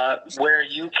where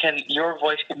your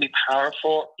voice can be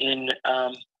powerful in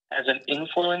as an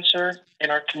influencer in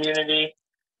our community,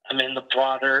 in the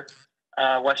broader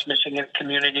West Michigan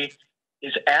community,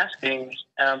 is asking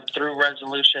through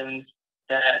resolution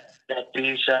that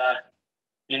these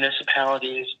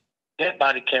municipalities get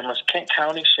body cameras. Kent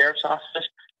County Sheriff's Office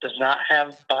does not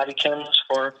have body cameras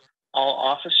for all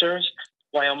officers.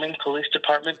 Wyoming Police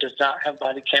Department does not have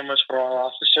body cameras for all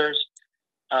officers.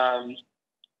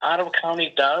 Ottawa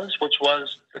County does, which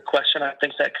was the question I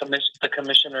think that the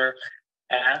commissioner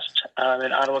asked,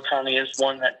 and Ottawa County is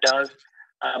one that does.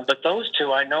 But those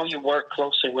 2, I know you work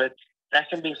closely with. That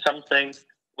can be something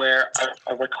where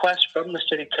a request from the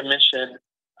City Commission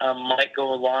might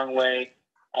go a long way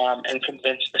and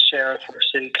convince the sheriff or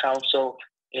City Council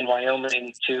in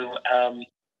Wyoming to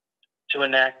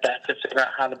enact that, to figure out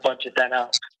how to budget that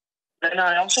out. Then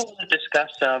I also want to discuss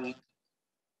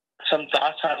some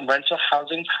thoughts on rental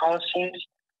housing policies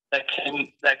that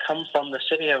come from the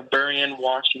city of Burien,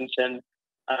 Washington,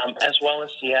 as well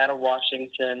as Seattle,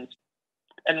 Washington,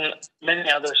 and many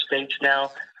other states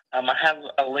now. I have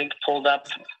a link pulled up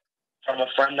from a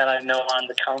friend that I know on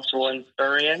the council in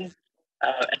Burien,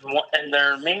 and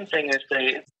their main thing is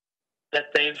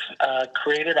they've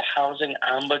created a housing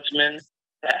ombudsman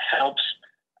that helps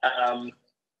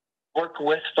work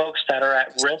with folks that are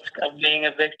at risk of being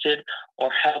evicted, or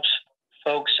helps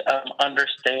folks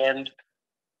understand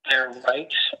their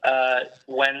rights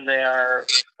when they are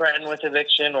threatened with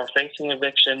eviction or facing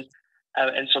eviction.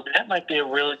 And so that might be a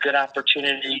really good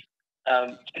opportunity,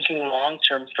 thinking long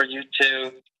term, for you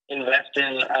to invest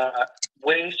in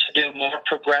ways to do more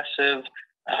progressive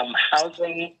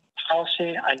housing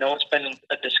policy. I know it's been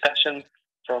a discussion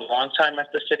for a long time at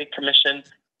the City Commission.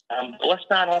 But let's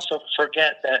not also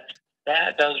forget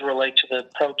that does relate to the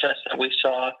protests that we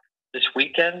saw this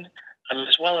weekend,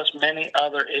 as well as many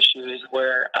other issues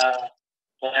where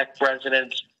Black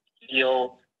residents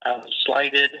feel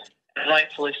slighted, and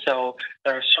rightfully so.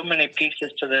 There are so many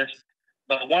pieces to this,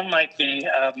 but one might be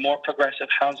more progressive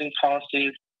housing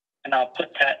policies, and I'll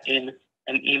put that in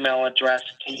an email address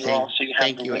to you all, so you have.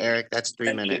 Thank you, Eric. That's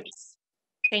 3 minutes.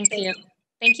 Thank you.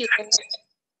 Thank you.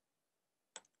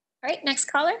 All right, next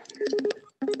caller.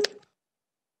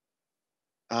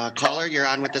 Caller, you're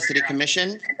on with the City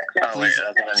Commission. Oh, wait,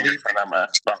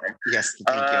 that's Yes,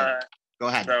 thank you. Go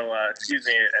ahead. So, excuse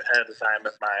me ahead of time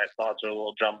if my thoughts are a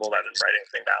little jumbled. I didn't write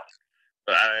anything down.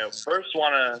 But I first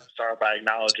want to start by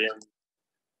acknowledging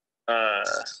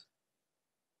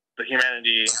the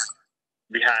humanity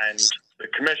behind the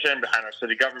commission, behind our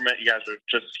city government. You guys are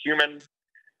just human.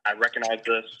 I recognize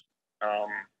this.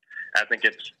 I think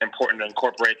it's important to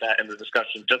incorporate that in the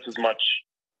discussion just as much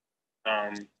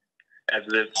as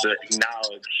it is to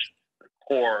acknowledge the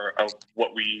core of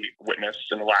what we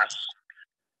witnessed in the last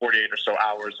 48 or so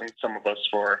hours, and some of us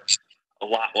for a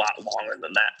lot longer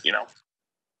than that, you know.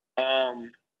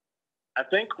 I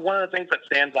think one of the things that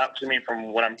stands out to me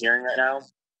from what I'm hearing right now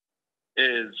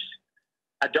is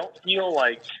I don't feel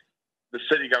like the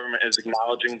city government is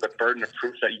acknowledging the burden of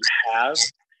proof that you have.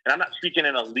 And I'm not speaking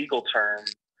in a legal term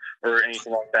or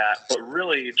anything like that, but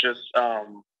really just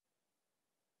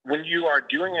when you are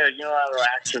doing a unilateral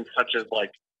action such as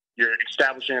like you're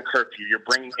establishing a curfew, you're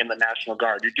bringing in the National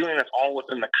Guard, you're doing this all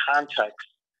within the context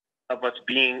of us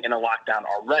being in a lockdown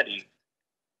already.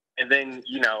 And then,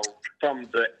 you know, from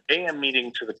the AM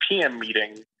meeting to the PM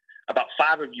meeting, about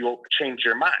 5 of you changed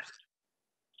your mind.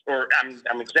 Or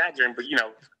I'm exaggerating, but, you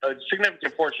know, a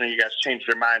significant portion of you guys changed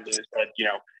your mind and said, you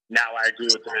know, now I agree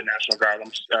with the National Guard.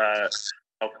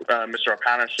 Mr.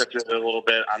 O'Connor shifted a little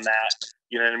bit on that.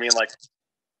 You know what I mean? Like,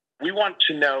 we want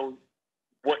to know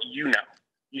what you know.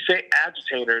 You say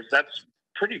agitators, that's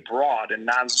pretty broad and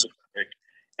non-specific.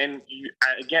 And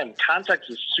again, context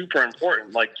is super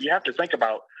important. Like, you have to think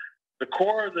about the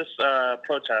core of this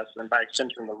protest, and by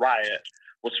extension the riot,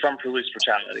 was from police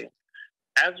brutality.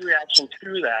 As a reaction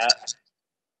to that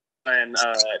and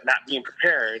not being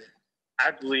prepared,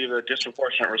 I believe a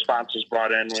disproportionate response is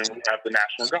brought in when we have the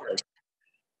National Guard.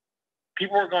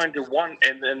 People are going to want,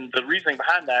 and then the reasoning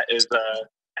behind that is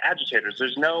agitators.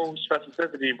 There's no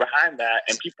specificity behind that,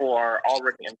 and people are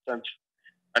already incensed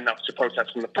enough to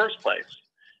protest in the first place.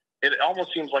 It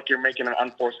almost seems like you're making an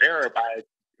unforced error by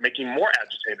making more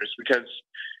agitators, because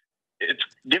it's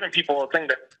giving people a thing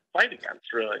to fight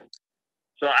against, really.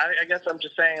 So I guess I'm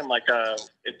just saying, like,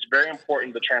 it's very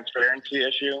important, the transparency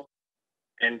issue,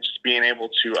 and just being able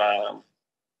to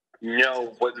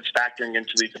know what is factoring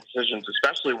into these decisions,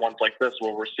 especially ones like this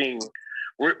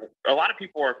where a lot of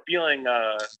people are feeling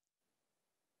on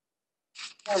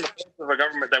the face of a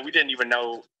government that we didn't even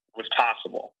know was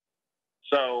possible.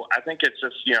 So I think it's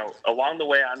just, you know, along the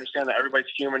way, I understand that everybody's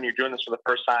human. You're doing this for the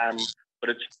first time, but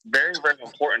it's very, very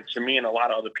important to me and a lot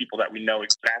of other people that we know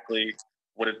exactly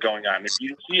what is going on. If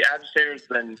you see agitators,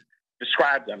 then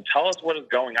describe them. Tell us what is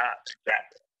going on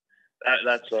exactly.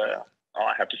 That's all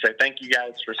I have to say. Thank you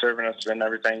guys for serving us and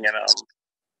everything, and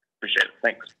appreciate it.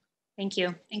 Thanks. Thank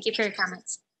you. Thank you for your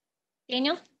comments.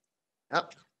 Daniel?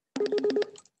 Yep.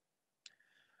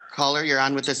 Caller, you're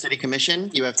on with the City Commission.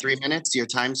 You have 3 minutes. Your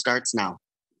time starts now.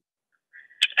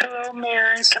 Hello,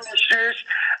 Mayor and Commissioners.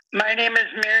 My name is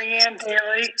Mary Ann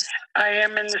Daly. I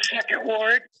am in the 2nd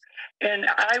Ward, and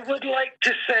I would like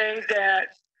to say that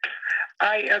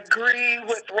I agree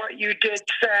with what you did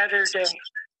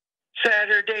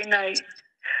Saturday night.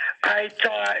 I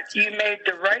thought you made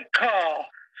the right call.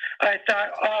 I thought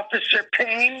Officer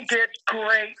Payne did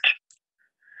great.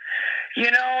 You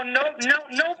know,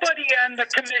 nobody on the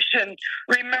commission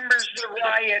remembers the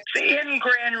riots in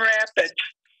Grand Rapids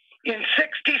in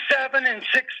 67 and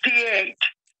 68.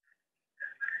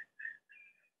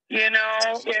 You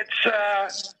know, it's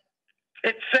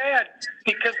sad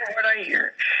because of what I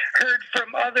heard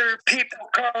from other people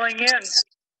calling in.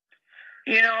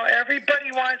 You know,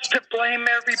 everybody wants to blame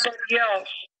everybody else.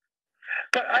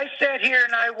 But I sat here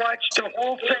and I watched the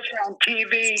whole thing on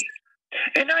TV,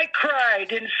 and I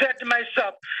cried and said to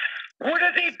myself, what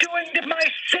are they doing to my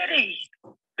city?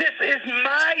 This is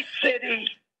my city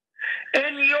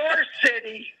and your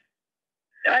city.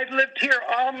 I've lived here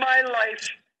all my life,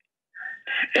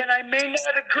 and I may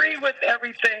not agree with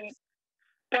everything,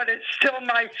 but it's still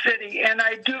my city, and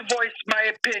I do voice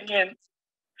my opinion.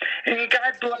 And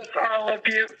God bless all of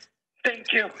you.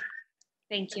 Thank you.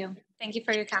 Thank you. Thank you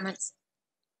for your comments.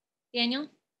 Daniel?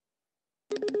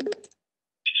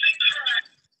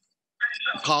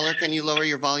 Caller, can you lower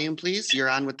your volume, please? You're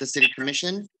on with the City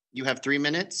Commission. You have 3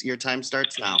 minutes. Your time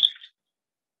starts now.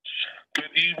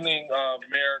 Good evening,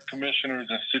 Mayor, Commissioners,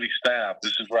 and City staff.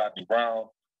 This is Rodney Brown.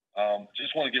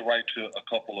 Just want to get right to a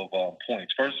couple of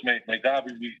points. First, may God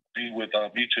be with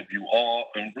each of you all,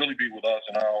 and really be with us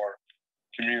in our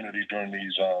community during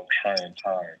these trying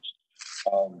times.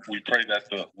 We pray that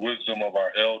the wisdom of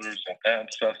our elders and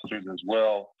ancestors as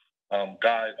well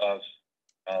guide us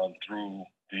through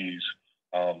these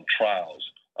trials.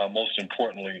 most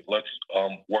importantly, let's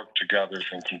work together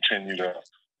and continue to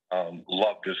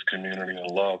love this community and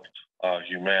love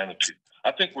humanity.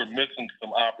 I think we're missing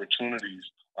some opportunities,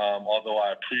 although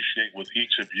I appreciate with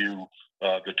each of you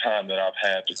the time that I've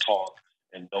had to talk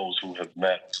and those who have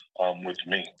met with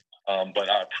me. But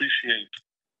I appreciate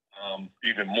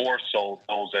even more so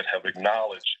those that have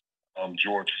acknowledged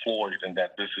George Floyd and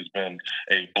that this has been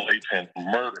a blatant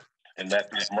murder and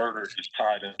that this murder is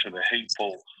tied into the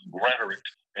hateful rhetoric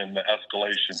and the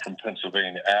escalation from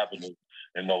Pennsylvania Avenue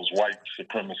and those white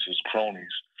supremacist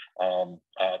cronies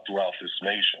throughout this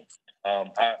nation.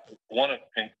 I want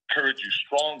to encourage you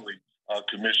strongly,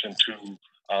 Commission, to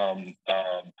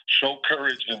show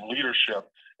courage and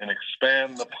leadership and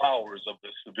expand the powers of the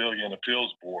Civilian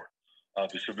Appeals Board.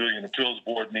 The Civilian Appeals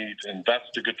Board needs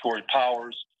investigatory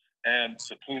powers and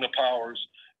subpoena powers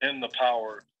and the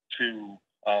power to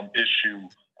issue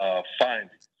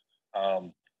findings.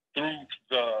 Through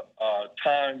the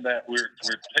time that we're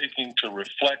taking to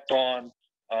reflect on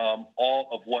all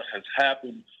of what has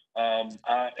happened,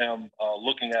 I am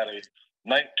looking at a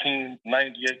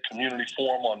 1998 Community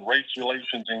Forum on Race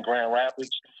Relations in Grand Rapids,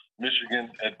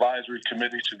 Michigan Advisory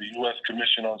Committee to the U.S.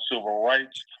 Commission on Civil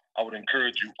Rights. I would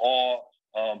encourage you all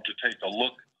to take a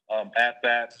look at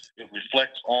that. It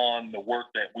reflects on the work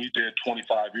that we did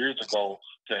 25 years ago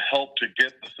to help to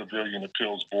get the Civilian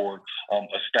Appeals Board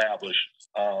established.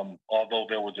 Although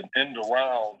there was an end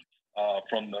around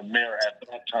from the mayor at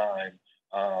that time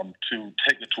to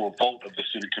take it to a vote of the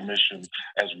City Commission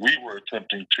as we were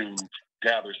attempting to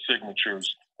gather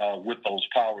signatures with those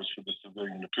powers for the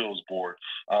Civilian Appeals Board.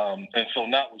 And so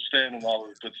notwithstanding all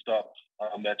of the good stuff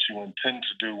that you intend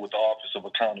to do with the Office of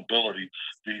Accountability,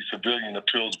 the Civilian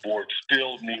Appeals Board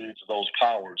still needs those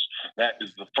powers. That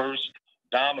is the first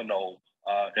domino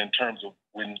in terms of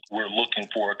when we're looking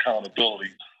for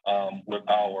accountability with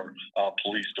our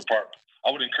police department. I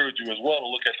would encourage you as well to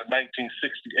look at the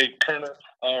 1968 Kerner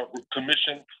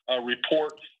Commission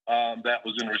report that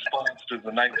was in response to the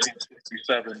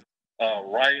 1967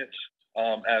 riots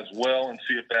as well, and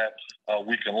see if that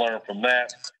we can learn from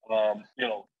that.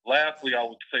 Lastly, I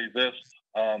would say this,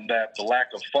 that the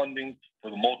lack of funding for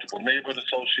the multiple neighborhood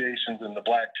associations in the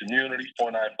Black community,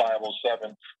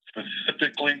 49507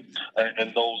 specifically,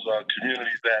 and those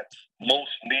communities that most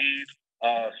need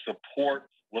support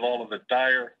with all of the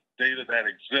dire data that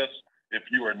exists. If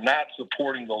you are not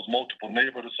supporting those multiple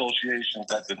neighborhood associations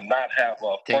that did not have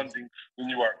funding, then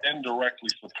you are indirectly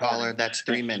supporting Caller, that's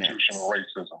 3 minutes. Institutional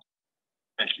racism.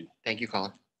 Thank you. Thank you,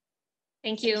 caller.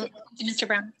 Thank you. Thank you, Mr.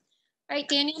 Brown. All right,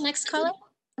 Daniel, next caller.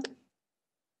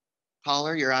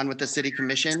 Caller, you're on with the City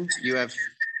Commission.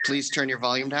 Please turn your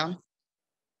volume down.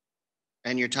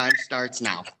 And your time starts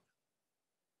now.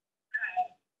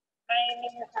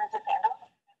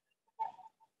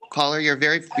 Caller, you're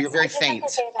very faint.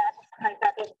 I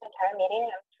sat this entire meeting.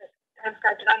 I'm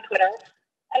transcribed on Twitter.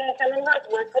 And as someone who has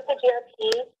worked with the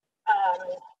GRP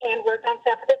and worked on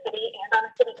staff of the city and on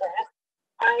a city grant,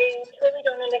 I truly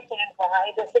don't understand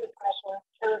why the City Commission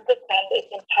chose to spend its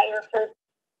entire first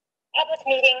public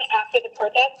meeting after the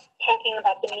protest talking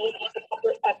about the needs of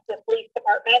the police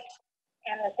department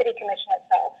and the City Commission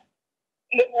itself.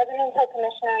 It wasn't until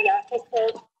Commissioner Yasi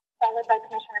spoke, followed by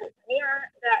Commissioner Amir,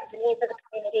 that the needs of the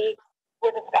community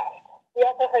were discussed. We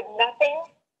also heard nothing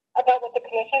about what the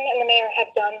Commission and the Mayor have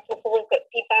done to solicit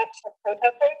feedback from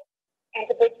protesters and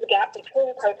to bridge the gap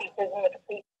between protesters and the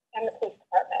police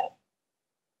department.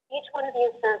 Each one of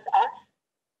you serves us,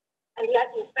 and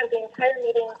yet you spent the entire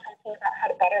meeting talking about how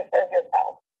to better serve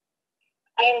yourself.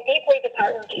 I am deeply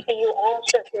disheartened to see you all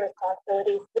shirk your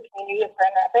responsibilities to the community of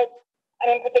Grand Rapids,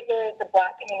 and in particular the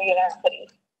Black community in our city.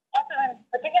 Also, I'm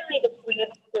particularly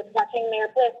disappointed with watching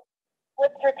Mayor Bliss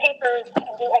flip through papers and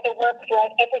do other work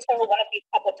throughout every single one of these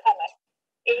public comments.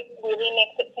 It really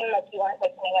makes it seem like you aren't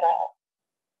listening at all.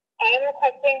 I am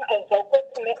requesting a vocal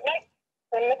commitment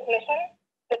from the Commission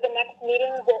that the next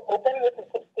meeting will open with a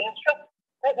substantial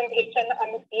presentation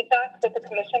on the feedback that the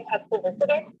Commission has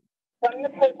solicited from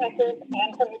the protesters and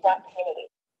from the Black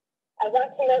community. I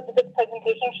want to note that this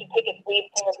presentation should take its lead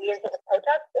from the leaders of the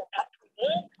protest and not from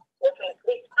me or from the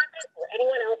police department or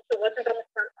anyone else who wasn't on the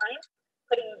front line,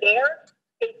 putting their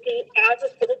safety as a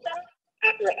citizen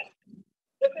at risk.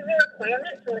 This is a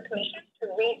requirement from the Commission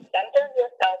to recenter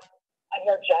yourself on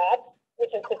your job,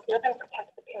 which is to serve and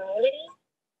protect the community,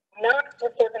 not to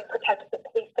serve and protect the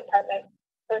police department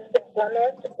first and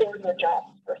foremost, or your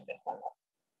job first and foremost.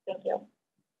 Thank you.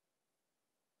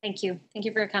 Thank you. Thank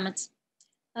you for your comments.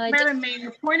 Madam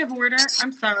Mayor, point of order.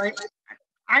 I'm sorry.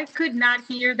 I could not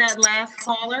hear that last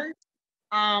caller.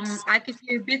 I could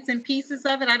hear bits and pieces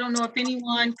of it. I don't know if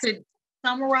anyone could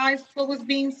summarize what was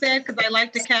being said, because I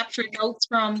like to capture notes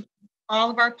from all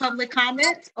of our public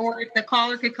comments, or if the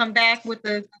caller could come back with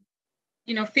the,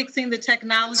 fixing the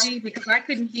technology, because I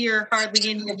couldn't hear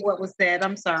hardly any of what was said.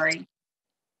 I'm sorry.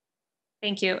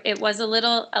 Thank you. It was a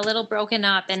little broken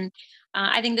up, and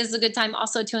I think this is a good time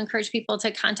also to encourage people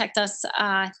to contact us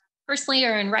personally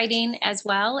or in writing as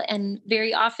well. And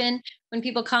very often when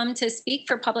people come to speak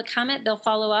for public comment, they'll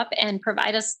follow up and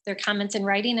provide us their comments in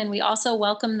writing. And we also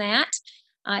welcome that,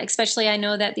 especially I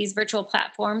know that these virtual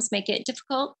platforms make it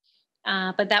difficult,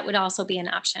 but that would also be an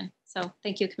option. So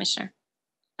thank you, Commissioner.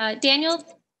 Daniel,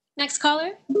 next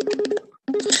caller.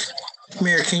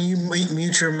 Mayor, can you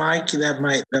mute your mic? That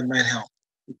might help.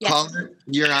 Yes. Caller,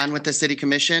 you're on with the City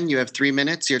Commission. You have 3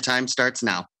 minutes. Your time starts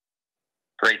now.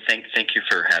 Great. Thank you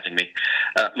for having me.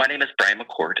 My name is Brian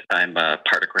McCord. I'm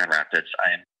part of Grand Rapids.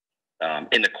 I'm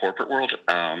in the corporate world.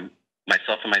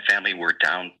 Myself and my family were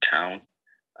downtown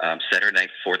Saturday night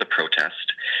for the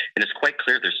protest. And it's quite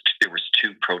clear there was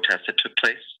 2 protests that took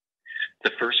place.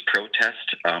 The first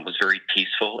protest was very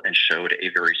peaceful and showed a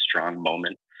very strong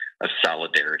moment of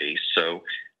solidarity. So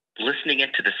listening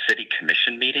into the City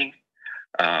Commission meeting,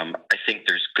 I think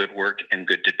there's good work and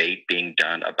good debate being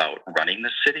done about running the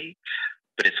city,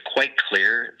 but it's quite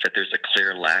clear that there's a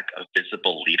clear lack of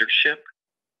visible leadership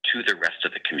to the rest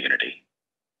of the community.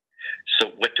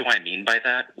 So what do I mean by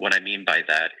that? What I mean by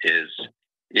that is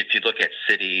if you look at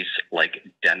cities like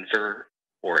Denver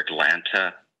or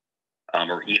Atlanta,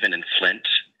 or even in Flint,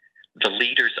 the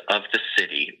leaders of the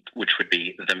city, which would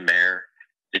be the mayor,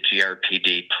 the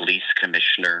GRPD, police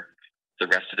commissioner, the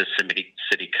rest of the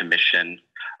city commission,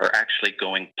 are actually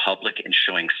going public and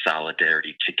showing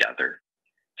solidarity together.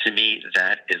 To me,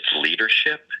 that is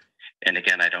leadership. And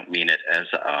again, I don't mean it as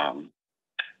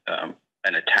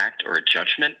an attack or a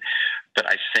judgment, but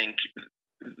I think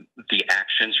the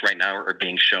actions right now are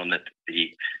being shown that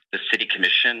the city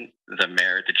commission, the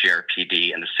mayor, the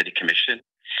GRPD, and the city commission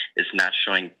is not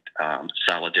showing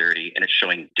solidarity, and it's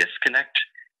showing disconnect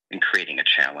and creating a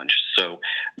challenge. So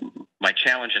my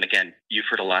challenge, and again, you've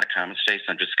heard a lot of comments today,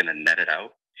 so I'm just going to net it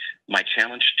out. My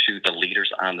challenge to the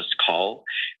leaders on this call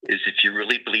is if you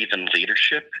really believe in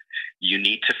leadership, you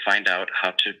need to find out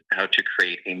how to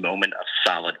create a moment of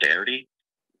solidarity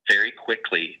very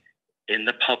quickly in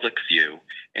the public view,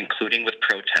 including with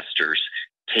protesters,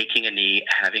 taking a knee,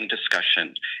 having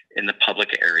discussion in the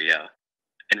public area,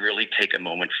 and really take a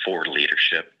moment for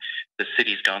leadership. The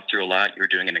city's gone through a lot. You're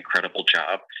doing an incredible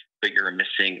job, but you're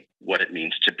missing what it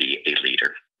means to be a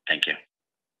leader. Thank you.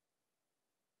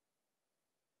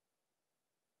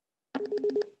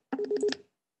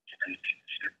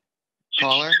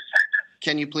 Caller,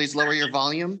 can you please lower your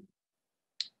volume?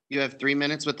 You have 3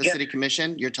 minutes with the City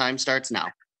Commission. Your time starts now.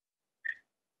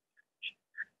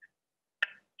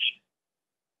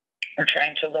 I'm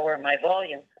trying to lower my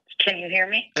volume. Can you hear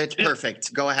me? It's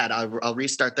perfect. Go ahead. I'll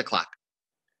restart the clock.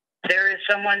 There is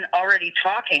someone already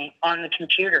talking on the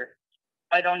computer.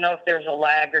 I don't know if there's a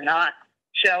lag or not.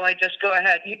 Shall I just go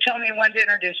ahead? You tell me when to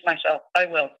introduce myself. I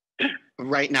will.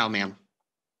 Right now, ma'am.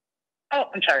 Oh,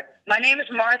 I'm sorry. My name is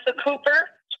Martha Cooper.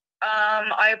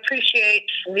 I appreciate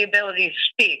the ability to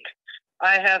speak.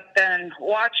 I have been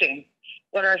watching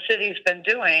what our city's been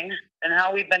doing and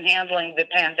how we've been handling the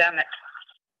pandemic.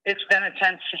 It's been a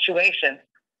tense situation.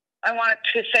 I want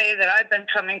to say that I've been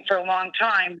coming for a long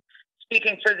time,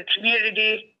 speaking for the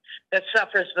community that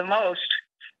suffers the most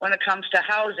when it comes to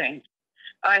housing.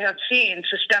 I have seen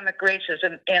systemic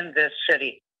racism in this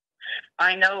city.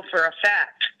 I know for a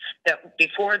fact that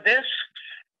before this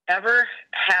ever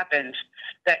happened,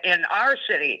 that in our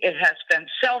city, it has been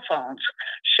cell phones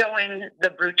showing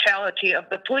the brutality of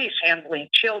the police handling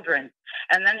children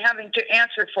and then having to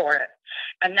answer for it.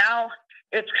 And now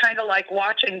it's kind of like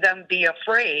watching them be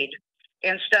afraid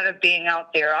instead of being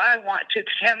out there. I want to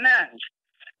commend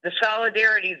the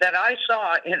solidarity that I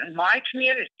saw in my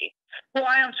community, who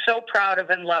I am so proud of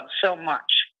and love so much,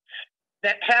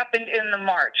 that happened in the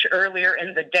march earlier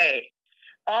in the day,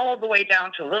 all the way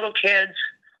down to little kids,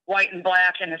 white and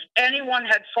black. And if anyone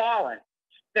had fallen,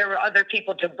 there were other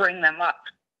people to bring them up.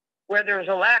 Where there was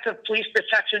a lack of police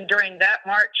protection during that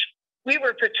march, we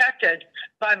were protected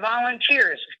by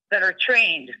volunteers that are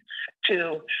trained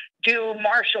to do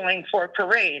marshaling for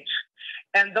parades.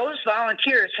 And those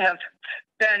volunteers have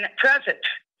been present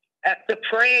at the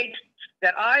parade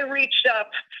that I reached up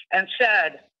and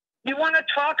said, you want to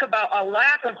talk about a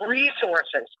lack of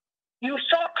resources? You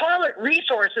call it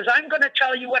resources. I'm going to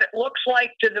tell you what it looks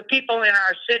like to the people in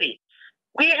our city.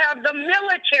 We have the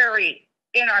military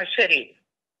in our city.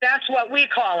 That's what we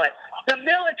call it. The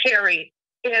military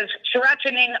is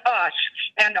threatening us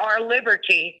and our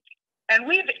liberty And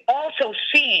we've also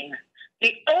seen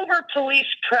the over-police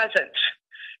presence.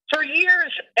 For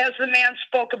years, as the man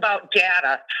spoke about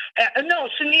data, no,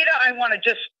 Sunita, I want to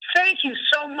just thank you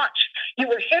so much. You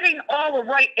were hitting all the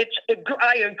right,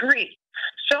 I agree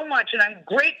so much, and I'm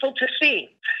grateful to see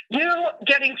you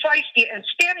getting feisty and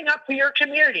standing up for your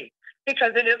community,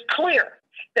 because it is clear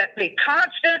that the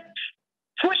constant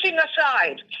pushing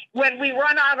aside when we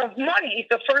run out of money,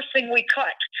 the first thing we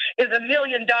cut is $1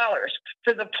 million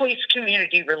for the police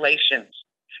community relations.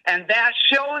 And that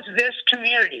shows this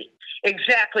community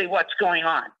exactly what's going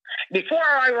on. Before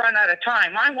I run out of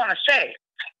time, I want to say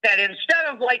that instead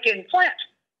of like in Flint,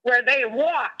 where they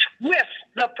walked with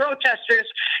the protesters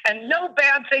and no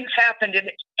bad things happened in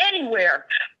anywhere,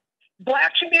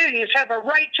 Black communities have a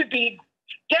right to be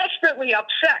desperately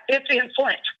upset. It's in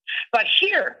Flint. But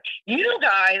here, you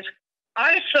guys,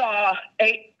 I saw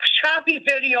a choppy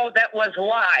video that was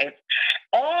live.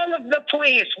 All of the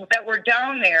police that were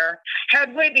down there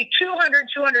had maybe 200,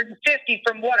 250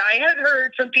 from what I had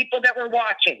heard from people that were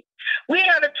watching. We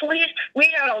had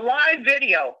a live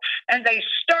video, and they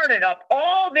started up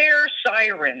all their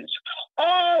sirens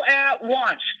all at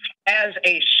once as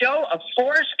a show of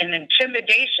force and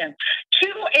intimidation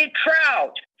to a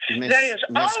crowd that is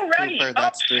already Cooper,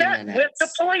 that's upset with the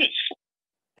police.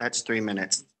 That's 3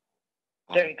 minutes.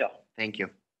 There you go. Thank you.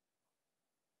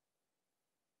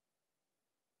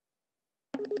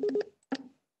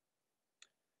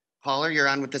 Caller, you're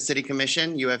on with the City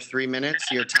Commission. You have 3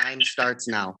 minutes. Your time starts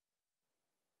now.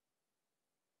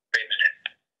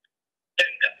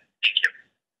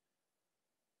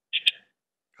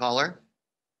 Caller?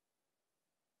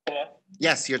 Hello?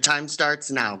 Yes, your time starts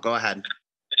now. Go ahead.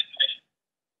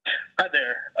 Hi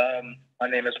there. My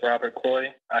name is Robert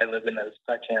Coy. I live in the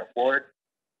 2nd Ward.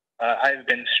 I've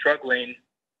been struggling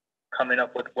coming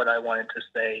up with what I wanted to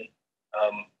say.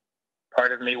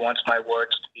 Part of me wants my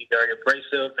words to be very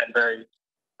abrasive and very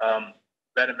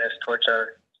venomous towards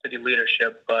our city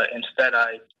leadership, but instead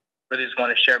I really just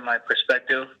want to share my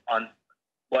perspective on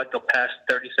what the past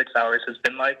 36 hours has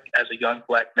been like as a young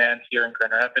Black man here in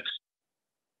Grand Rapids.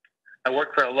 I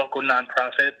work for a local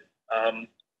nonprofit,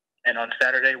 and on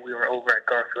Saturday we were over at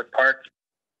Garfield Park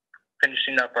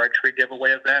finishing up our tree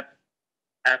giveaway event.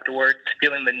 Afterwards,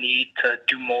 feeling the need to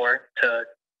do more.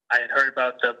 I had heard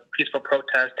about the peaceful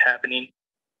protest happening.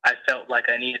 I felt like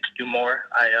I needed to do more.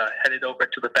 I headed over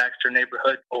to the Baxter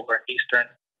neighborhood over at Eastern,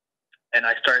 and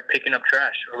I started picking up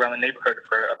trash around the neighborhood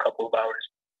for a couple of hours.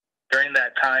 During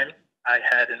that time, I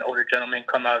had an older gentleman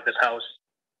come out of his house.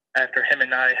 After him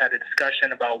and I had a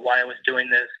discussion about why I was doing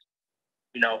this,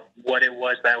 what it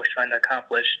was that I was trying to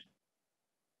accomplish,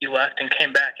 he left and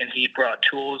came back, and he brought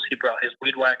tools, he brought his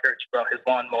weed whacker, he brought his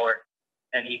lawnmower,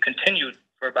 and he continued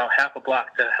for about half a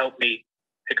block to help me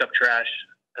pick up trash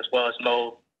as well as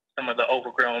mow some of the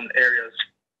overgrown areas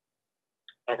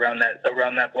around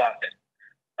that block.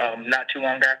 Not too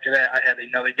long after that, I had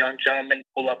another young gentleman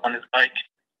pull up on his bike.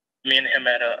 Me and him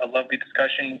had a lovely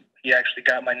discussion. He actually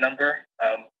got my number.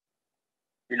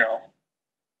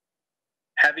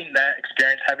 Having that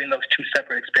experience, having those two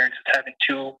separate experiences, having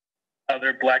two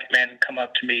other Black men come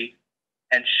up to me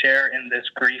and share in this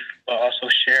grief, but also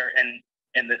share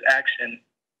in this action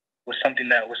was something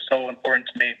that was so important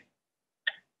to me.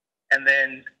 And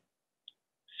then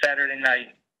Saturday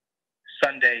night,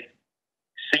 Sunday,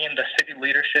 seeing the city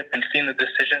leadership and seeing the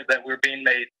decisions that were being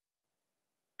made,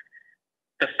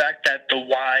 the fact that the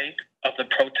why of the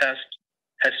protest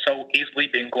has so easily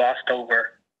been glossed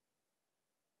over,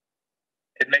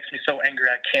 it makes me so angry.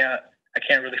 I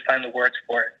can't really find the words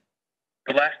for it.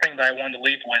 The last thing that I wanted to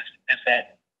leave with is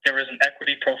that there was an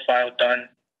equity profile done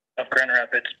of Grand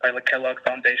Rapids by the Kellogg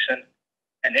Foundation,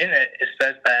 and in it, it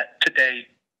says that today,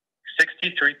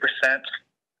 63%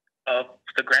 of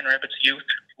the Grand Rapids youth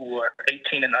who are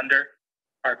 18 and under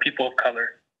are people of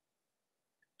color.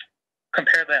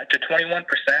 Compare that to 21%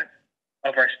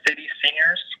 of our city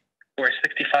seniors who are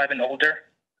 65 and older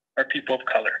are people of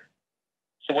color.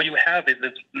 So what you have is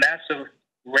this massive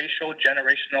racial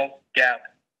generational gap.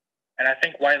 And I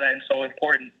think why that is so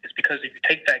important is because if you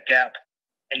take that gap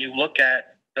and you look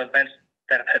at the events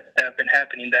that have been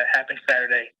happening, that happened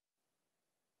Saturday,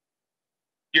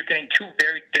 you're getting two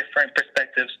very different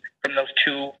perspectives from those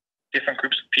two different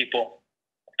groups of people,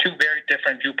 two very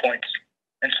different viewpoints.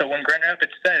 And so when Grand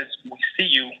Rapids says, we see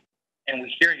you and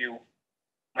we hear you,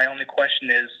 my only question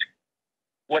is,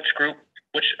 which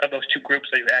of those two groups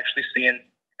are you actually seeing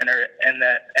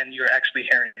and you're actually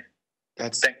hearing?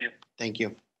 Thank you. Thank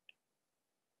you.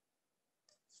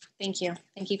 Thank you.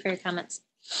 Thank you for your comments.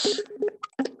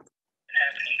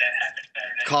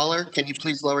 Caller, can you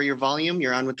please lower your volume?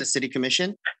 You're on with the City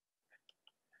Commission.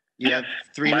 You have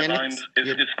 3 My minutes. line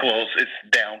is closed. It's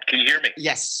down. Can you hear me?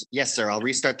 Yes, yes, sir. I'll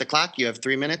restart the clock. You have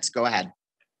 3 minutes. Go ahead.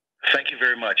 Thank you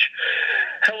very much.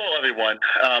 Hello, everyone.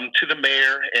 To the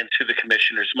mayor and to the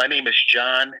commissioners. My name is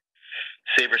John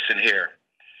Saverson here.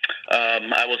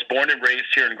 I was born and raised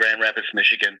here in Grand Rapids,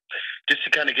 Michigan. Just to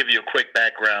kind of give you a quick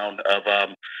background of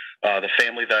the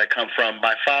family that I come from,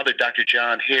 my father, Dr.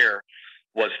 John Hare,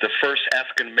 was the first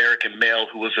African-American male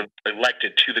who was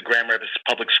elected to the Grand Rapids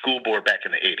Public School Board back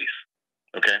in the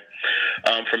 80s. Okay.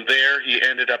 From there, he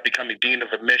ended up becoming Dean of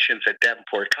Admissions at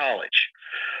Davenport College.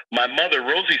 My mother,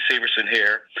 Rosie Saverson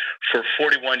Hare, for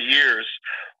 41 years,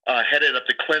 headed up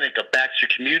the clinic of Baxter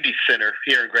Community Center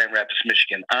here in Grand Rapids,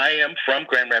 Michigan. I am from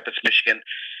Grand Rapids, Michigan,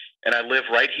 and I live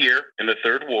right here in the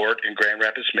 3rd Ward in Grand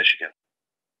Rapids, Michigan.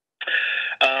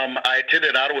 I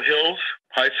attended Ottawa Hills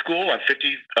High School. I'm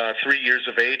 53 years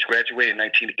of age, graduated in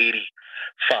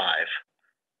 1985.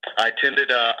 I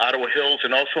attended Ottawa Hills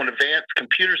and also an advanced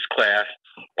computers class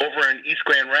over in East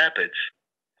Grand Rapids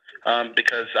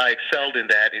because I excelled in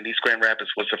that, and East Grand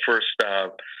Rapids was the first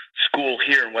school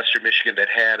here in Western Michigan that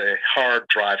had a hard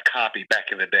drive copy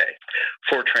back in the day,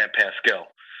 Fortran Pascal.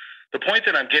 The point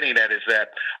that I'm getting at is that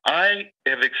I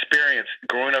have experienced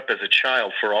growing up as a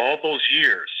child for all those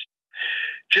years,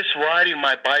 just riding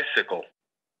my bicycle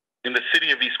in the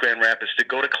city of East Grand Rapids to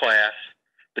go to class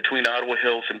between Ottawa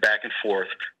Hills and back and forth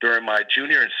during my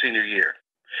junior and senior year.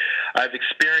 I've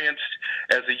experienced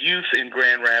as a youth in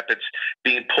Grand Rapids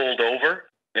being pulled over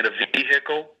in a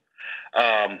vehicle,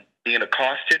 being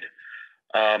accosted,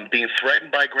 being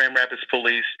threatened by Grand Rapids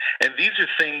police. And these are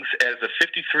things as a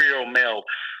 53-year-old male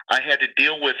I had to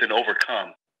deal with and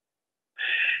overcome.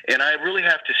 And I really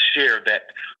have to share that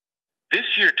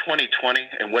this year, 2020,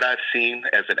 and what I've seen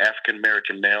as an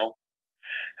African-American male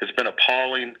has been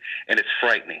appalling, and it's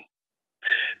frightening.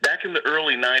 Back in the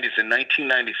early 90s, in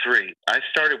 1993, I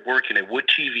started working at Wood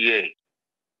TVA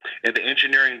in the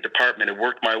engineering department and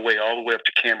worked my way all the way up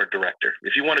to camera director.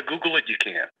 If you want to Google it, you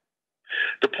can.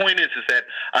 The point is that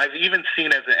I've even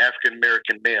seen as an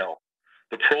African-American male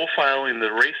the profiling, the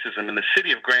racism in the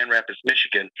city of Grand Rapids,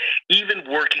 Michigan, even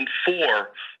working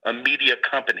for a media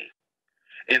company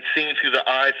and seeing through the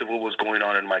eyes of what was going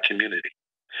on in my community.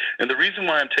 And the reason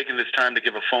why I'm taking this time to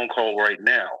give a phone call right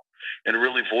now and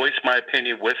really voice my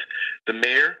opinion with the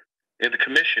mayor and the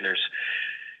commissioners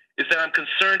is that I'm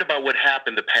concerned about what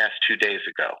happened the past 2 days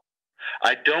ago.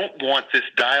 I don't want this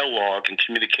dialogue and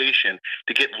communication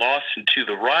to get lost into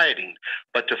the rioting,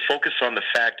 but to focus on the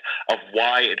fact of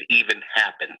why it even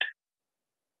happened.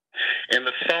 And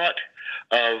the thought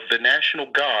of the National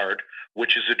Guard,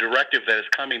 which is a directive that is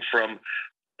coming from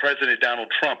President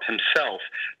Donald Trump himself,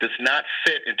 does not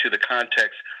fit into the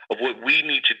context of what we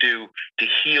need to do to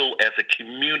heal as a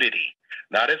community,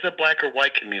 not as a black or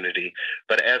white community,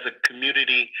 but as a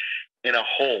community in a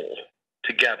whole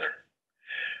together.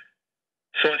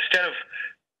 So instead of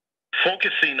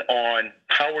focusing on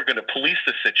how we're going to police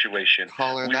the situation,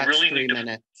 Caller, we that's really 3 need to...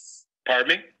 minutes.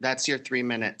 Pardon me? That's your 3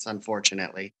 minutes,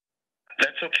 unfortunately.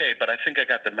 That's okay, but I think I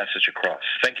got the message across.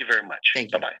 Thank you very much.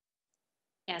 Thank you. Bye-bye.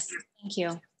 Yes, thank you.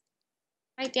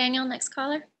 All right, Daniel, next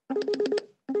caller.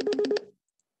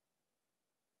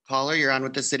 Caller, you're on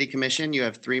with the City Commission. You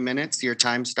have 3 minutes. Your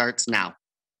time starts now.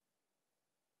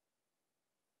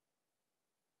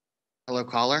 Hello,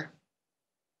 caller.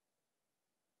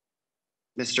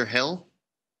 Mr. Hill,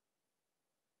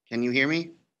 can you hear me?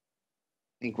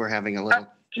 I think we're having a little...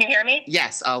 Can you hear me?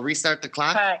 Yes, I'll restart the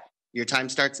clock. Hi. Your time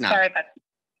starts now. Sorry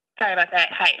about that.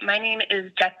 Hi, my name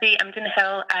is Jessie Emden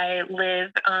Hill. I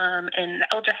live in the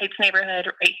Elder Heights neighborhood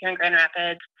right here in Grand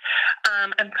Rapids.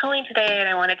 I'm calling today and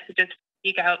I wanted to just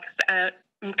speak out because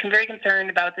I'm very concerned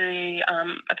about the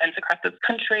events across this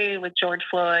country with George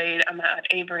Floyd, Ahmaud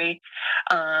Arbery,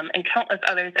 and countless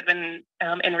others that have been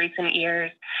in recent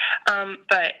years.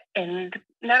 And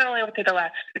not only through the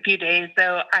last few days,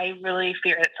 though, I really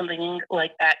fear that something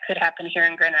like that could happen here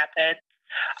in Grand Rapids.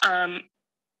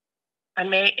 In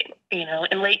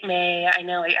late May, I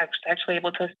know I was actually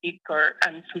able to speak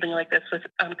on something like this with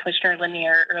Commissioner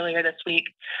Lanier earlier this week.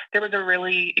 There was a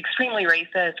really extremely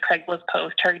racist Craigslist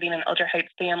post targeting an Elder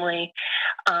Heights family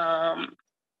that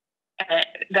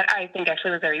I think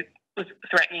actually was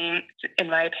threatening, in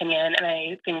my opinion, and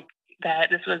I think that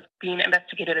this was being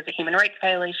investigated as a human rights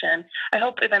violation. I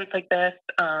hope events like this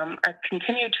are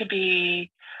continued to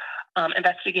be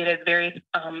investigated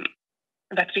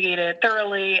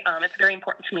thoroughly. It's very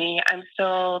important to me. I'm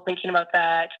still thinking about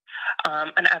that.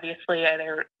 And obviously,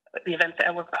 the events that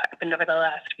have happened over the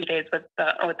last few days with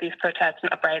these protests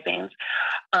and uprisings.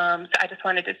 So I just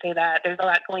wanted to say that there's a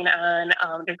lot going on.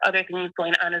 There's other things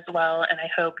going on as well. And I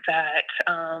hope that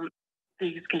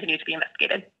these continue to be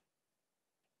investigated.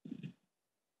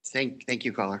 Thank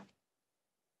you, caller.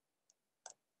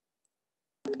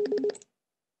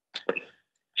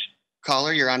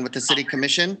 Caller, you're on with the City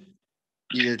Commission.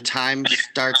 Your time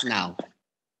starts now.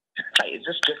 Hi, is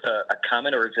this just a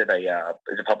comment or is it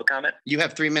a public comment? You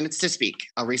have 3 minutes to speak.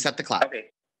 I'll reset the clock. Okay.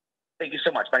 Thank you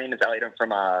so much. My name is Elliot. I'm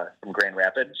from Grand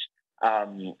Rapids.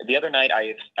 The other night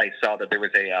I saw that there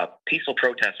was a peaceful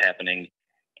protest happening,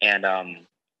 and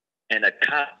a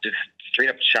cop just straight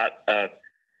up shot a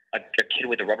kid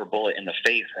with a rubber bullet in the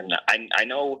face. And I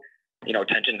know,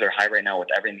 tensions are high right now with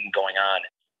everything going on,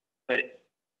 but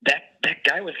that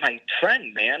guy was my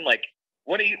friend, man. Like,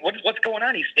 what's going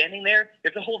on? He's standing there.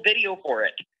 There's a whole video for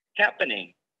it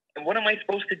happening. And what am I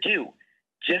supposed to do?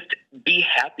 Just be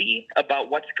happy about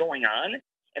what's going on?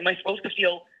 Am I supposed to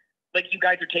feel like you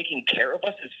guys are taking care of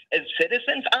us as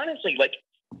citizens? Honestly, like,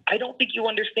 I don't think you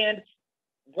understand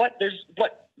what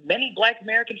many Black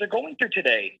Americans are going through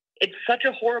today. It's such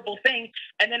a horrible thing.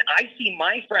 And then I see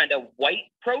my friend, a white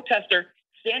protester,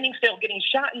 standing still, getting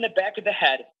shot in the back of the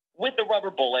head with a rubber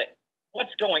bullet.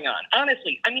 What's going on?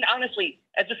 Honestly,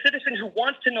 as a citizen who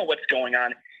wants to know what's going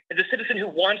on, as a citizen who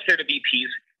wants there to be peace,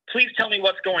 please tell me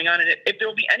what's going on. And if there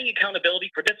will be any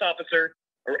accountability for this officer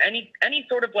or any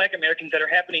sort of Black Americans that are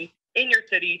happening in your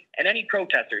city and any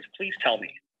protesters, please tell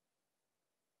me.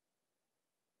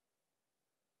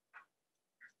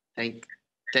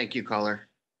 Thank you, caller.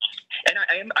 And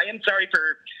I am sorry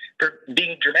for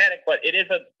being dramatic, but it is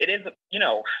a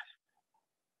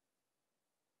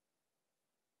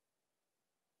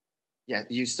Yeah,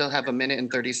 you still have 1 minute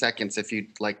and 30 seconds if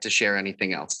you'd like to share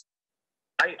anything else.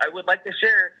 I would like to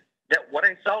share that what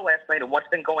I saw last night and what's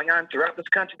been going on throughout this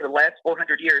country for the last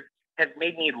 400 years has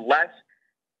made me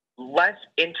less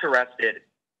interested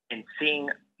in seeing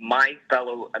my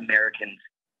fellow Americans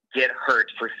get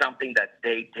hurt for something that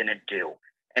they didn't do.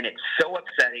 And it's so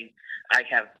upsetting. I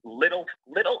have little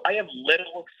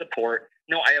support.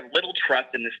 No, I have little trust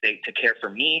in the state to care for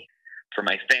me, for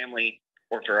my family,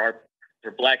 or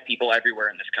for Black people everywhere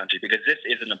in this country, because this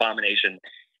is an abomination.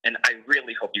 And I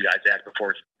really hope you guys act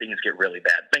before things get really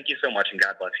bad. Thank you so much, and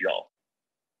God bless you all.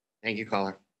 Thank you,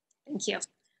 caller. Thank you. All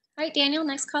right, Daniel,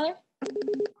 next caller.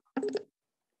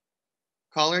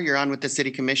 Caller, you're on with the City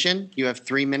Commission. You have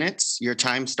 3 minutes. Your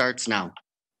time starts now.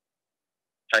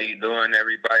 How you doing,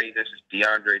 everybody? This is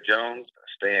DeAndre Jones. I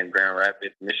stay in Grand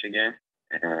Rapids, Michigan.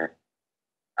 And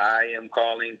I am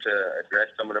calling to address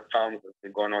some of the problems that's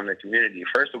been going on in the community.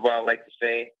 First of all, I'd like to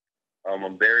say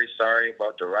I'm very sorry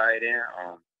about the rioting.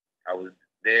 I was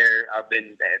there. I've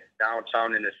been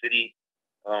downtown in the city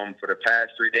for the past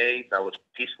 3 days. I was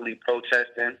peacefully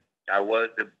protesting. I was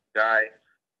the guy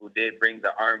who did bring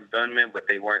the armed gunmen, but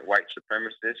they weren't white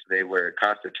supremacists. They were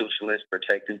constitutionalists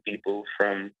protecting people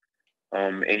from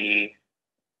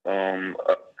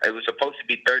it was supposed to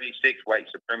be 36 white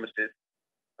supremacists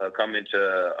coming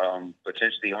to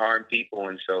potentially harm people.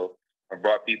 And so I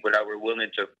brought people that were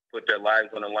willing to put their lives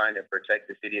on the line and protect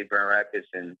the city of Grand Rapids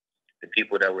and the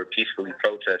people that were peacefully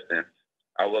protesting.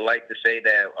 I would like to say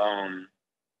that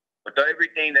with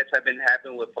everything that's been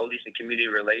happening with police and community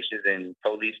relations and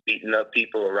police beating up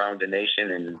people around the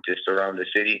nation and just around the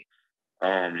city,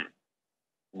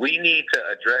 we need to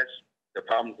address the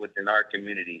problems within our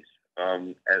communities.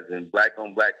 As in Black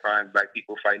on Black crime, Black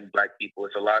people fighting Black people.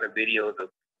 It's a lot of videos of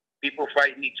people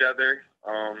fighting each other,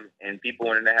 and people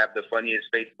wanting to have the funniest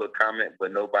Facebook comment,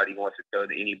 but nobody wants to tell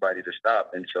anybody to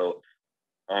stop. And so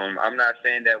I'm not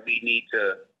saying that we need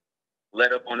to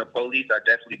let up on the police. I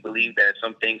definitely believe that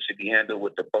some things should be handled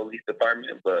with the police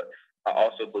department, but I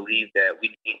also believe that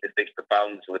we need to fix the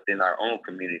problems within our own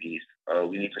communities.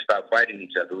 We need to stop fighting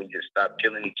each other. We need to stop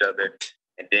killing each other.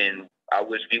 And then I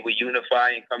wish we would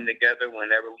unify and come together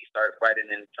whenever we start fighting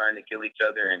and trying to kill each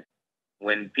other. And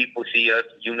when people see us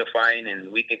unifying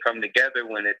and we can come together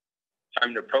when it's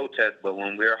time to protest, but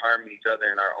when we're harming each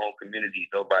other in our own communities,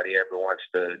 nobody ever wants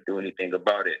to do anything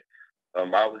about it.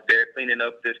 I was there cleaning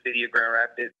up the city of Grand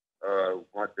Rapids.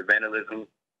 Once the vandalism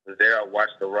was there, I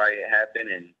watched the riot happen.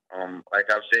 And like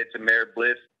I've said to Mayor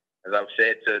Bliss, as I've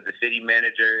said to the city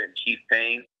manager and Chief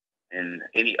Payne and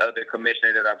any other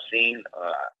commissioner that I've seen,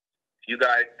 if you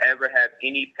guys ever have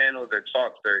any panels or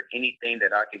talks or anything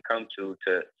that I can come to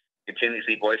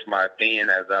continuously voice my opinion,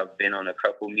 as I've been on a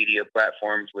couple media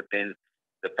platforms within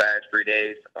the past 3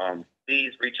 days,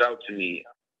 please reach out to me.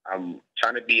 I'm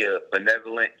trying to be a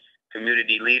benevolent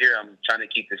community leader. I'm trying to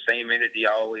keep the same energy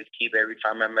I always keep every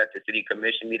time I'm at the city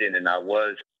commission meeting, and I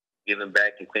was giving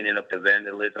back and cleaning up the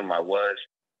vandalism. I was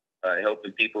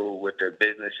helping people with their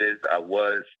businesses. I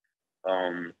was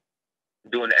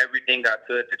doing everything I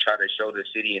could to try to show the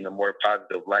city in a more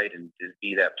positive light and just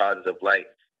be that positive light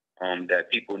that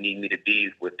people need me to be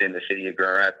within the city of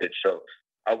Grand Rapids. So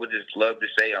I would just love to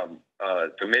say,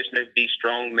 Commissioner, be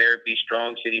strong, Mayor, be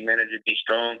strong, City Manager, be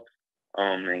strong,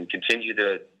 and continue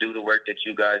to do the work that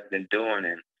you guys have been doing.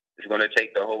 And it's going to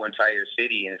take the whole entire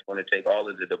city, and it's going to take all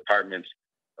of the departments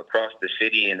across the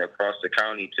city and across the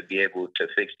county to be able to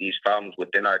fix these problems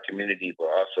within our community, but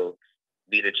also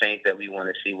be the change that we want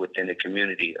to see within the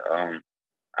community. I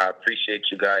appreciate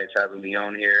you guys having me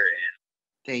on here. And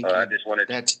Thank you. I just wanted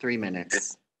to... That's 3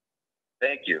 minutes.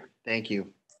 Thank you. Thank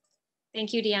you.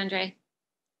 Thank you, DeAndre.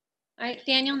 All right,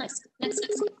 Daniel, next.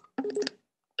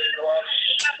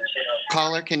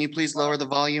 Caller, can you please lower the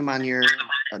volume on your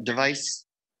device?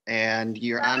 And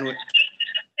you're on with...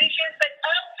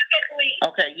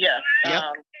 Okay, yes. Yep.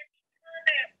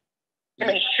 My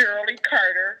name is Shirley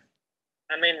Carter.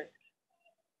 I'm in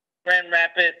Grand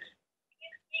Rapids.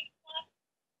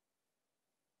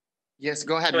 Yes,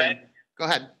 go ahead, ma'am. Go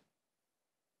ahead.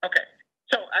 Okay.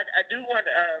 So I do want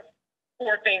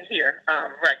 4 things here,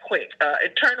 right quick.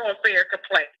 Internal affair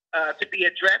complaint to be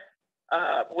addressed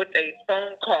with a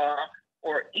phone call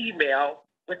or email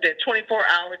within 24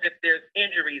 hours if there's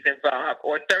injuries involved,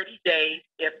 or 30 days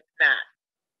if not.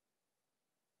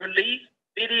 Release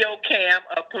video cam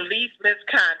of police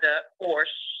misconduct or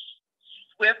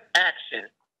swift action.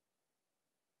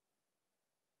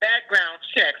 Background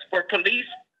checks for police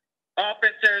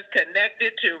officers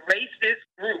connected to racist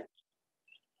groups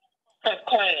of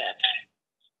Klan.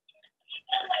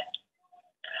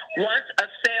 Once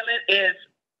assailant is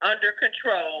under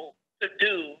control,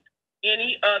 subdued,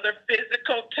 any other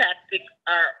physical tactics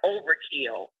are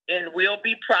overkill and will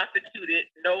be prosecuted,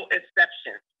 no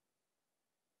exception.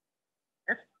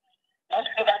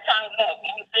 Okay, that time's up.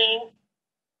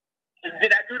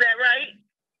 Did I do that right?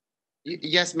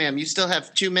 Yes, ma'am. You still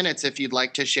have 2 minutes if you'd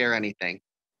like to share anything.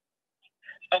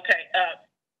 Okay.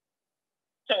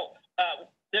 So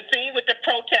the thing with the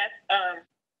protest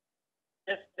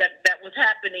that was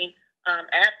happening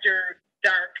after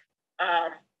dark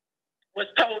was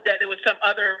told that there was some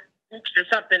other groups or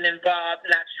something involved.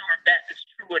 Not sure if that is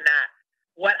true or not.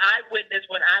 What I witnessed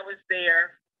when I was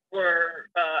there were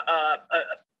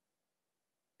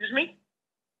excuse me?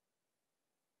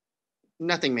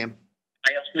 Nothing, ma'am.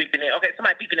 Okay,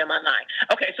 somebody beeping in my line.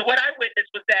 Okay, so what I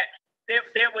witnessed was that there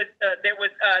was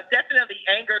definitely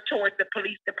anger towards the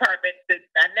police department.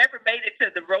 I never made it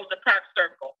to the Rosa Parks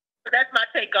Circle, so that's my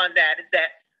take on that. Is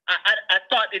that I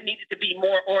thought it needed to be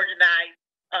more organized,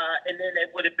 and then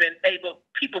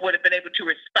people would have been able to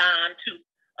respond to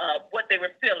what they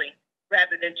were feeling,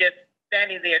 rather than just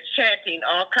standing there chanting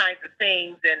all kinds of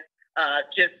things and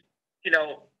just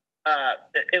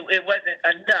it wasn't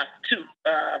enough to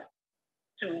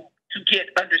get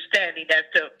understanding as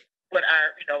to what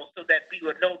so that we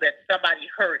would know that somebody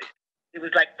heard it. It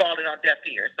was like falling on deaf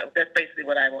ears. So that's basically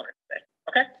what I wanted to say.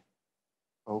 Okay?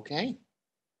 Okay.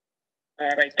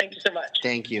 All right. Thank you so much.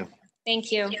 Thank you.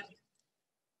 Thank you.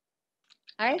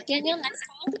 All right, Daniel, next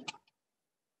call.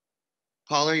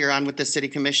 Caller, you're on with the City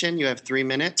Commission. You have 3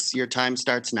 minutes. Your time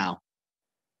starts now.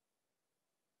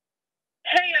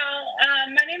 Hey, y'all.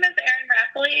 My name is Erin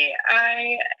Rafley.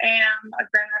 I am a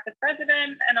Grand Rapids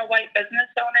resident and a white business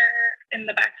owner in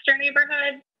the Baxter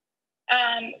neighborhood.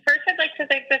 First, I'd like to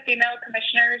thank the female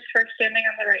commissioners for standing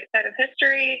on the right side of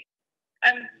history.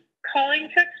 I'm calling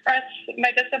to express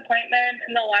my disappointment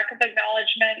in the lack of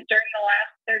acknowledgement during the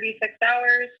last 36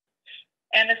 hours,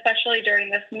 and especially during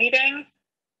this meeting,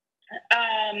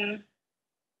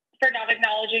 for not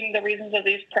acknowledging the reasons of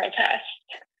these protests.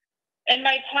 In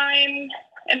my time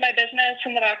in my business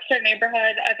in the Baxter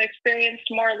neighborhood, I've experienced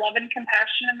more love and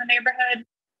compassion in the neighborhood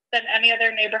than any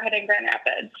other neighborhood in Grand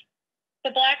Rapids.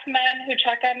 The Black men who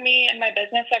check on me in my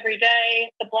business every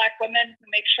day, the Black women who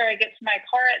make sure I get to my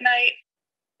car at night,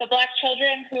 the Black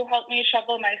children who help me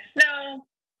shovel my snow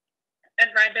and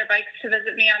ride their bikes to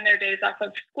visit me on their days off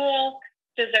of school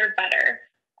deserve better.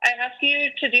 I ask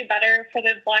you to do better for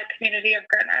the Black community of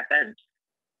Grand Rapids.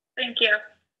 Thank you.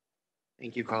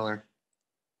 Thank you, caller.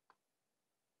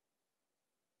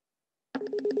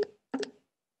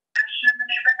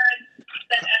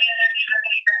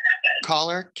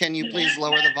 Caller, can you please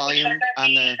lower the volume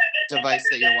on the device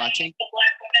that you're watching?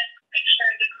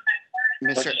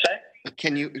 Mr.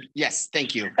 Can you? Yes,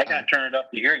 thank you. I got to turn it up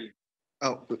to hear you.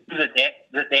 Oh. Is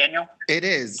it Daniel? It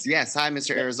is, yes. Hi,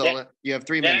 Mr. Arizola. You have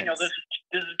 3 minutes. Daniel,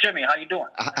 this is Jimmy. How you doing?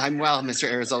 I'm well,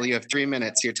 Mr. Arizola. You have 3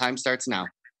 minutes. Your time starts now.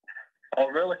 Oh,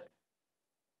 really?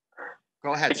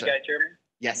 Go ahead, Can sir. you guys hear me?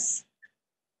 Yes.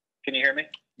 Can you hear me?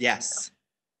 Yes.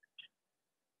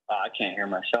 I can't hear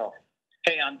myself.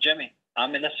 Hey, I'm Jimmy.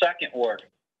 I'm in the second ward.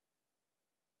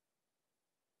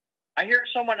 I hear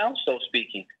someone else though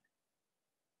speaking.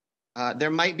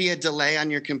 There might be a delay on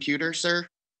your computer, sir.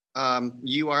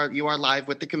 You are live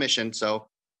with the commission, so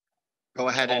go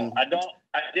ahead and. I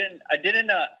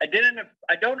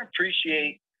don't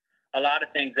appreciate a lot of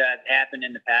things that have happened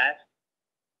in the past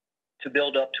to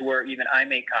build up to where even I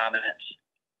make comments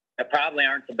that probably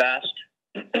aren't the best,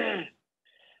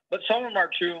 but some of them are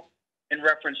true in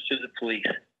reference to the police.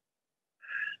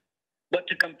 But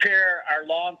to compare our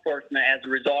law enforcement as a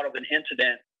result of an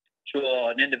incident to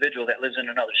an individual that lives in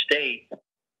another state,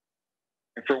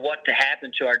 and for what to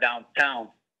happen to our downtown,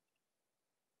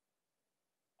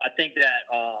 I think that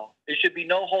there should be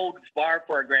no holds barred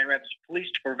for our Grand Rapids Police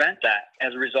to prevent that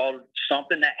as a result of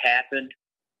something that happened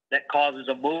that causes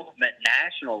a movement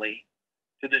nationally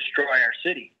to destroy our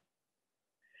city.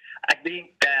 I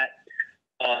think that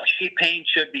Chief Payne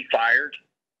should be fired,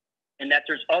 and that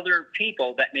there's other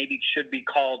people that maybe should be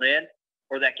called in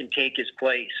or that can take his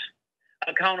place.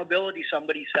 Accountability,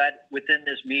 somebody said within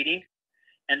this meeting,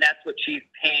 and that's what Chief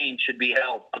Payne should be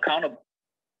held accountable.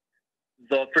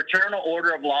 The Fraternal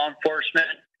Order of Law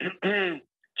Enforcement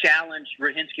challenged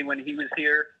Rahinsky when he was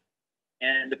here,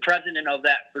 and the president of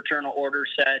that fraternal order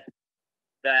said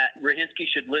that Rahinsky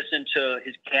should listen to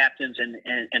his captains,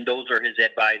 and those are his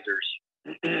advisors.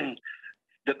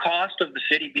 The cost of the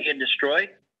city being destroyed,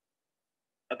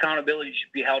 accountability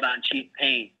should be held on Chief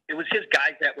Payne. It was his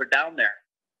guys that were down there.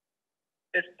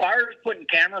 As far as putting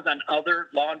cameras on other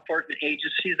law enforcement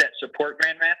agencies that support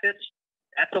Grand Rapids,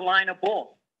 that's a line of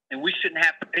bull, and we shouldn't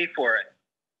have to pay for it.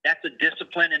 That's a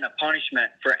discipline and a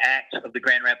punishment for acts of the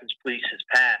Grand Rapids Police's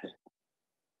past.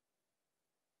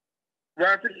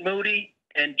 Robert Moody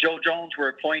and Joe Jones were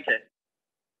appointed.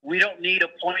 We don't need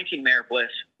appointing Mayor Bliss.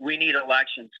 We need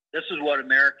elections. This is what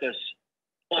America's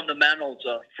fundamentals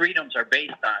of freedoms are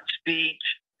based on: speech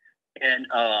and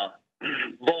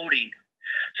voting.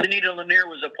 Sunita Lanier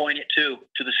was appointed to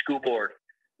the school board.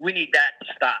 We need that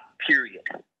to stop, period.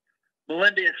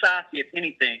 Melinda Isasi, if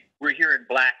anything, we're here in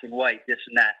black and white, this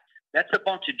and that. That's a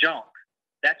bunch of junk.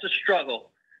 That's a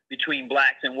struggle between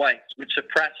blacks and whites, which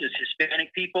suppresses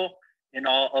Hispanic people and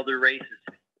all other races.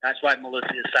 That's why Melissa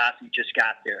Isasi just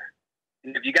got there.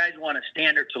 And if you guys want a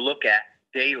standard to look at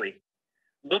daily,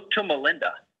 look to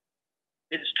Melinda.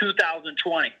 It's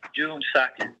 2020, June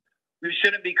 2nd. We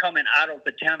shouldn't be coming out of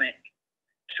Potomac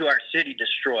to our city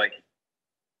destroyed.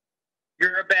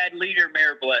 You're a bad leader,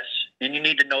 Mayor Bliss, and you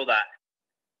need to know that.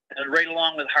 And right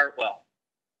along with Hartwell.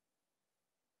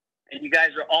 And you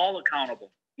guys are all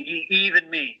accountable, even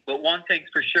me. But one thing's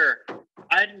for sure,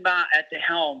 I'm not at the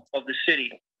helm of the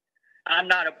city. I'm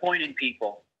not appointing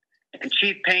people. And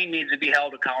Chief Payne needs to be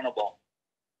held accountable.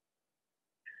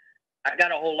 I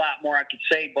got a whole lot more I could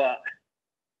say, but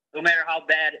no matter how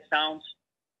bad it sounds,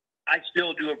 I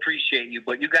still do appreciate you,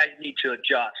 but you guys need to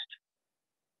adjust.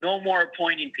 No more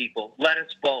appointing people. Let us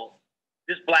vote.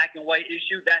 This black and white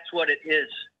issue, that's what it is.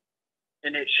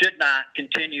 And it should not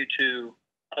continue to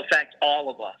affect all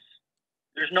of us.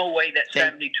 There's no way that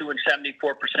 72 and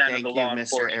 74% of the law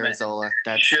enforcement. Mr. Arizola.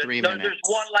 That's 3 minutes. There's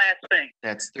one last thing.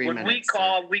 That's 3 minutes. When we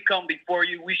call, we come before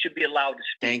you. We should be allowed to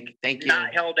speak. Thank you.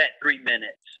 Not held at 3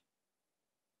 minutes.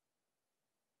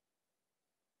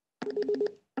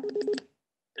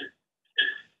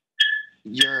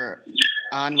 You're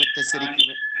on with the city.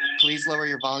 Please lower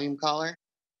your volume, caller.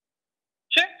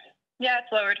 Sure. Yeah,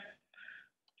 it's lowered.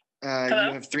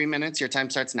 You have 3 minutes. Your time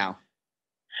starts now.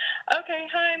 Okay.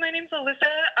 Hi, my name's Alyssa.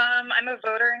 I'm a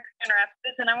voter in Grand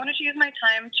Rapids, and I wanted to use my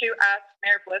time to ask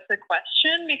Mayor Bliss a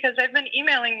question because I've been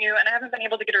emailing you and I haven't been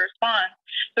able to get a response.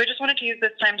 So I just wanted to use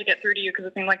this time to get through to you because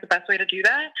it seemed like the best way to do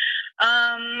that.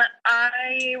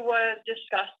 I was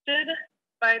disgusted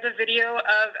by the video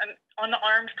of an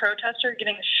unarmed protester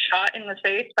getting shot in the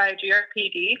face by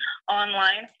GRPD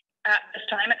online. At this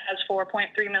time, it has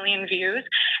 4.3 million views.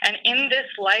 And in this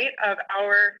light of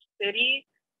our city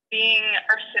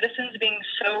our citizens being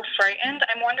so frightened,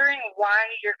 I'm wondering why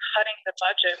you're cutting the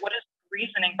budget. What is the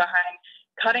reasoning behind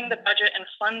cutting the budget and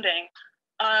funding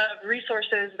of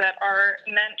resources that are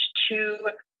meant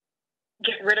to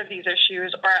get rid of these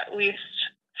issues or at least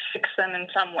fix them in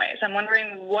some ways? I'm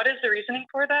wondering what is the reasoning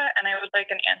for that, and I would like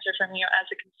an answer from you as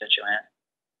a constituent.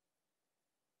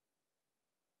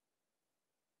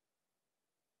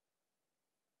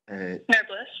 Mayor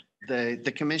Bliss?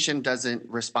 The commission doesn't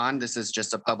respond. This is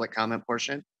just a public comment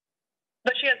portion.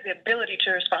 But she has the ability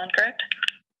to respond, correct?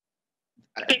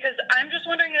 Because I'm just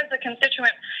wondering as a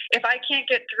constituent, if I can't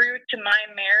get through to my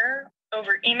mayor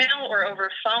over email or over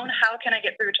phone, how can I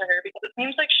get through to her? Because it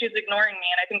seems like she's ignoring me,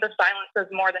 and I think the silence says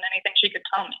more than anything she could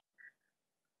tell me.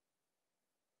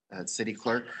 City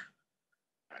Clerk?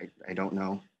 I don't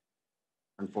know.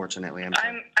 Unfortunately,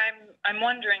 I'm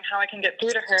wondering how I can get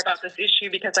through to her about this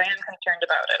issue because I am concerned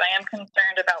about it. I am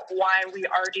concerned about why we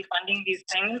are defunding these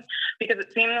things because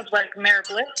it seems like Mayor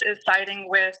Bliss is siding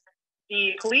with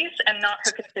the police and not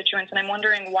her constituents, and I'm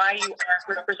wondering why you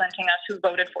are representing us who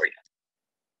voted for you.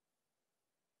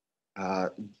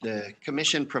 The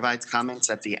commission provides comments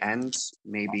at the end,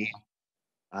 maybe.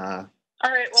 All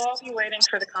right, well, I'll be waiting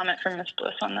for the comment from Ms.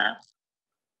 Bliss on that.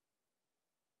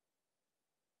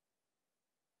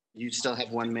 You still have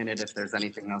 1 minute if there's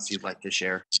anything else you'd like to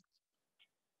share.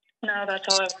 No, that's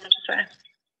all I wanted to say.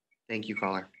 Thank you,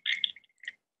 caller.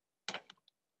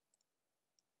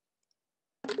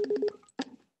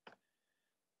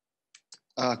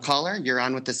 Caller, you're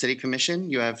on with the City Commission.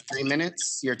 You have 3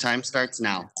 minutes. Your time starts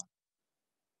now.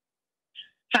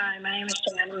 Hi, my name is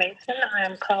Joanna Mason.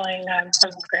 I'm calling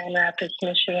from Grand Rapids,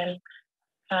 Michigan.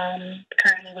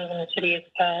 Currently live in the city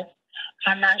itself.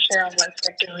 I'm not sure on what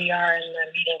sector we are in the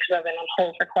meeting because I've been on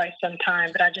hold for quite some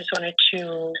time, but I just wanted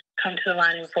to come to the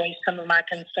line and voice some of my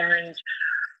concerns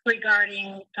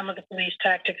regarding some of the police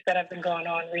tactics that have been going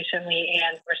on recently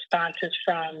and responses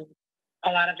from a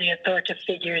lot of the authoritative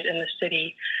figures in the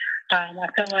city. I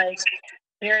feel like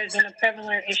there has been a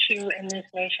prevalent issue in this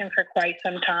nation for quite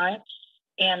some time,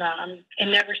 and it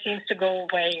never seems to go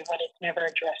away when it's never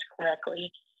addressed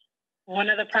correctly.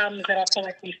 One of the problems that I feel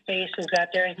like we face is that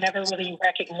there is never really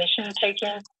recognition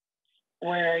taken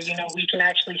where, you know, we can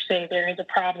actually say there is a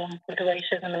problem with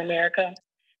racism in America.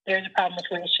 There is a problem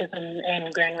with racism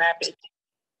in Grand Rapids.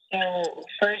 So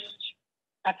first,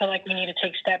 I feel like we need to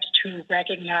take steps to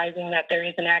recognizing that there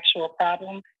is an actual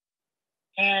problem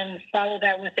and follow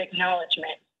that with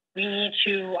acknowledgement. We need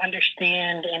to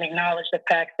understand and acknowledge the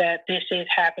fact that this is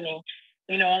happening.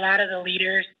 You know, a lot of the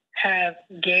leaders have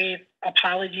gave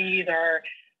apologies or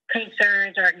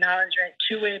concerns or acknowledgement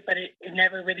to it, but it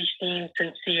never really seemed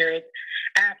sincere. It's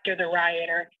after the riot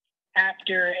or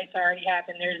after it's already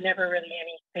happened. There's never really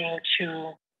anything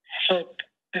to help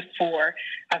before.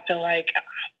 I feel like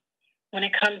when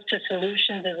it comes to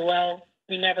solutions as well,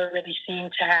 we never really seem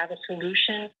to have a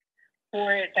solution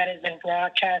for it that has been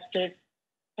broadcasted.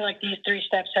 I feel like these 3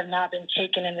 steps have not been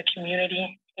taken in the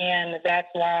community, and that's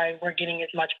why we're getting as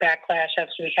much backlash as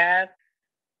we have.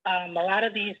 A lot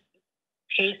of these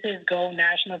cases go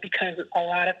national because a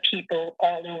lot of people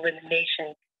all over the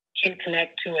nation can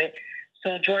connect to it.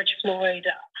 So George Floyd,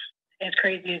 as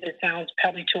crazy as it sounds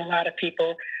probably to a lot of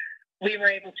people, we were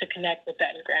able to connect with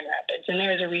that in Grand Rapids, and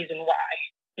there's a reason why.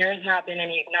 There has not been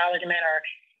any acknowledgement or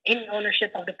any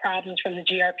ownership of the problems from the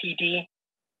GRPD,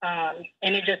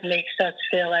 and it just makes us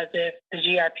feel as if the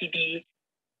GRPD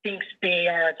thinks they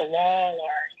are the law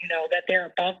or, you know, that they're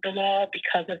above the law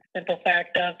because of the simple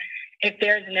fact of if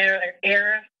there's an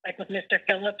error, like with Mr.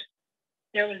 Phillips,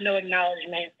 there was no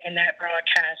acknowledgement in that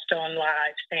broadcast on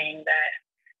live saying that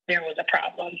there was a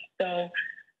problem. So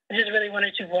I just really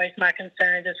wanted to voice my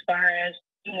concerns as far as,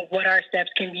 you know, what our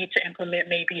steps can be to implement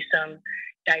maybe some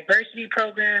diversity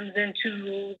programs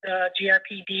into the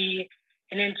GRPD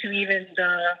and into even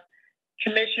the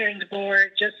Commissioner's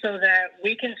Board, just so that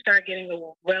we can start getting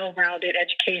a well-rounded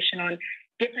education on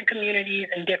different communities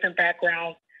and different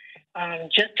backgrounds,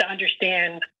 just to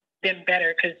understand them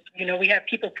better. Because, you know, we have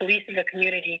people policing a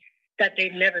community that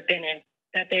they've never been in,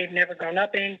 that they've never grown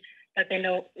up in, that they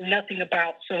know nothing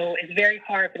about. So it's very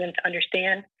hard for them to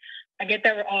understand. I get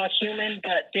that we're all human,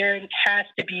 but there has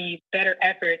to be better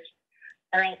efforts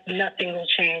or else nothing will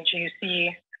change. You see,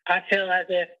 I feel as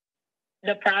if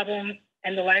the problem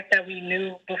and the life that we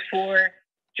knew before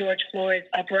George Floyd's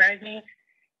uprising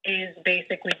is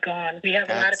basically gone. We have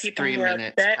a lot of people who are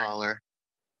upset. Caller.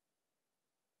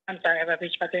 I'm sorry, have I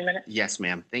reached my 3 minutes? Yes,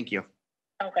 ma'am. Thank you.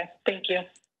 Okay, thank you.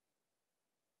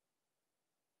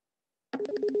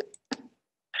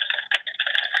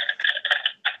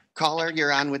 Caller,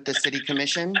 you're on with the City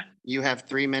Commission. You have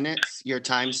 3 minutes. Your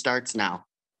time starts now.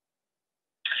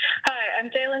 Hi, I'm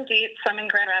Jalen Dietz. I'm in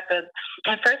Grand Rapids.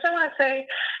 And first I want to say,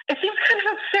 it seems kind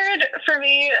of absurd for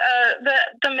me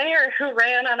that the mayor who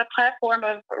ran on a platform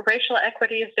of racial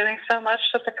equity is doing so much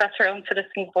to suppress her own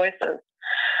citizens' voices.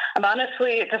 I'm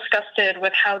honestly disgusted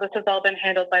with how this has all been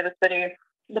handled by the city.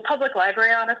 The public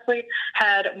library, honestly,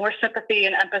 had more sympathy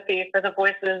and empathy for the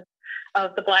voices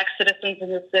of the Black citizens in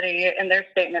the city in their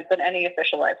statements than any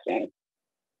official I've seen.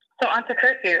 So on to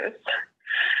curfews.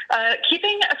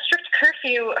 Keeping a strict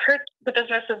curfew hurts the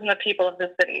businesses and the people of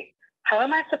the city. How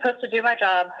am I supposed to do my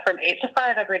job from 8 to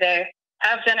 5 every day,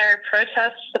 have dinner,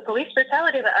 protest the police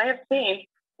brutality that I have seen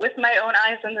with my own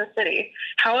eyes in the city?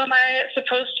 How am I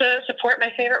supposed to support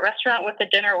my favorite restaurant with a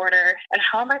dinner order? And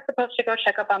how am I supposed to go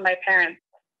check up on my parents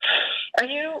Are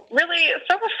you really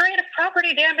so afraid of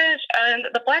property damage and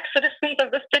the Black citizens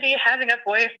of the city having a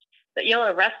voice that you'll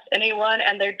arrest anyone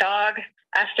and their dog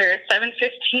after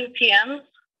 7:15 p.m.?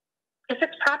 If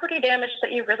it's property damage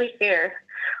that you really fear,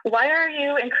 why are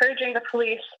you encouraging the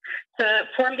police to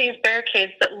form these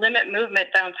barricades that limit movement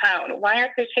downtown? Why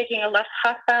aren't they taking a less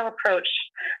hostile approach,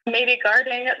 maybe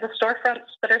guarding the storefronts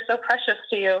that are so precious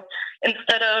to you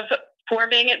instead of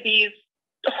forming these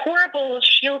horrible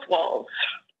shield walls?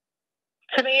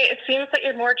 To me, it seems that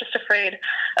you're more just afraid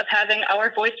of having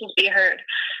our voices be heard,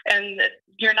 and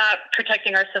you're not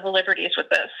protecting our civil liberties with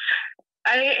this.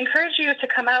 I encourage you to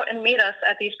come out and meet us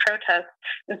at these protests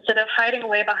instead of hiding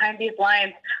away behind these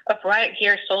lines of riot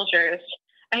gear soldiers.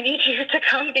 I need you to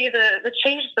come be the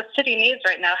change the city needs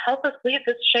right now. Help us lead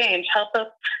this change. Help us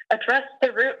address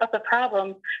the root of the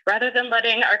problem rather than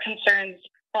letting our concerns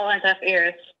fall on deaf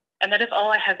ears. And that is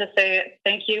all I have to say.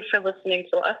 Thank you for listening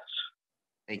to us.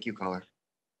 Thank you, caller.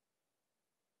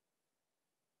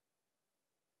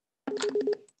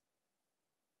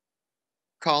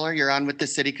 Caller, you're on with the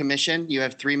City Commission. You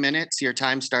have 3 minutes. Your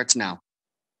time starts now.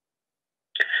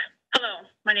 Hello,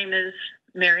 my name is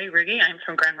Mary Riggy. I'm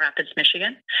from Grand Rapids,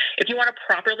 Michigan. If you want to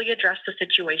properly address the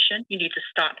situation, you need to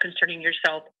stop concerning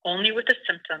yourself only with the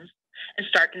symptoms and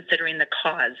start considering the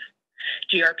cause.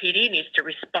 GRPD needs to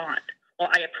respond. While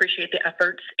I appreciate the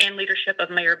efforts and leadership of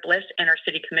Mayor Bliss and our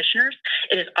city commissioners,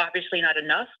 it is obviously not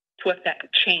enough to affect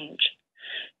change.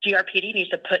 GRPD needs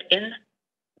to put in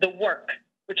the work,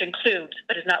 which includes,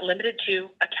 but is not limited to,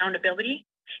 accountability,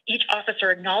 each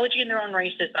officer acknowledging their own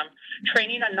racism,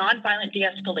 training on nonviolent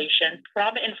de-escalation,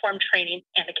 trauma-informed training,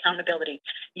 and accountability.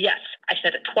 Yes, I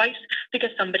said it twice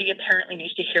because somebody apparently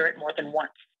needs to hear it more than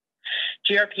once.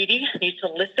 GRPD needs to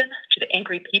listen to the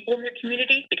angry people in their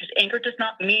community because anger does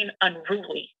not mean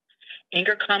unruly.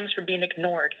 Anger comes from being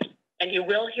ignored. And you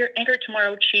will hear anger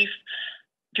tomorrow, Chief.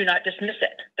 Do not dismiss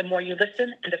it. The more you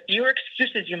listen and the fewer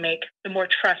excuses you make, the more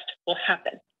trust will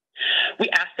happen. We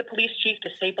asked the police chief to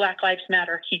say Black Lives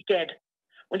Matter. He did.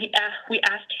 When we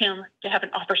asked him to have an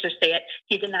officer say it,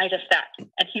 he denied us that.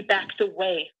 And he backed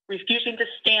away, refusing to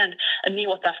stand and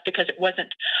kneel with us because it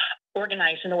wasn't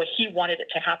organized in the way he wanted it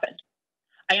to happen.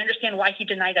 I understand why he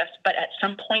denied us, but at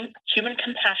some point, human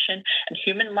compassion and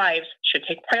human lives should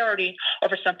take priority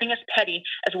over something as petty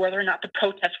as whether or not the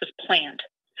protest was planned.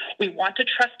 We want to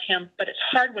trust him, but it's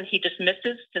hard when he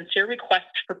dismisses sincere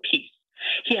requests for peace.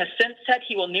 He has since said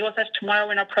he will kneel with us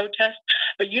tomorrow in our protest,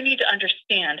 but you need to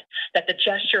understand that the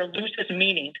gesture loses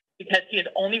meaning because he is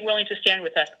only willing to stand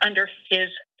with us under his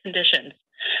conditions.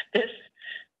 This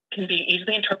can be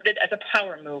easily interpreted as a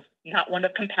power move, not one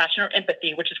of compassion or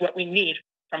empathy, which is what we need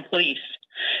from police.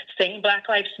 Saying Black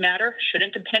Lives Matter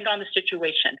shouldn't depend on the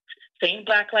situation. Saying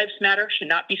Black Lives Matter should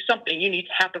not be something you need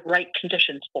to have the right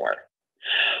conditions for.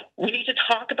 We need to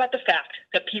talk about the fact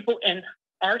that people in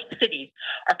our city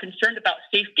are concerned about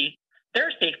safety,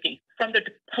 their safety, from the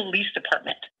police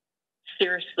department.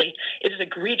 Seriously, it is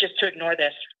egregious to ignore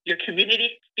this. Your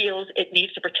community feels it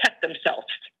needs to protect themselves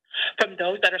from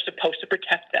those that are supposed to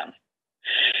protect them.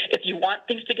 If you want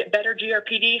things to get better,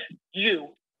 GRPD, you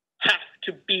have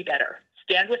to be better.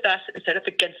 Stand with us instead of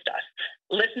against us.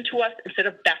 Listen to us instead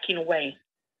of backing away.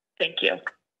 Thank you.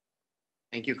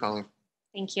 Thank you, caller.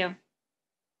 Thank you.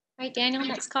 All right, Daniel,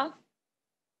 next call.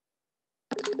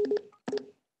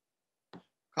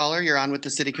 Caller, you're on with the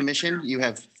City Commission. You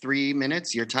have 3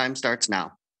 minutes. Your time starts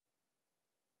now.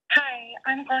 Hi,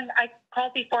 I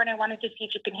called before and I wanted to see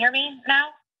if you can hear me now.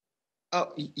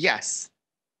 Oh, yes.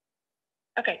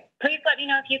 Okay, please let me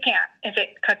know if you can't, if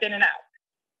it cuts in and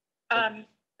out.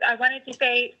 I wanted to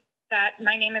say that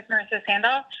my name is Marissa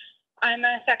Sandal. I'm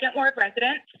a Second Ward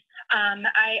resident.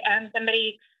 I am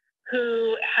somebody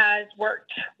who has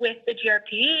worked with the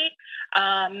GRPD.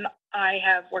 I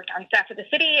have worked on staff of the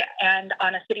city and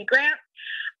on a city grant.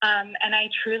 And I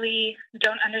truly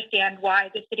don't understand why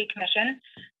the City Commission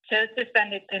chose to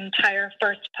spend its entire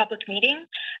first public meeting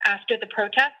after the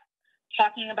protest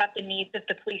talking about the needs of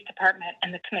the police department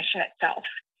and the commission itself.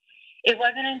 It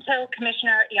wasn't until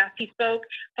Commissioner Iasi spoke,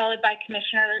 followed by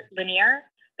Commissioner Lanier,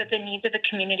 that the needs of the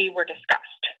community were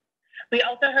discussed. We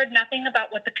also heard nothing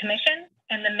about what the commission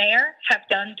and the mayor have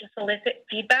done to solicit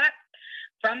feedback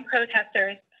from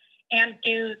protesters and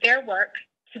do their work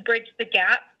to bridge the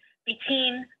gap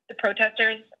between the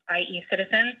protesters, i.e.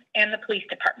 citizens, and the police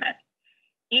department.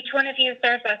 Each one of you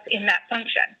serves us in that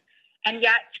function, and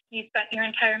yet you spent your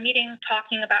entire meeting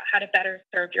talking about how to better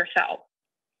serve yourself.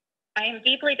 I am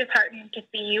deeply disheartened to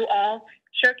see you all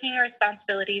shirking your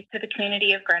responsibilities to the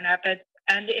community of Grand Rapids,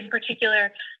 and in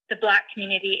particular, the Black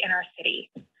community in our city.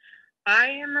 I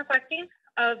am requesting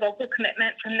a vocal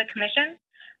commitment from the commission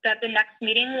that the next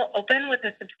meeting will open with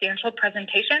a substantial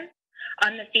presentation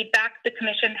on the feedback the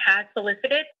Commission has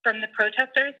solicited from the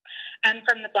protesters and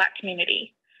from the Black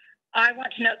community. I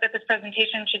want to note that this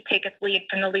presentation should take its lead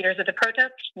from the leaders of the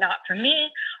protest, not from me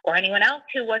or anyone else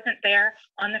who wasn't there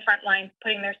on the front lines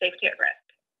putting their safety at risk.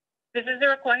 This is a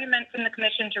requirement from the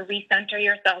Commission to recenter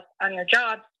yourself on your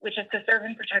jobs, which is to serve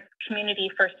and protect the community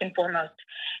first and foremost,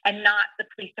 and not the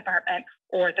police department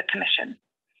or the Commission.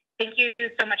 Thank you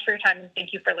so much for your time, and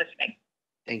thank you for listening.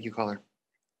 Thank you, caller.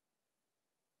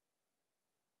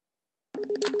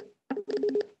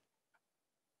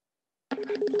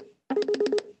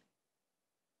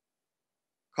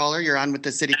 Caller, you're on with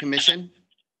the City Commission.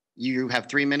 You have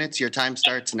 3 minutes. Your time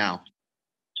starts now.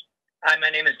 Hi, my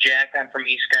name is Jack. I'm from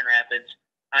East Grand Rapids.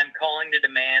 I'm calling to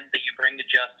demand that you bring to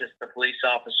justice the police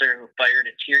officer who fired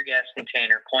a tear gas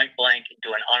container point blank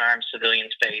into an unarmed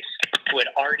civilian's face who had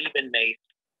already been maced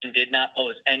and did not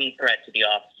pose any threat to the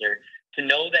officer. To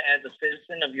know that as a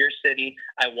citizen of your city,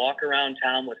 I walk around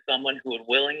town with someone who would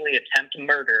willingly attempt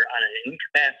murder on an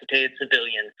incapacitated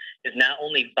civilian is not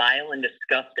only vile and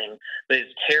disgusting, but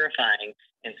is terrifying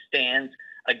and stands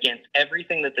against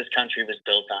everything that this country was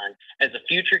built on. As a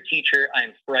future teacher, I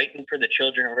am frightened for the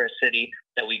children of our city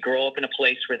that we grow up in a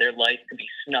place where their life could be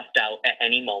snuffed out at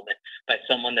any moment by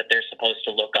someone that they're supposed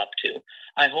to look up to.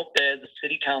 I hope that as a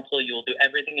city council, you will do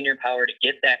everything in your power to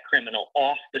get that criminal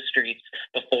off the streets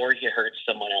before he hurts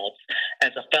someone else.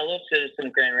 As a fellow citizen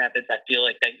of Grand Rapids, I feel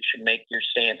like that you should make your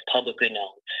stance publicly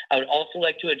known. I would also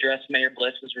like to address Mayor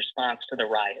Bliss's response to the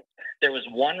riot. There was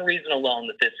one reason alone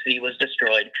that this city was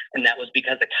destroyed, and that was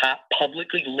because a cop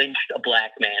publicly lynched a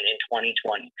Black man in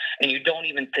 2020. And you don't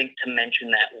even think to mention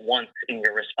that once in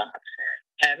your response.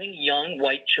 Having young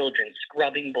white children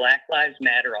scrubbing Black Lives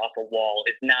Matter off a wall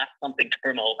is not something to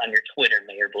promote on your Twitter,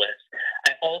 Mayor Bliss.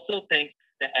 I also think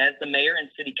that as the mayor and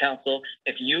city council,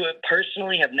 if you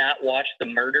personally have not watched the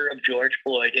murder of George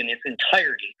Floyd in its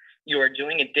entirety, you are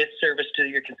doing a disservice to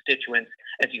your constituents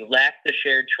as you lack the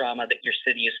shared trauma that your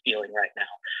city is feeling right now.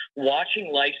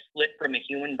 Watching life slip from a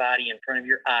human body in front of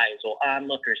your eyes while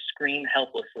onlookers scream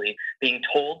helplessly, being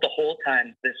told the whole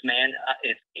time this man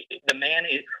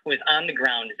who is on the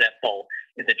ground is at fault,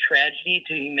 is a tragedy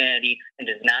to humanity and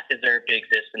does not deserve to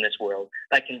exist in this world.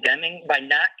 By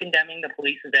not condemning the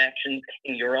police's actions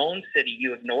in your own city,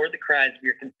 you ignore the cries of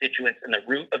your constituents and the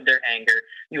root of their anger.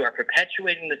 You are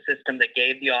perpetuating the system that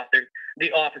gave the officer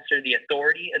the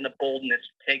authority and the boldness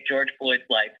to take George Floyd's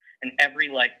life and every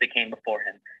life that came before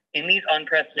him. In these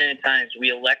unprecedented times, we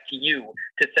elect you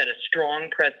to set a strong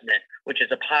precedent, which is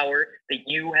a power that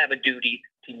you have a duty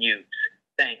to use.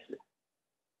 Thank you.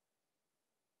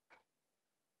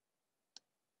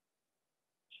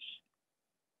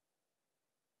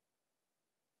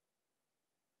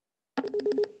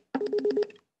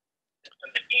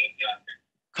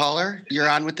 Caller, you're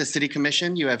on with the City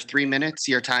Commission. You have 3 minutes.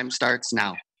 Your time starts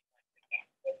now.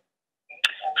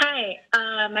 Hi,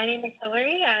 my name is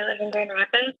Hillary. I live in Grand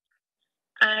Rapids.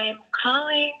 I'm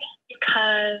calling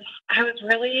because I was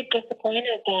really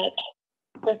disappointed that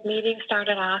this meeting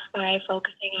started off by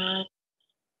focusing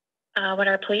on what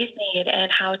our police need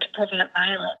and how to prevent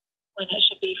violence when it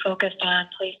should be focused on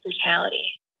police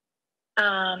brutality.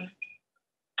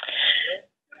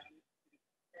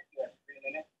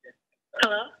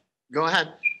 Hello? Go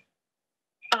ahead.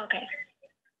 Okay.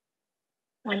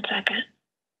 1 second.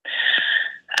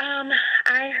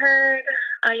 I heard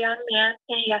a young man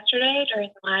say yesterday during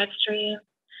the live stream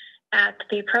at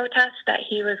the protest that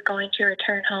he was going to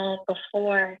return home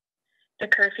before the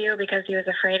curfew because he was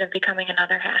afraid of becoming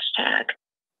another hashtag.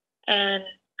 And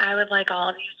I would like all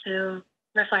of you to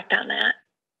reflect on that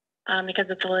because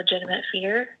it's a legitimate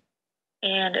fear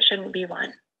and it shouldn't be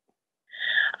one.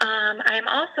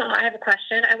 I have a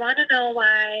question. I want to know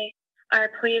why our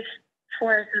police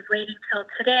force is waiting till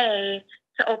today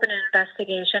to open an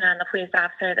investigation on the police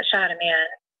officer that shot a man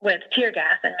with tear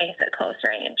gas and mace at close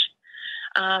range.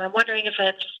 I'm wondering if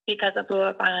it's because it blew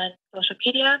up on social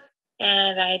media,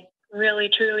 and I really,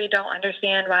 truly don't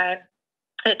understand why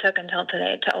it took until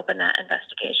today to open that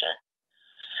investigation.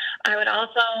 I would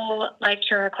also like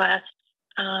to request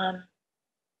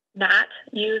not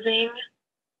using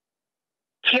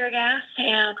tear gas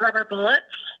and rubber bullets.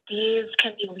 These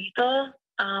can be lethal.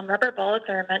 Rubber bullets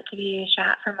are meant to be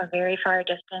shot from a very far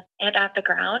distance and at the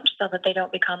ground so that they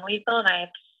don't become lethal. And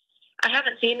I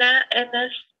haven't seen that in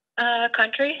this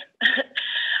country.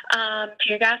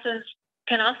 Tear gases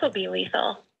can also be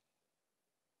lethal.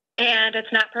 And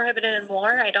it's not prohibited in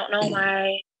war. I don't know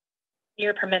why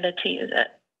you're permitted to use it.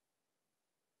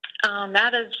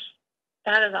 That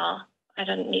is all. I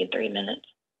didn't need 3 minutes.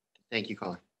 Thank you,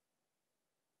 caller.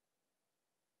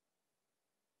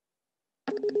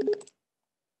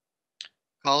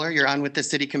 Caller, you're on with the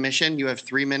City Commission. You have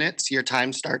 3 minutes. Your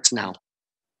time starts now.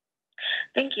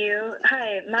 Thank you.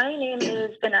 Hi, my name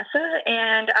is Vanessa,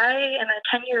 and I am a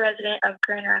 10-year resident of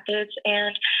Grand Rapids.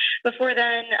 And before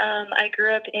then, I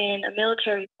grew up in a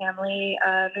military family,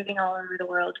 moving all over the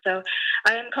world. So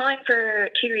I am calling for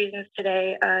 2 reasons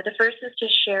today. The first is to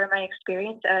share my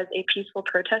experience as a peaceful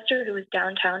protester who was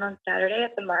downtown on Saturday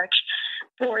at the march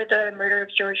for the murder of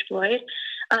George Floyd.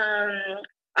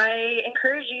 I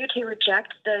encourage you to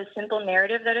reject the simple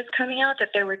narrative that is coming out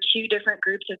that there were 2 different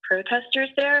groups of protesters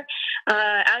there.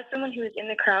 As someone who was in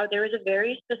the crowd, there was a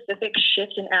very specific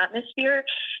shift in atmosphere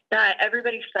that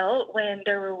everybody felt when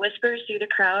there were whispers through the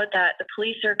crowd that the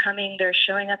police are coming, they're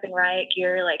showing up in riot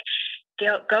gear, like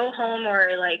go home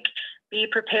or like be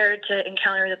prepared to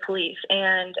encounter the police.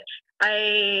 And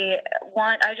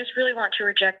I just really want to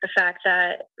reject the fact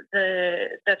that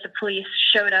the police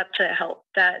showed up to help.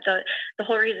 That the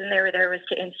whole reason they were there was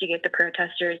to instigate the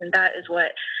protesters, and that is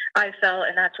what I felt,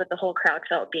 and that's what the whole crowd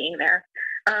felt being there.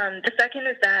 The second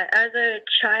is that as a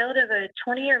child of a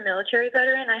 20-year military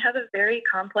veteran, I have a very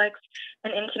complex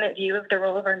and intimate view of the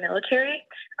role of our military,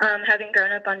 having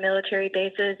grown up on military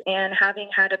bases and having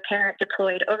had a parent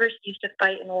deployed overseas to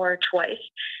fight in war twice.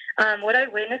 What I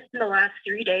witnessed in the last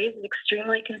 3 days is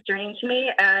extremely concerning to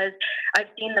me, as I've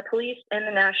seen the police and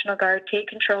the National Guard take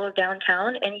control of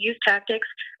downtown and use tactics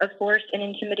of force and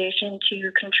intimidation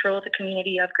to control the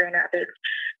community of Grand Rapids.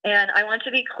 And I want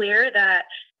to be clear that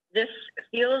this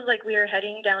feels like we are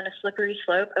heading down a slippery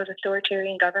slope of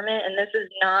authoritarian government, and this is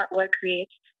not what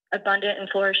creates abundant and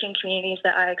flourishing communities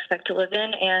that I expect to live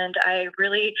in. And I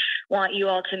really want you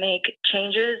all to make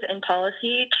changes in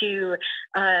policy to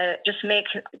just make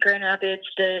Grand Rapids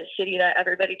the city that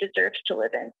everybody deserves to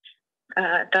live in.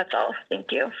 That's all.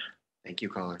 Thank you. Thank you,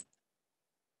 caller.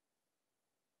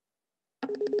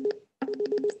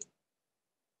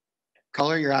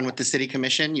 Caller, you're on with the City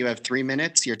Commission. You have 3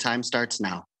 minutes. Your time starts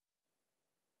now.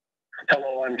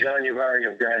 Hello, I'm John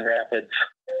Uvari of Grand Rapids.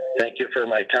 Thank you for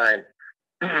my time.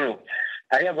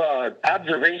 I have an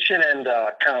observation and a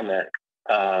comment.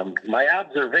 My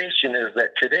observation is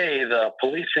that today the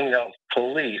policing of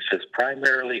police is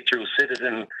primarily through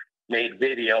citizen-made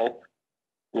video,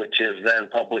 which is then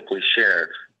publicly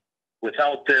shared.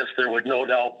 Without this, there would no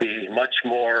doubt be much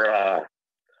more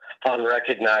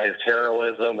unrecognized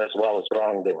heroism as well as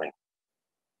wrongdoing.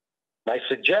 My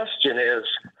suggestion is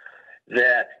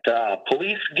that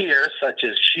police gear such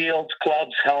as shields,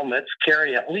 clubs, helmets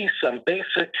carry at least some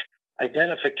basic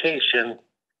identification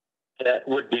that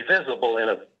would be visible in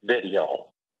a video.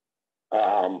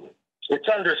 It's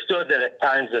understood that at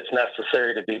times it's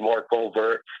necessary to be more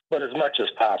covert, but as much as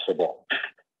possible.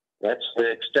 That's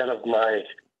the extent of my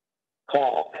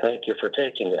call. Thank you for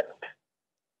taking it.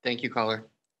 Thank you, caller.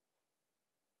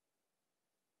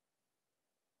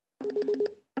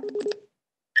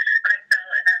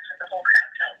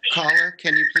 Caller,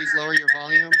 can you please lower your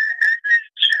volume?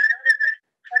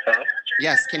 Hello?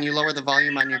 Yes, can you lower the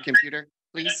volume on your computer,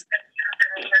 please?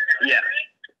 Yeah.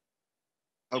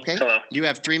 Okay. Hello. You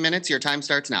have 3 minutes. Your time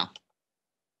starts now.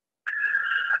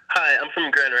 Hi, I'm from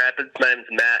Grand Rapids. My name's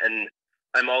Matt, and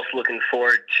I'm also looking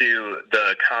forward to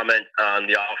the comment on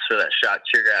the officer that shot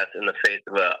tear gas in the face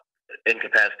of a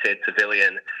incapacitated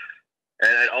civilian.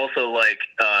 And I'd also like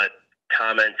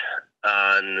comment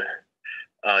on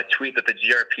a tweet that the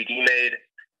GRPD made.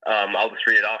 I'll just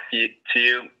read it off to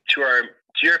you. To our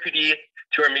GRPD,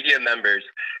 to our media members,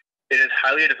 it is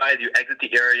highly advised you exit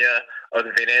the area of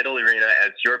the Van Andel Arena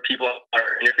as your people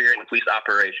are interfering with police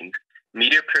operations.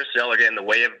 Media personnel are getting in the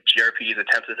way of GRPD's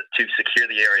attempts to secure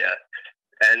the area.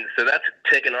 And so that's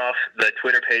taken off the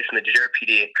Twitter page from the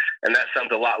GRPD, and that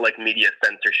sounds a lot like media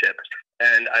censorship.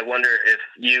 And I wonder if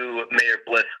you, Mayor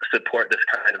Bliss, support this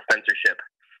kind of censorship,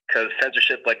 because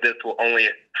censorship like this will only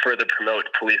further promote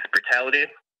police brutality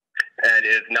and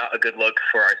is not a good look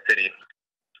for our city.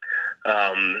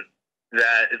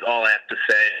 That is all I have to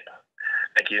say.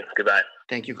 Thank you. Goodbye.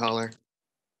 Thank you, caller.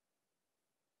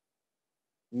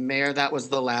 Mayor, that was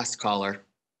the last caller.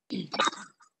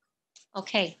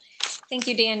 Okay. Thank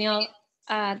you, Daniel.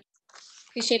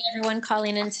 Appreciate everyone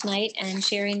calling in tonight and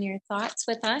sharing your thoughts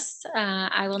with us.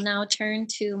 I will now turn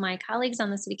to my colleagues on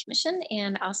the City Commission,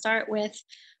 and I'll start with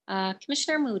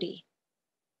Commissioner Moody.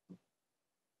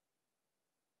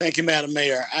 Thank you, Madam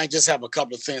Mayor. I just have a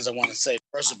couple of things I want to say.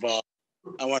 First of all,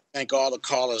 I want to thank all the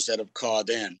callers that have called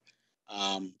in.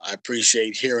 I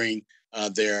appreciate hearing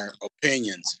their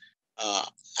opinions.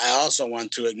 I also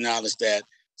want to acknowledge that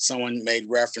someone made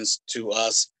reference to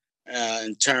us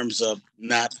in terms of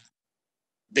not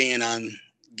being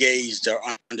engaged or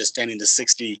understanding the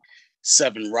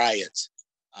 67 riots.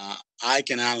 I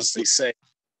can honestly say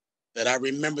that I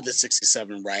remember the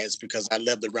 67 riots because I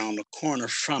lived around the corner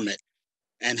from it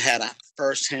and had a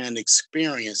firsthand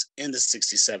experience in the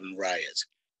 67 riots.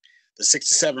 The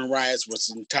 67 riots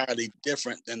was entirely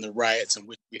different than the riots in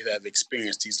which we have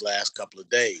experienced these last couple of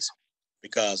days,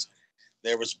 because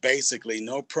there was basically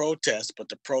no protest, but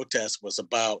the protest was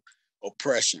about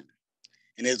oppression.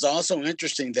 And it's also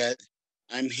interesting that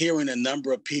I'm hearing a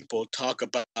number of people talk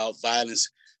about violence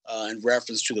in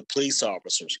reference to the police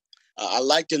officers. I'd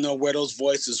like to know where those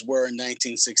voices were in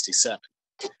 1967.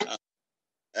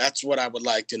 That's what I would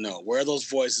like to know. Where are those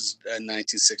voices in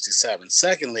 1967?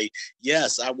 Secondly,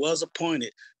 yes, I was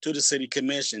appointed to the city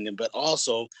commission, but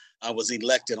also I was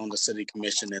elected on the city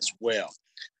commission as well.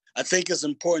 I think it's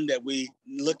important that we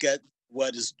look at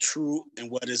what is true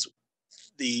and what is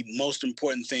the most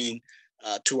important thing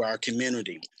to our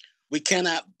community. We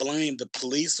cannot blame the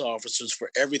police officers for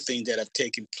everything that have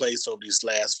taken place over these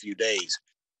last few days.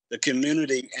 The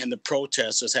community and the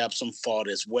protesters have some fault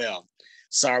as well.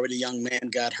 Sorry the young man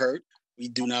got hurt. We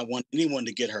do not want anyone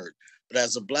to get hurt. But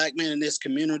as a Black man in this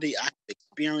community, I've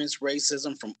experienced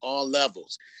racism from all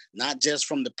levels, not just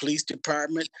from the police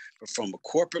department, but from a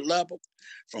corporate level,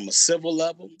 from a civil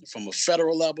level, from a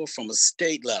federal level, from a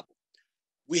state level.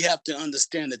 We have to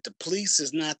understand that the police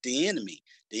is not the enemy.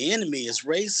 The enemy is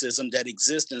racism that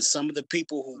exists in some of the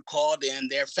people who called in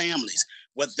their families,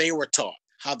 what they were taught.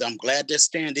 I'm glad they're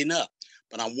standing up,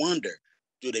 but I wonder,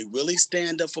 do they really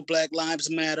stand up for Black Lives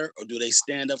Matter, or do they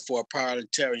stand up for a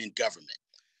parliamentarian government?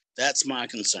 That's my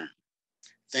concern.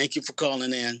 Thank you for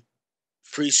calling in.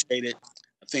 Appreciate it.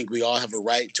 I think we all have a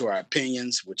right to our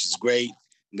opinions, which is great.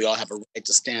 We all have a right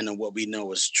to stand on what we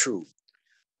know is true.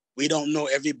 We don't know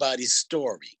everybody's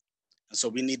story. And so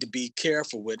we need to be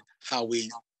careful with how we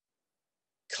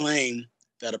claim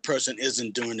that a person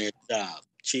isn't doing their job.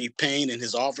 Chief Payne and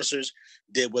his officers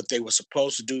did what they were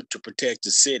supposed to do to protect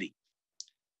the city.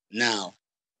 Now,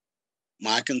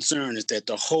 my concern is that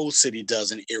the whole city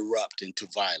doesn't erupt into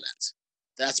violence.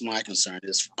 That's my concern.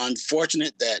 It's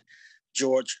unfortunate that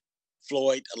George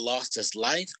Floyd lost his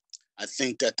life. I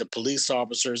think that the police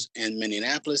officers in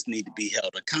Minneapolis need to be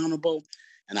held accountable,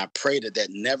 and I pray that that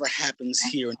never happens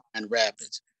here in Grand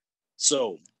Rapids.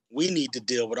 So we need to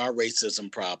deal with our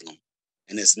racism problem.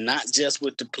 And it's not just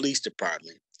with the police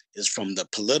department. It's from the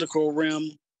political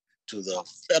realm to the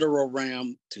federal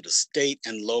realm, to the state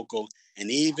and local,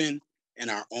 and even in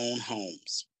our own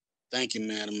homes. Thank you,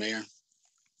 Madam Mayor.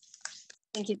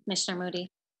 Thank you, Commissioner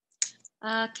Moody.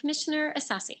 Commissioner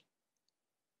Asasi.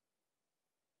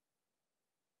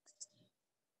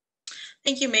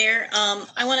 Thank you, Mayor.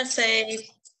 I want to say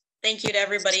thank you to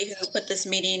everybody who put this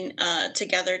meeting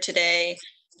together today,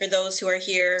 for those who are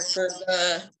here, for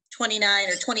the 29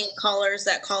 or 28 callers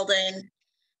that called in.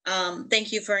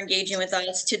 Thank you for engaging with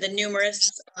us. To the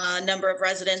numerous number of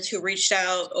residents who reached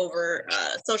out over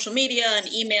social media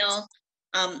and email.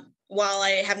 While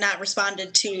I have not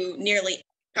responded to nearly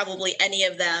probably any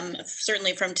of them,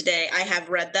 certainly from today, I have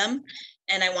read them,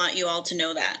 and I want you all to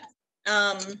know that.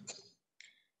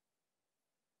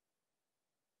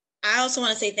 I also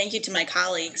want to say thank you to my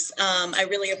colleagues. I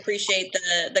really appreciate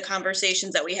the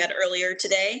conversations that we had earlier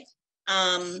today.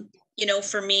 You know,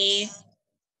 for me,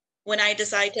 when I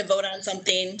decide to vote on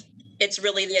something, it's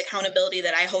really the accountability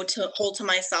that I hold to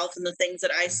myself and the things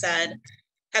that I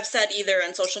have said either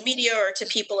on social media or to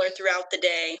people or throughout the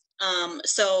day.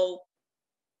 So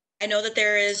I know that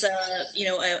there is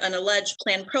an alleged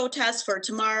planned protest for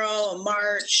tomorrow, a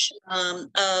march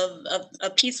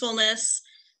of peacefulness.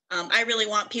 I really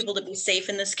want people to be safe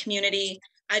in this community.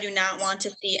 I do not want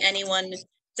to see anyone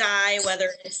die, whether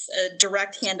it's a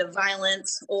direct hand of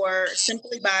violence or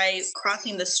simply by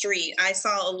crossing the street. I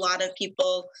saw a lot of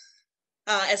people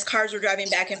as cars were driving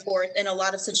back and forth in a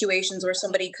lot of situations where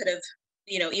somebody could have,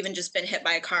 even just been hit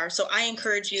by a car. So I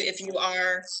encourage you, if you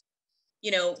are,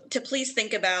 to please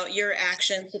think about your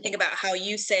actions, to think about how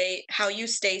you stay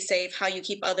safe, how you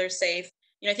keep others safe.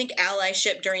 I think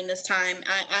allyship during this time,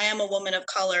 I am a woman of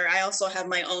color. I also have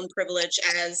my own privilege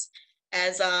as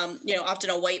often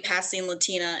a white passing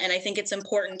Latina. And I think it's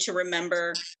important to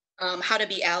remember how to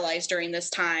be allies during this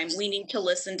time. We need to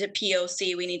listen to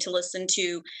POC. We need to listen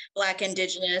to Black,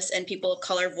 Indigenous, and people of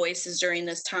color voices during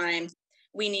this time.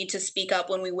 We need to speak up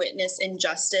when we witness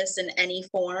injustice in any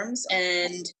forms.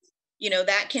 And,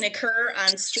 that can occur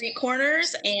on street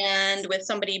corners and with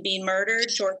somebody being murdered,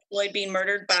 George Floyd being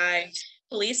murdered by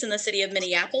police in the city of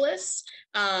Minneapolis.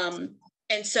 And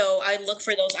so I look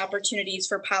for those opportunities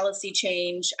for policy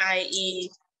change, i.e.,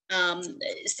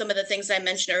 some of the things I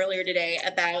mentioned earlier today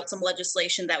about some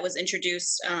legislation that was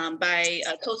introduced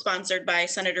co-sponsored by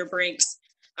Senator Brinks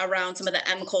around some of the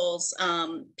MCOLS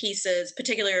pieces,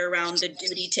 particularly around the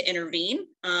duty to intervene.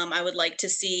 I would like to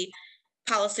see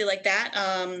policy like that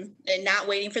and not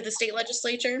waiting for the state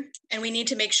legislature. And we need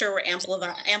to make sure we're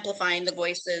amplifying the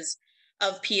voices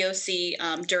of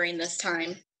POC during this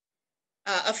time.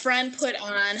 A friend put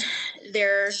on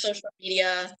their social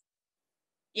media,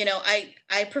 you know,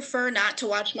 I prefer not to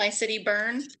watch my city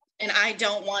burn, and I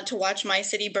don't want to watch my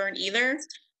city burn either.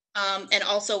 And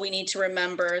also we need to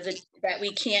remember that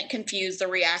we can't confuse the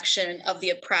reaction of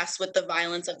the oppressed with the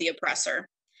violence of the oppressor.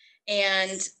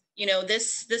 And, you know,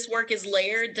 this work is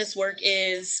layered. This work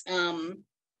is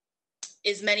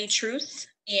many truths.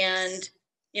 And,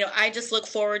 you know, I just look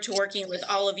forward to working with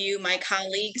all of you, my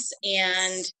colleagues,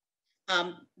 and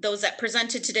those that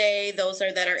presented today, those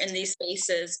that are in these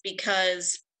spaces,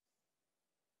 because,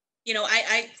 you know,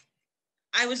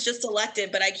 I was just elected,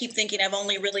 but I keep thinking I've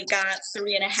only really got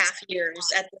 3.5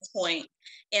 years at this point.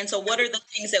 And so what are the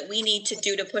things that we need to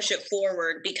do to push it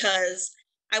forward? Because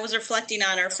I was reflecting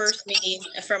on our first meeting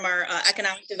from our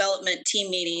economic development team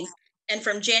meeting. And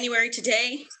from January to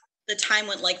today, the time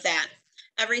went like that.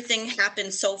 Everything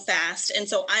happened so fast. And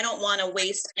so I don't want to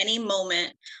waste any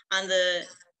moment on the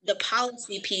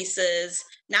policy pieces,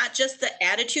 not just the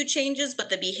attitude changes, but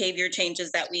the behavior changes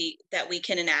that we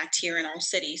can enact here in our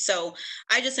city. So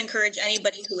I just encourage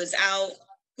anybody who is out,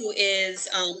 who is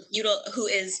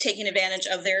taking advantage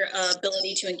of their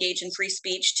ability to engage in free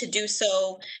speech, to do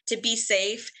so, to be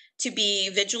safe, to be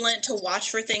vigilant, to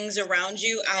watch for things around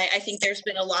you. I think there's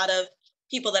been a lot of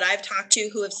people that I've talked to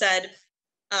who have said,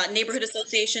 neighborhood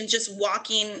associations just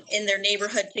walking in their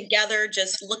neighborhood together,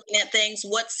 just looking at things,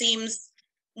 what seems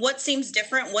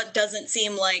different, what doesn't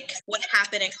seem like what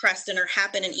happened in Creston or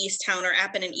happened in East Town or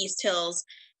happened in East Hills,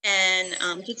 and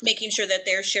just making sure that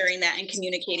they're sharing that and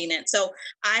communicating it. So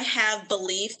I have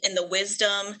belief in the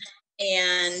wisdom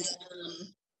and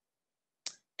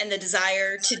the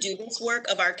desire to do this work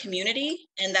of our community.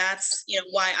 And that's, you know,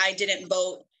 why I didn't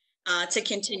vote to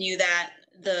continue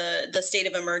the state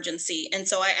of emergency. And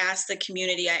so I asked the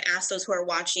community, I asked those who are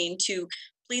watching to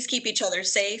please keep each other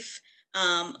safe.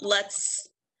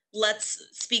 Let's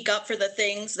speak up for the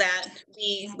things that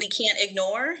we can't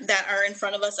ignore, that are in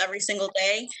front of us every single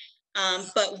day.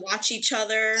 But watch each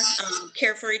other,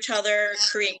 care for each other,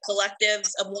 create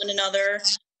collectives of one another,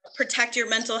 protect your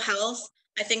mental health.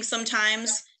 I think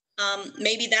sometimes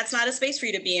maybe that's not a space for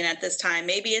you to be in at this time.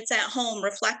 Maybe it's at home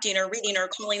reflecting or reading or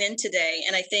calling in today.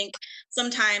 And I think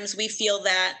sometimes we feel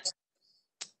that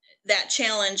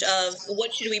challenge of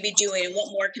what should we be doing and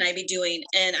what more can I be doing?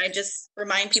 And I just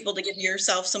remind people to give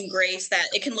yourself some grace that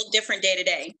it can look different day to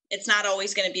day. It's not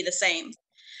always going to be the same.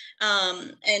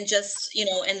 And just, you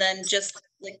know, and then just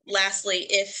like, lastly,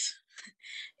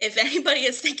 if anybody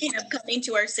is thinking of coming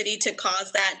to our city to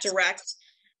cause that direct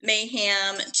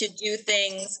mayhem, to do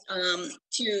things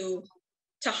to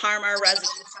harm our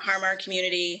residents, to harm our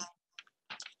community,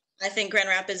 I think Grand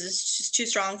Rapids is just too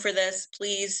strong for this.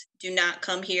 Please do not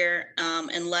come here,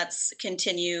 and let's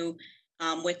continue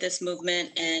with this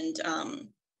movement. And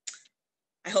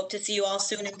I hope to see you all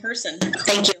soon in person.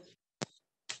 Thank you.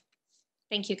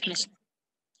 Thank you, Commissioner.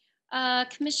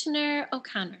 Commissioner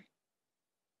O'Connor.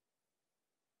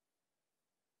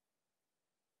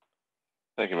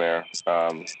 Thank you, Mayor.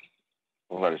 We've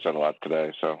already said a lot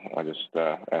today, so I just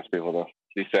ask people to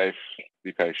be safe,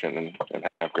 be patient, and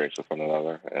have grace with one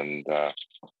another. And,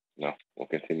 you know, we'll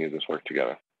continue this work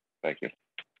together. Thank you.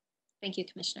 Thank you,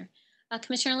 Commissioner.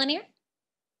 Commissioner Lanier?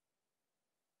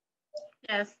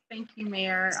 Yes, thank you,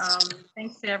 Mayor.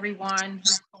 Thanks to everyone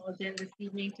who called in this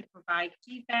evening to provide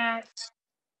feedback,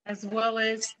 as well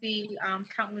as the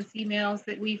countless emails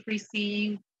that we've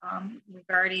received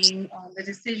regarding the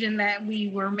decision that we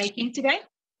were making today.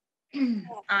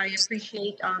 I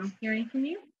appreciate hearing from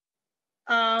you.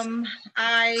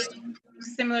 I,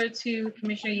 similar to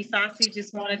Commissioner Isasi,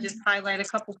 just want to just highlight a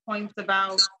couple points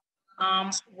about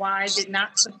why I did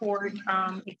not support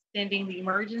extending the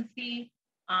emergency.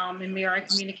 And Mayor, I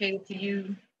communicated to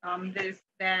you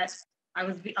that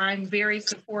I'm very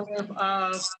supportive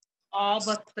of all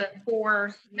but the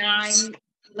 4, 9,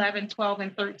 11, 12,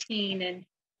 and 13, and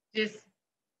just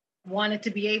wanted to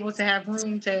be able to have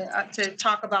room to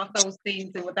talk about those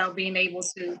things, and without being able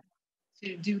to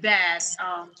do that,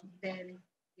 then,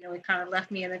 you know, it kind of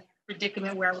left me in a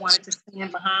predicament where I wanted to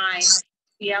stand behind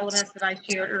the elements that I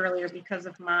shared earlier because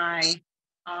of my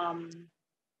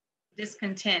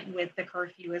discontent with the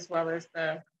curfew as well as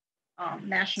the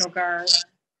National Guard.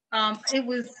 It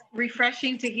was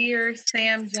refreshing to hear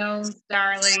Sam Jones,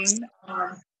 darling.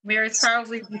 There's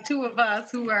probably the two of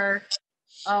us who are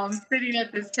sitting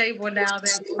at this table now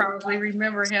that probably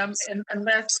remember him, and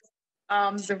unless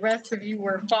the rest of you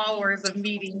were followers of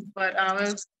meetings, but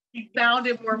he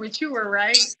sounded more mature,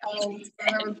 right? So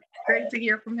that was great to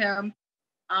hear from him.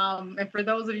 And for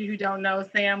those of you who don't know,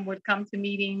 Sam would come to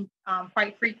meetings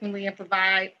quite frequently and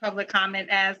provide public comment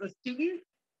as a student,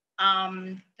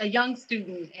 a young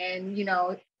student. And,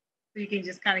 so you can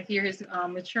just kind of hear his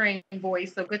maturing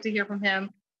voice. So good to hear from him.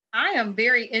 I am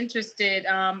very interested.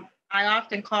 I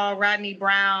often call Rodney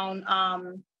Brown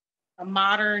a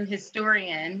modern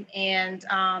historian. And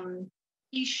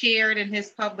he shared in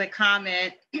his public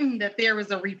comment that there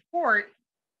was a report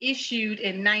issued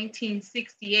in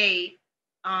 1968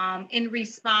 in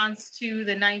response to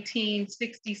the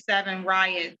 1967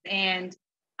 riots. And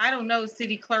I don't know,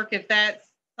 City Clerk, if that's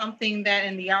something that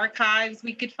in the archives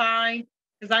we could find,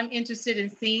 because I'm interested in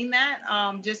seeing that,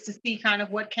 just to see kind of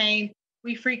what came.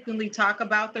 We frequently talk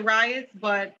about the riots,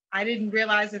 but I didn't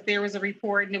realize that there was a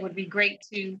report, and it would be great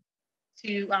to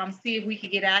see if we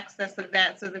could get access of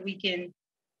that so that we can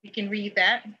read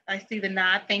that. I see the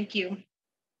nod, thank you.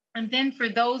 And then for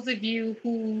those of you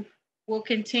who will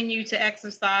continue to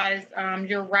exercise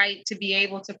your right to be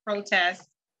able to protest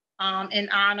in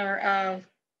honor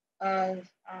of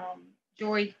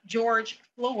George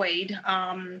Floyd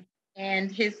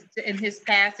and his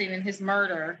passing and his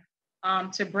murder,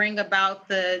 to bring about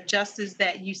the justice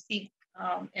that you seek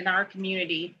in our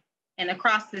community and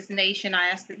across this nation. I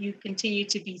ask that you continue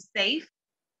to be safe,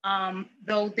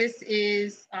 though this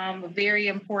is a very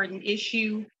important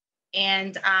issue.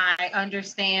 And I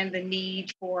understand the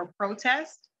need for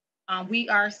protest. We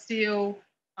are still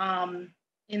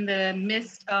in the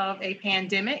midst of a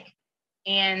pandemic.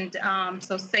 And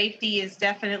so safety is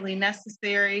definitely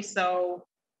necessary. So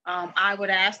I would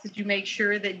ask that you make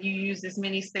sure that you use as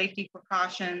many safety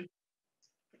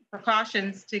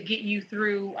precautions to get you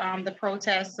through the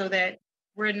protest so that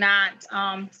we're not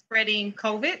spreading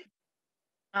COVID.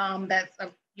 That's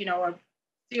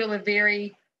still a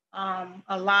very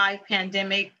a live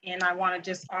pandemic, and I want to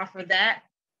just offer that.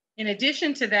 In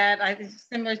addition to that,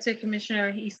 similar to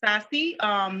Commissioner Isasi,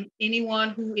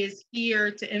 anyone who is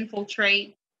here to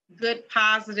infiltrate good,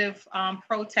 positive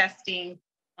protesting,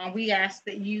 we ask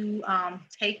that you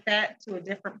take that to a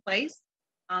different place.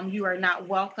 You are not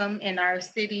welcome in our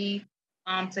city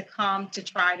to come to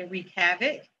try to wreak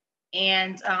havoc.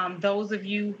 And those of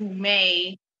you who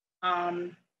may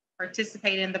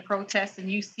participate in the protest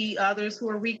and you see others who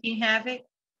are wreaking havoc,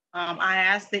 I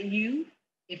ask that you,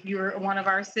 if you're one of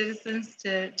our citizens,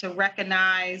 to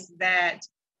recognize that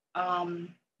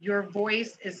your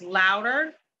voice is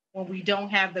louder when we don't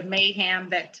have the mayhem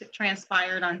that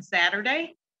transpired on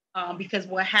Saturday, because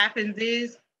what happens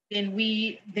is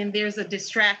then there's a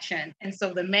distraction. And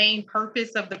so the main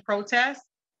purpose of the protest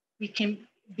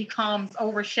becomes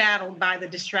overshadowed by the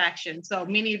distraction. So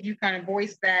many of you kind of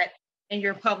voiced that in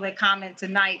your public comment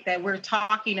tonight, that we're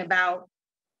talking about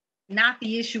not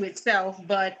the issue itself,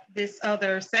 but this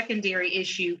other secondary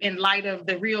issue in light of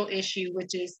the real issue,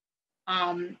 which is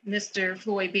Mr.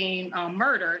 Floyd being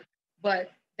murdered.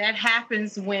 But that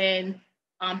happens when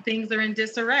things are in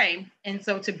disarray. And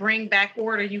so to bring back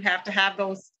order, you have to have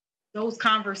those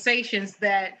conversations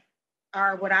that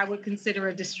are what I would consider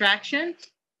a distraction,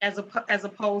 as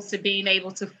opposed to being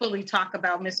able to fully talk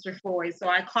about Mr. Floyd. So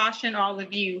I caution all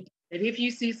of you that if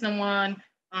you see someone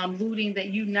looting, that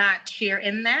you not share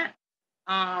in that,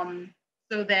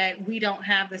 so that we don't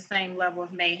have the same level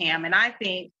of mayhem. And I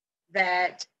think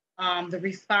that the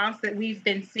response that we've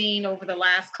been seeing over the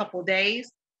last couple of days,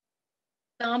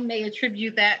 some may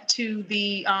attribute that to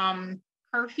the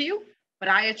curfew, but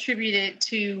I attribute it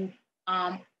to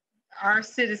our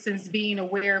citizens being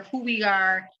aware of who we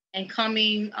are and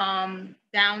coming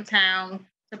downtown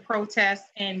to protest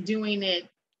and doing it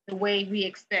the way we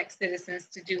expect citizens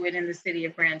to do it in the city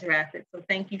of Grand Rapids. So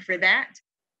thank you for that.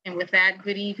 And with that,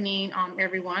 good evening,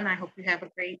 everyone. I hope you have a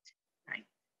great night.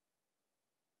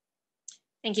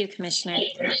 Thank you, Commissioner.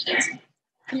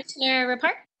 Commissioner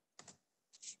Repart?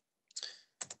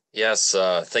 Yes,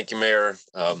 thank you, Mayor.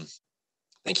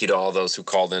 Thank you to all those who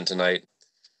called in tonight.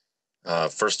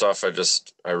 First off,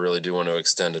 I really do want to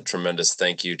extend a tremendous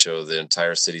thank you to the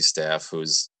entire city staff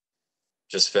who's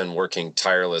just been working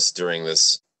tireless during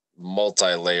this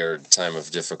multi-layered time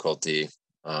of difficulty.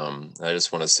 I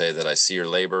just want to say that I see your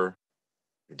labor,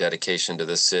 your dedication to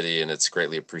this city, and it's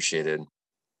greatly appreciated.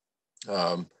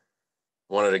 I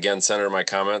wanted to again center my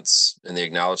comments in the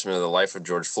acknowledgement of the life of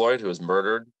George Floyd, who was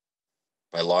murdered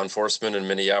by law enforcement in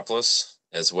Minneapolis,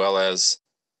 as well as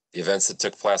the events that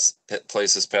took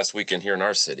place this past weekend here in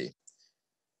our city.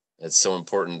 It's so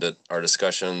important that our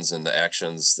discussions and the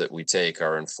actions that we take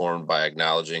are informed by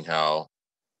acknowledging how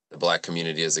the Black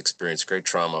community has experienced great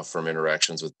trauma from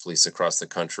interactions with police across the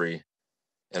country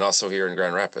and also here in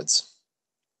Grand Rapids.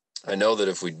 I know that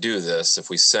if we do this, if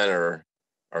we center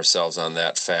ourselves on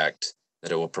that fact,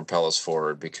 that it will propel us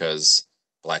forward because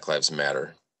Black lives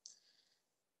matter.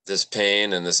 This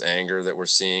pain and this anger that we're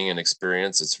seeing and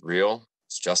experience, it's real,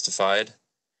 it's justified.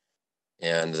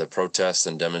 And the protests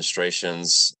and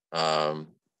demonstrations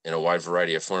in a wide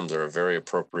variety of forms are a very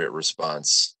appropriate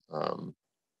response.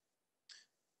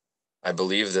 I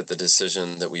believe that the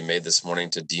decision that we made this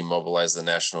morning to demobilize the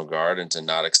National Guard and to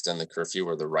not extend the curfew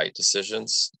were the right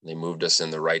decisions. They moved us in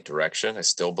the right direction. I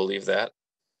still believe that.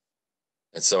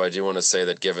 And so I do want to say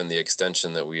that given the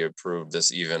extension that we approved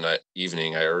this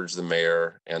evening, I urge the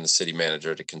mayor and the city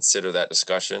manager to consider that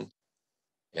discussion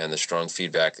and the strong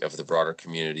feedback of the broader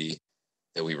community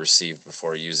that we received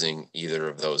before using either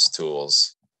of those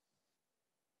tools.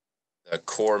 The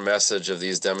core message of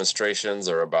these demonstrations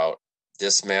are about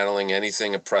dismantling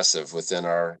anything oppressive within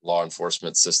our law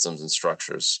enforcement systems and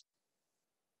structures.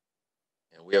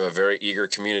 And we have a very eager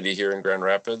community here in Grand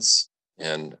Rapids,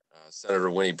 and Senator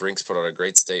Winnie Brinks put out a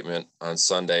great statement on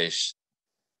Sunday,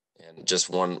 and just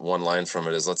one line from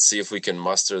it is, let's see if we can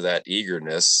muster that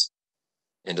eagerness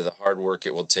into the hard work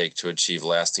it will take to achieve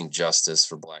lasting justice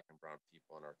for Black and brown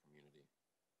people in our community.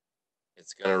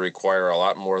 It's going to require a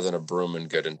lot more than a broom and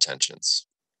good intentions.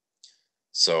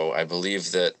 So I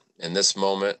believe that in this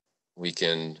moment, we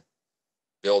can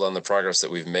build on the progress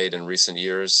that we've made in recent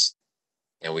years,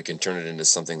 and we can turn it into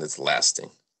something that's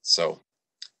lasting. So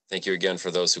thank you again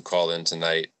for those who called in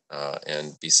tonight,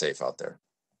 and be safe out there.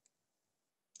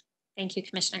 Thank you,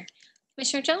 Commissioner.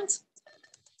 Commissioner Jones?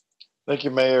 Thank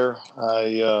you, Mayor.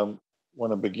 I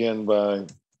want to begin by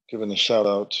giving a shout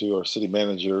out to our city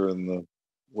manager and the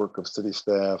work of city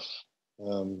staff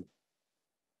in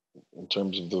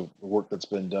terms of the work that's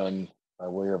been done by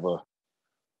way of a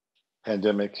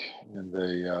pandemic and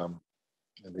the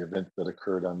event that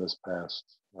occurred on this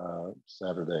past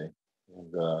Saturday.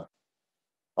 And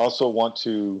also want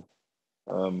to,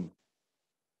 there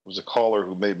was a caller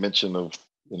who made mention of,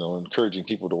 encouraging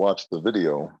people to watch the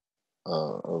video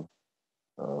of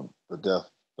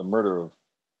the murder of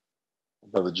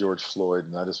Brother George Floyd.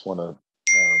 And I just want to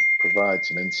provide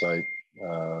some insight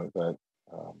that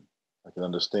I can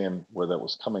understand where that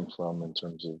was coming from in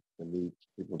terms of the need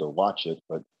for people to watch it.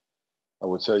 But I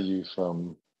would tell you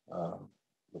from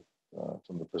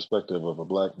the perspective of a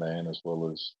Black man, as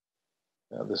well as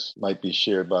this might be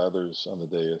shared by others on the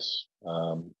dais,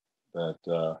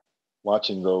 that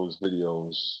watching those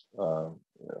videos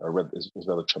is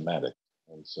rather traumatic.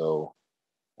 And so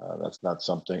that's not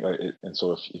something, and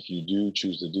so if you do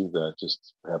choose to do that,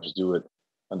 just perhaps do it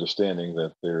understanding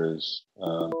that there's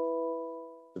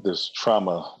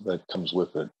trauma that comes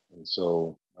with it. And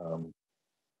so,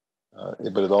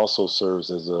 but it also serves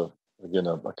as a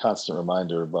constant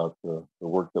reminder about the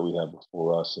work that we have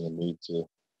before us and the need to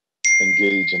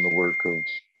engage in the work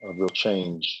of real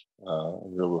change,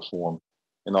 and real reform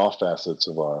in all facets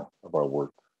of our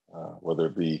work, whether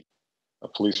it be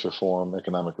police reform,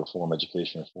 economic reform,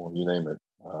 education reform, you name it.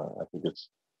 I think it's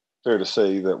fair to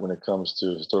say that when it comes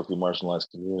to historically marginalized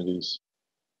communities,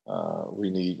 we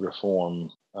need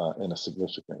reform in a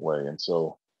significant way. And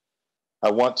so I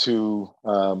want to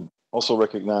also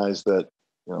recognize that,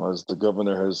 as the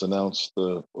governor has announced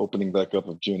the opening back up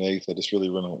of June 8th, I just really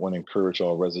want to encourage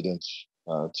all residents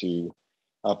to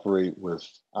operate with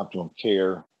optimum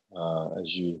care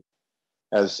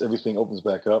as everything opens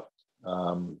back up.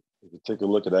 If you take a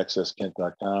look at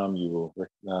accesskent.com, you will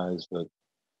recognize that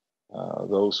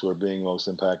those who are being most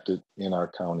impacted in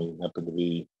our county happen to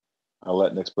be our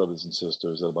Latinx brothers and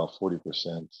sisters at about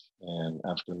 40%, and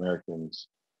African Americans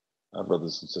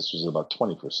brothers and sisters at about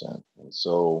 20%. And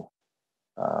so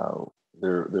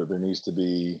there needs to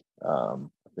be, I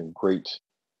think, great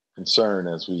concern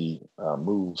as we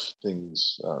move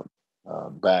things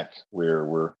back, where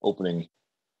we're opening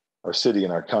our city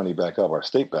and our county back up, our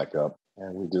state back up,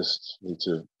 and we just need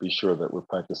to be sure that we're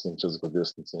practicing physical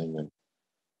distancing and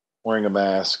wearing a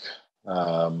mask,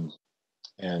 and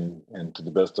to the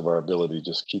best of our ability,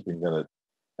 just keeping that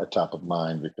at top of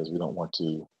mind, because we don't want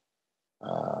to.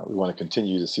 We want to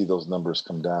continue to see those numbers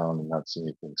come down and not see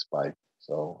anything spike.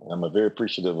 So I'm very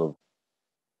appreciative of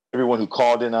everyone who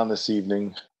called in on this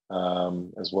evening,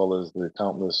 as well as the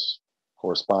countless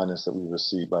correspondence that we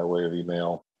received by way of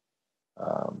email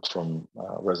from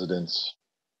residents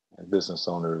and business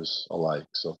owners alike.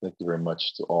 So thank you very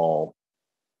much to all.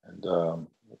 And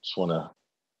I just want to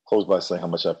close by saying how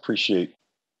much I appreciate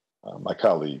my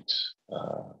colleagues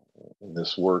in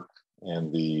this work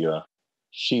and the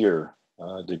sheer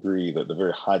degree, the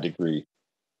very high degree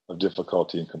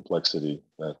difficulty and complexity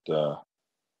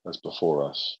that's before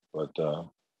us. But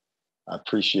I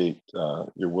appreciate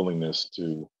your willingness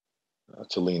to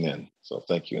lean in. So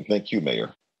thank you, and thank you,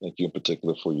 Mayor. Thank you in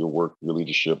particular for your work, your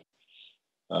leadership,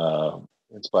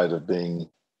 in spite of being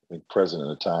present at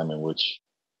a time in which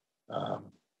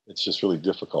it's just really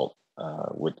difficult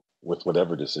with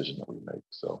whatever decision that we make.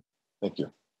 So thank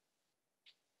you.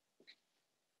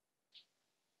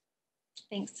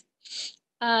 Thanks.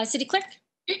 City Clerk?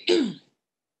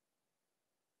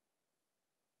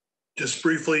 Just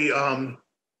briefly,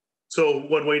 so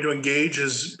one way to engage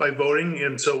is by voting.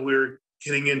 And so we're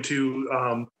getting into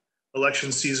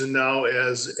election season now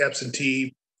as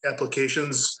absentee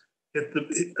applications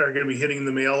are going to be hitting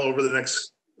the mail over the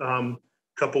next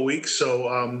couple weeks.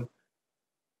 So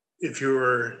if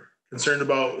you're concerned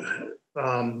about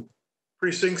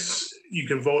precincts, you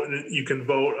can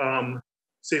vote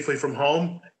safely from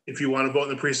home. If you want to vote in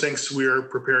the precincts, we are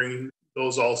preparing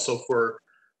those also for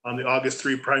the August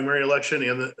 3 primary election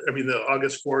and the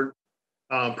August 4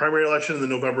 primary election and the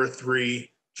November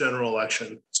 3 general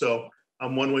election. So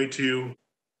one way to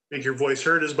make your voice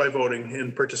heard is by voting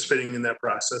and participating in that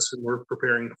process, and we're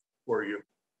preparing for you.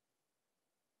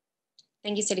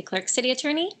 Thank you, City Clerk. City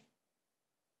Attorney?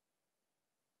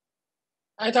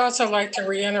 I'd also like to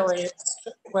reiterate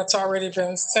what's already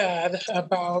been said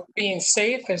about being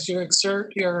safe as you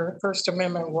exert your First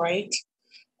Amendment right,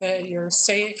 that you're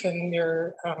safe and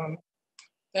the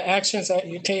actions that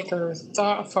you take are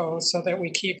thoughtful so that we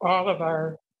keep all of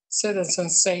our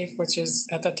citizens safe, which is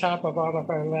at the top of all of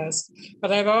our list.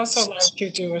 But I'd also like to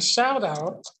do a shout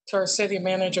out to our city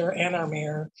manager and our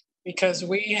mayor, because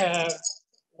we have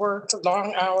worked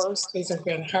long hours. These have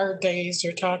been hard days.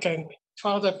 You're talking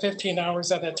 12 to 15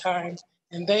 hours at a time.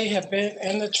 And they have been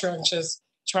in the trenches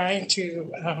trying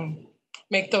to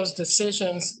make those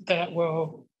decisions that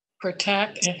will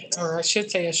protect, or I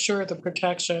should say, assure the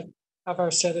protection of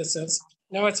our citizens.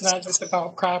 No, it's not just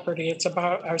about property, it's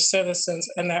about our citizens,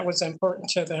 and that was important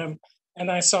to them. And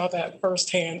I saw that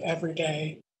firsthand every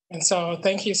day. And so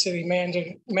thank you, City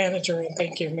Manager, and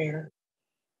thank you, Mayor.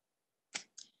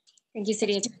 Thank you,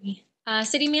 City Attorney.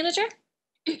 City Manager?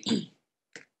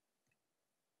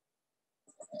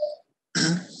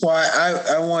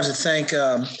 Well, I want to thank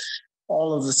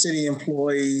all of the city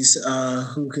employees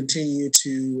who continue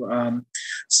to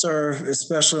serve,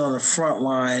 especially on the front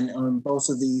line on both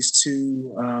of these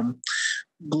two.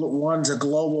 One's a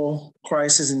global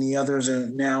crisis and the others are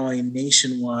now a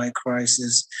nationwide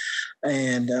crisis.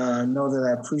 And know that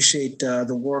I appreciate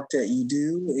the work that you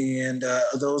do, and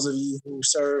those of you who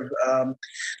serve on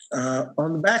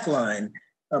the back line,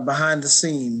 behind the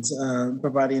scenes,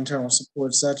 providing internal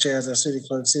support, such as our city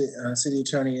clerk, city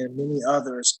attorney, and many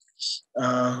others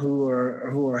who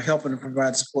are helping to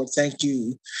provide support. Thank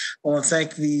you. I want to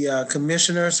thank the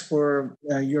commissioners for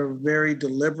your very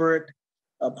deliberate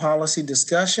policy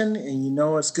discussion, and you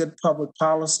know it's good public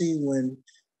policy when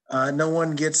no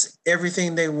one gets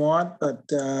everything they want, but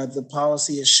the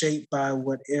policy is shaped by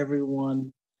what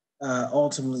everyone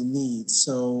ultimately needs.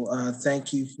 So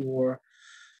thank you for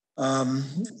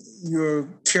your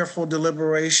careful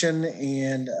deliberation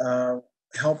and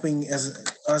helping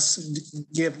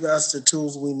give us the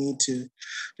tools we need to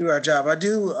do our job. I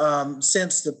do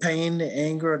sense the pain, the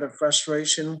anger, the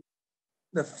frustration,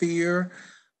 the fear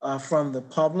from the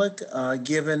public,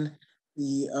 given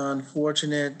the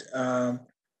unfortunate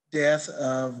death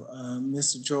of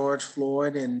Mr. George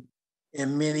Floyd and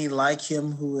many like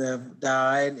him who have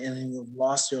died and who have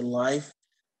lost their life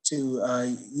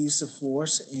to use of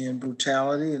force and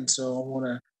brutality. And so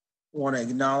I want to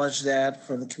acknowledge that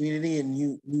for the community. And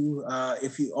you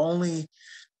if you only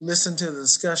listen to the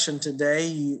discussion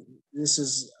today, this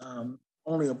is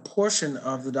only a portion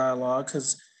of the dialogue,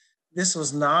 because this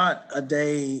was not a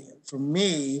day for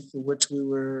me for which we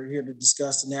were here to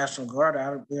discuss the National Guard.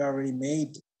 We already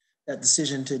made that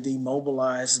decision to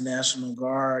demobilize the National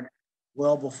Guard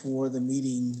well before the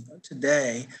meeting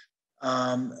today.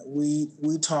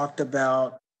 We talked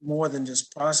about more than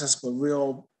just process, but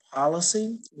real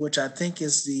policy, which I think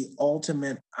is the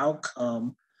ultimate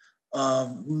outcome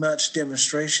of much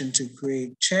demonstration to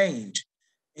create change.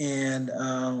 And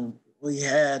we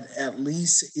had at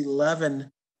least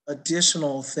 11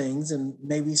 additional things, and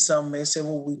maybe some may say,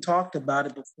 well, we talked about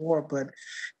it before, but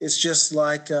it's just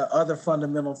like other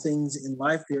fundamental things in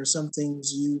life. There are some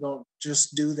things you don't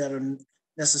just do that are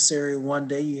necessary one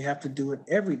day, you have to do it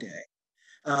every day.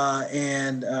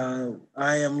 And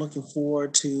I am looking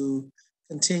forward to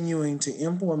continuing to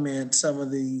implement some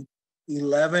of the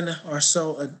 11 or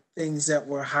so things that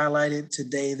were highlighted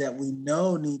today that we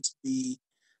know need to be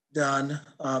done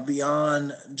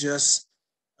beyond just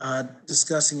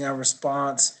discussing our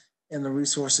response and the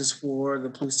resources for the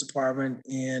police department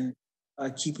and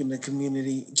keeping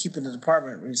the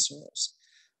department resource.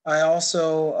 I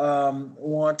also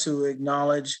want to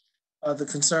acknowledge the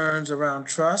concerns around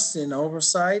trust and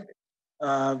oversight,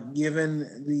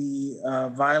 given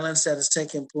the violence that has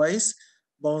taken place,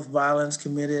 both violence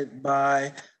committed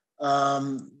by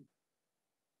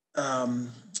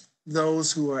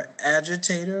those who are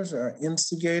agitators or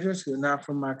instigators who are not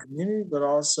from my community, but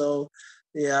also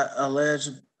the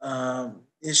alleged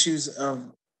issues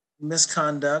of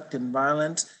misconduct and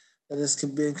violence that has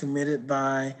been committed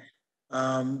by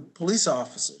police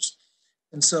officers.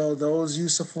 And so those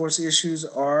use of force issues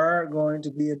are going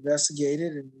to be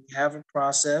investigated, and we have a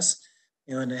process,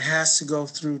 and it has to go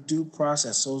through due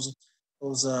process. Those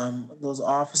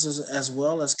officers, as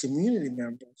well as community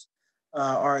members,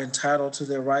 are entitled to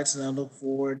their rights, and I look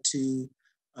forward to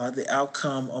the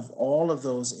outcome of all of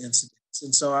those incidents.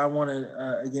 And so I want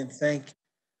to again thank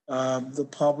the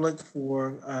public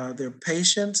for their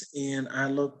patience, and I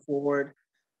look forward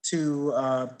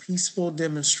to peaceful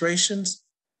demonstrations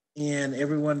and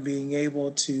everyone being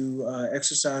able to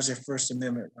exercise their First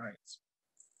Amendment rights.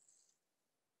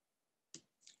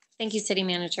 Thank you, City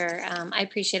Manager. I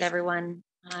appreciate everyone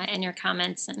and your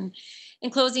comments. And in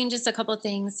closing, just a couple of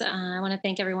things. I want to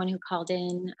thank everyone who called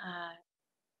in.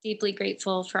 Deeply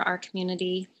grateful for our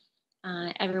community,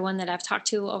 everyone that I've talked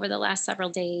to over the last several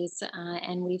days.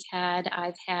 And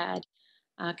I've had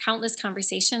countless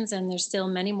conversations, and there's still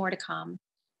many more to come.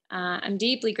 I'm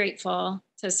deeply grateful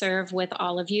to serve with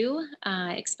all of you,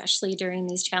 especially during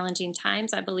these challenging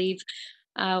times. I believe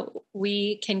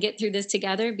we can get through this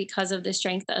together because of the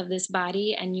strength of this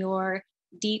body and your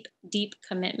deep, deep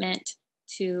commitment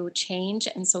to change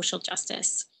and social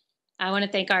justice. I want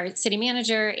to thank our city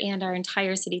manager and our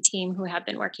entire city team who have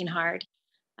been working hard,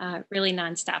 really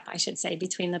nonstop, I should say,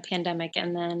 between the pandemic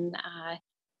and then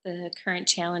the current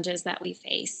challenges that we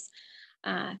face.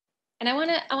 And I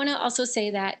want to also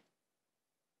say that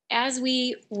as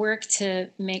we work to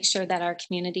make sure that our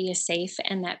community is safe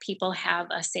and that people have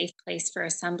a safe place for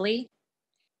assembly,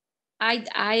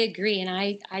 I agree. And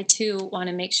I too want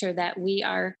to make sure that we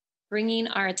are bringing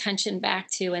our attention back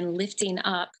to and lifting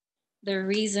up the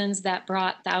reasons that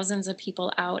brought thousands of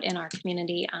people out in our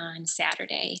community on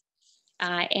Saturday.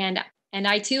 And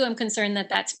I too am concerned that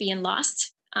that's being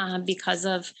lost because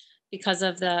of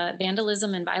the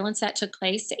vandalism and violence that took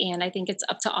place. And I think it's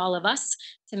up to all of us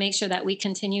to make sure that we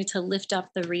continue to lift up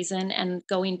the reason and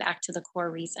going back to the core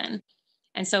reason.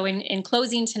 And so in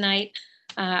closing tonight,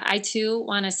 I too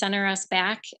want to center us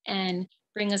back and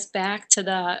bring us back to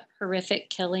the horrific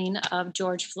killing of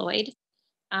George Floyd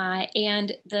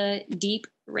and the deep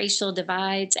racial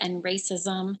divides and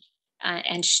racism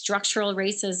and structural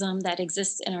racism that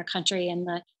exists in our country, and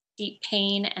the deep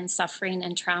pain and suffering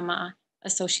and trauma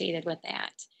associated with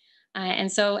that.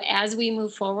 And so as we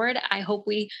move forward, I hope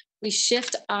we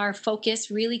shift our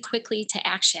focus really quickly to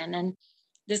action. And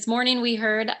this morning we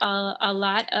heard a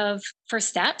lot of first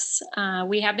steps.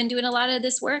 We have been doing a lot of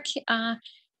this work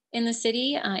in the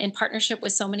city in partnership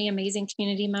with so many amazing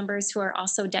community members who are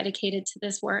also dedicated to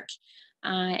this work.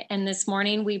 And this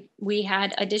morning we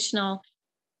had additional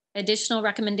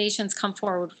recommendations come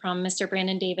forward from Mr.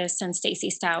 Brandon Davis and Stacy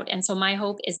Stout. And so my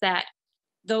hope is that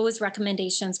those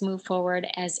recommendations move forward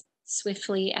as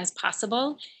swiftly as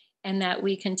possible, and that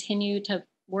we continue to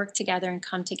work together and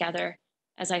come together,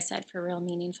 as I said, for real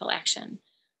meaningful action.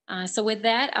 So with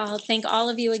that, I'll thank all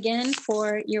of you again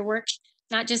for your work,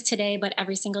 not just today, but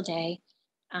every single day.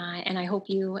 And I hope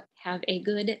you have a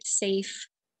good, safe,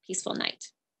 peaceful night.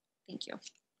 Thank you.